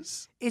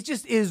abuse. It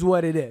just is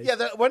what it is.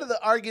 Yeah, one of the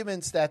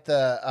arguments that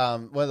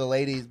the one of the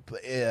lady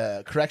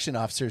correction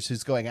officers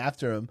who's going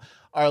after him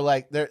are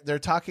like they're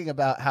talking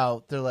about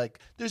how they're like,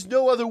 there's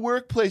no other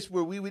workplace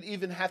where we would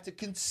even have to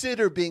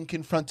consider being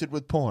confronted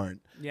with porn.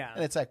 Yeah.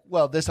 And it's like,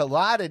 well, there's a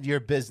lot in your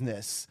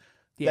business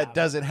that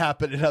doesn't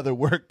happen in other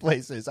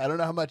workplaces. I don't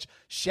know how much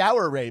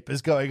shower rape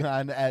is going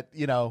on at,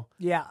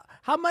 Yeah.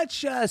 How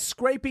much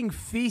scraping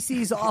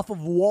feces off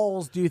of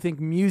walls do you think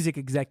music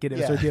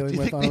executives are dealing do you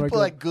with? think on a people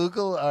regular... like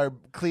Google are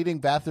cleaning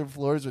bathroom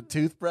floors with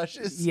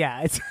toothbrushes?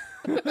 Yeah. It's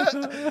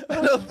I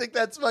don't think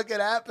that's fucking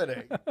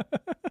happening.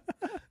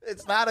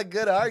 It's not a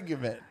good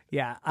argument.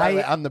 Yeah. By the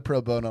way, I'm the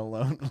pro bono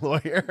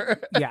lawyer.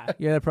 Yeah.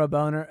 You're the pro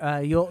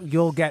boner.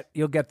 You'll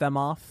get them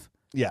off.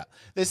 Yeah.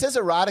 This says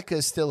erotica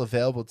is still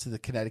available to the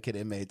Connecticut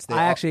inmates.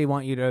 I actually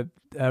want you to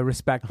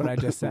respect what I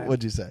just said.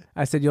 What'd you say?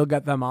 I said you'll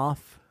get them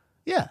off.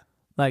 Yeah.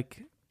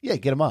 Like. Yeah,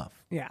 get them off.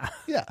 Yeah.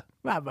 Yeah.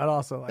 But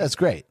also like. That's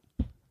great.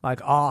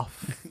 Like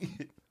off.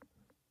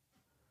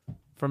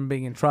 From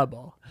being in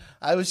trouble.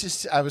 I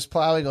was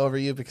plowing over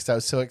you because I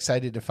was so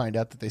excited to find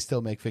out that they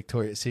still make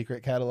Victoria's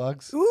Secret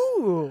catalogs.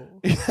 Ooh.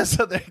 Yeah,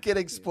 so they're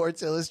getting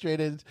Sports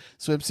Illustrated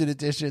swimsuit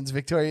editions,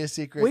 Victoria's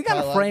Secret. We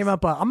gotta catalogs. frame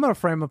up I'm gonna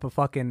frame up a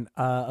fucking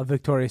a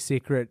Victoria's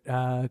Secret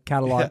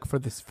catalog for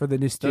the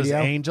new studio.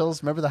 Those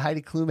angels. Remember the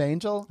Heidi Klum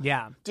angel?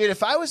 Yeah. Dude,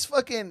 if I was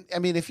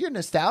if you're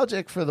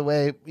nostalgic for the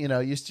way,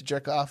 used to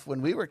jerk off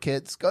when we were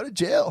kids, go to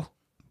jail.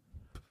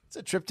 It's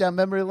a trip down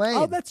memory lane.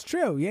 Oh, that's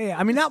true. Yeah.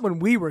 I mean, not when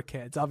we were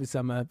kids. Obviously,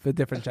 I'm a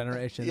different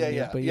generation. Yeah, than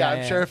you, yeah. but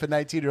I'm sure if a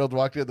 19-year-old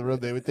walked into the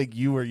room, they would think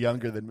you were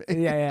younger than me.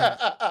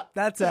 Yeah.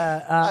 That's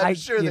I'm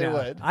sure they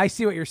would. I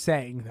see what you're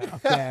saying, though.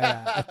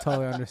 Yeah, I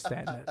totally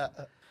understand it.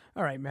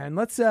 All right, man.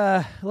 Let's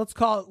call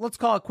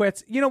it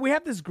quits. We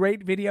have this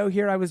great video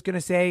here. I was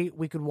gonna say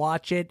we could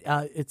watch it.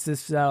 It's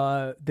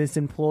this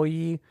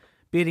employee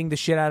beating the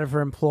shit out of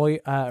her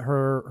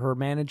her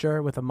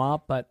manager with a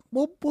mop, but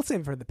we'll save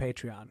it for the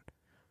Patreon.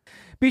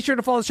 Be sure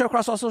to follow the show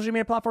across all social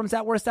media platforms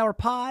at Worst Hour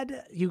Pod.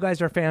 You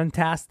guys are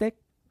fantastic.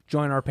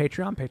 Join our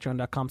Patreon,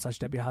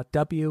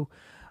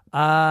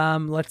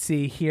 patreon.com/WHP-V. Let's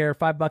see here.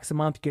 $5 a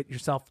month. Get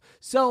yourself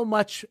so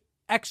much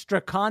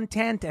extra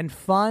content and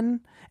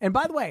fun. And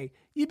by the way,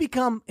 you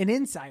become an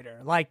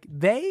insider. Like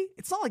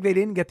it's not like they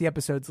didn't get the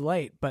episodes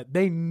late, but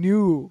they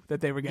knew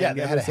that they were getting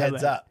the they had a episode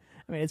heads late. up.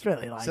 I mean, it's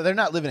really like... So they're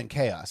not living in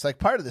chaos. Like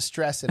part of the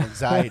stress and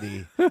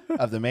anxiety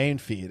of the main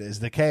feed is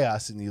the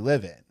chaos and you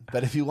live in.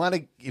 But if you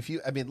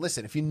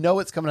listen, if you know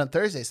it's coming on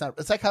Thursday,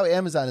 it's like how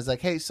Amazon is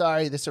like, hey,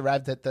 sorry, this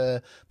arrived at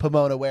the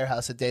Pomona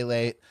warehouse a day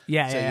late.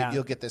 Yeah,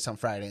 you'll get this on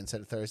Friday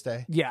instead of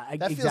Thursday. Yeah, that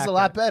exactly. feels a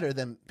lot better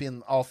than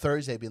being all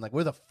Thursday, being like,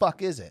 where the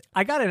fuck is it?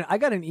 I got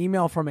an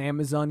email from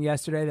Amazon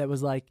yesterday that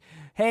was like,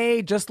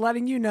 hey, just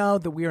letting you know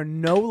that we are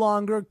no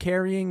longer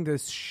carrying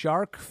this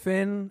shark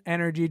fin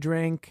energy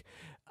drink.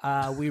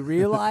 We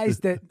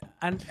realized that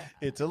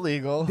it's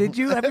illegal. Have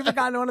you ever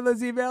gotten one of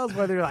those emails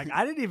where they're like,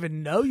 I didn't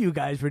even know you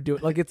guys were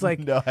doing, like, it's like,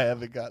 no, I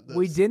haven't gotten this.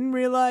 We didn't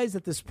realize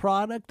that this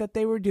product that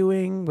they were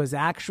doing was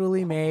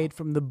actually made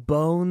from the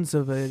bones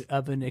of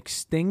an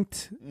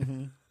extinct.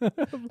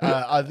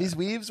 Mm-hmm. These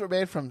weaves were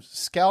made from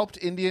scalped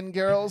Indian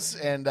girls,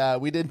 and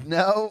we didn't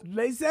know.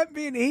 They sent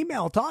me an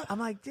email. I'm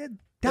like, dude.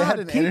 They had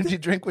an energy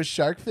drink with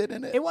shark fin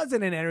in it? It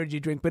wasn't an energy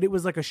drink, but it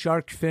was like a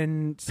shark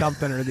fin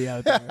something or the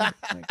other. Like,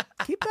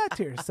 keep that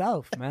to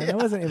yourself, man. It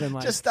wasn't even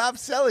like... Just stop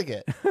selling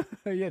it.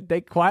 Yeah,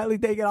 they quietly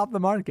take it off the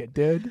market,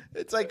 dude.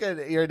 It's like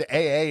you're an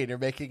AA and you're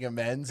making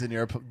amends and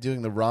you're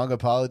doing the wrong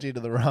apology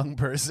to the wrong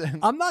person.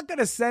 I'm not going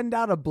to send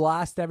out a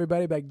blast to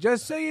everybody, but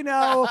just so you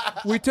know,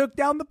 we took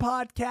down the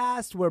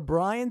podcast where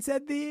Bryan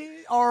said the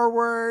R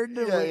word.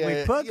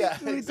 We took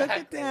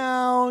it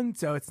down,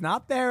 so it's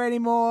not there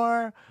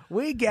anymore.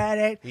 We get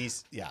it.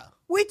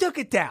 We took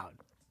it down,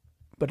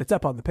 but it's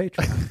up on the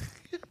Patreon.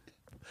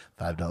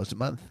 $5 a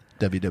month.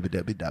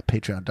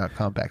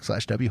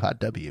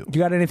 www.patreon.com/WHW.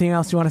 You got anything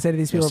else you want to say to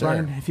these people, Yes,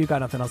 Bryan? If you got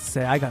nothing else to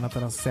say, I got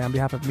nothing else to say. On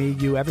behalf of me,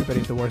 you,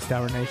 everybody of the Worst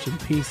Hour Nation,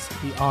 peace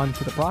be on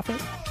to the prophet.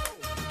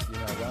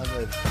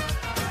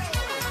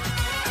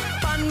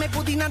 में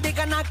पुदीना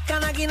देगा नाका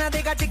नागिना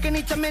देगा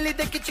चिकनी चमेली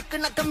देखी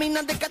चिकना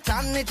कमीना देगा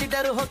चांदनी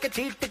चिडर होके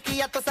चीट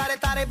किया तो सारे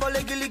तारे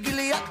बोले गिली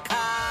गिली अक्खा.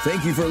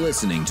 Thank you for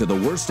listening to the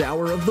Worst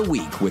Hour of the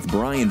Week with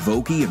Bryan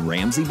Vokey and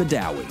Ramsey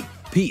Badawi.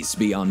 Peace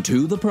be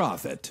unto the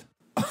prophet.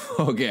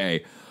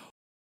 Okay,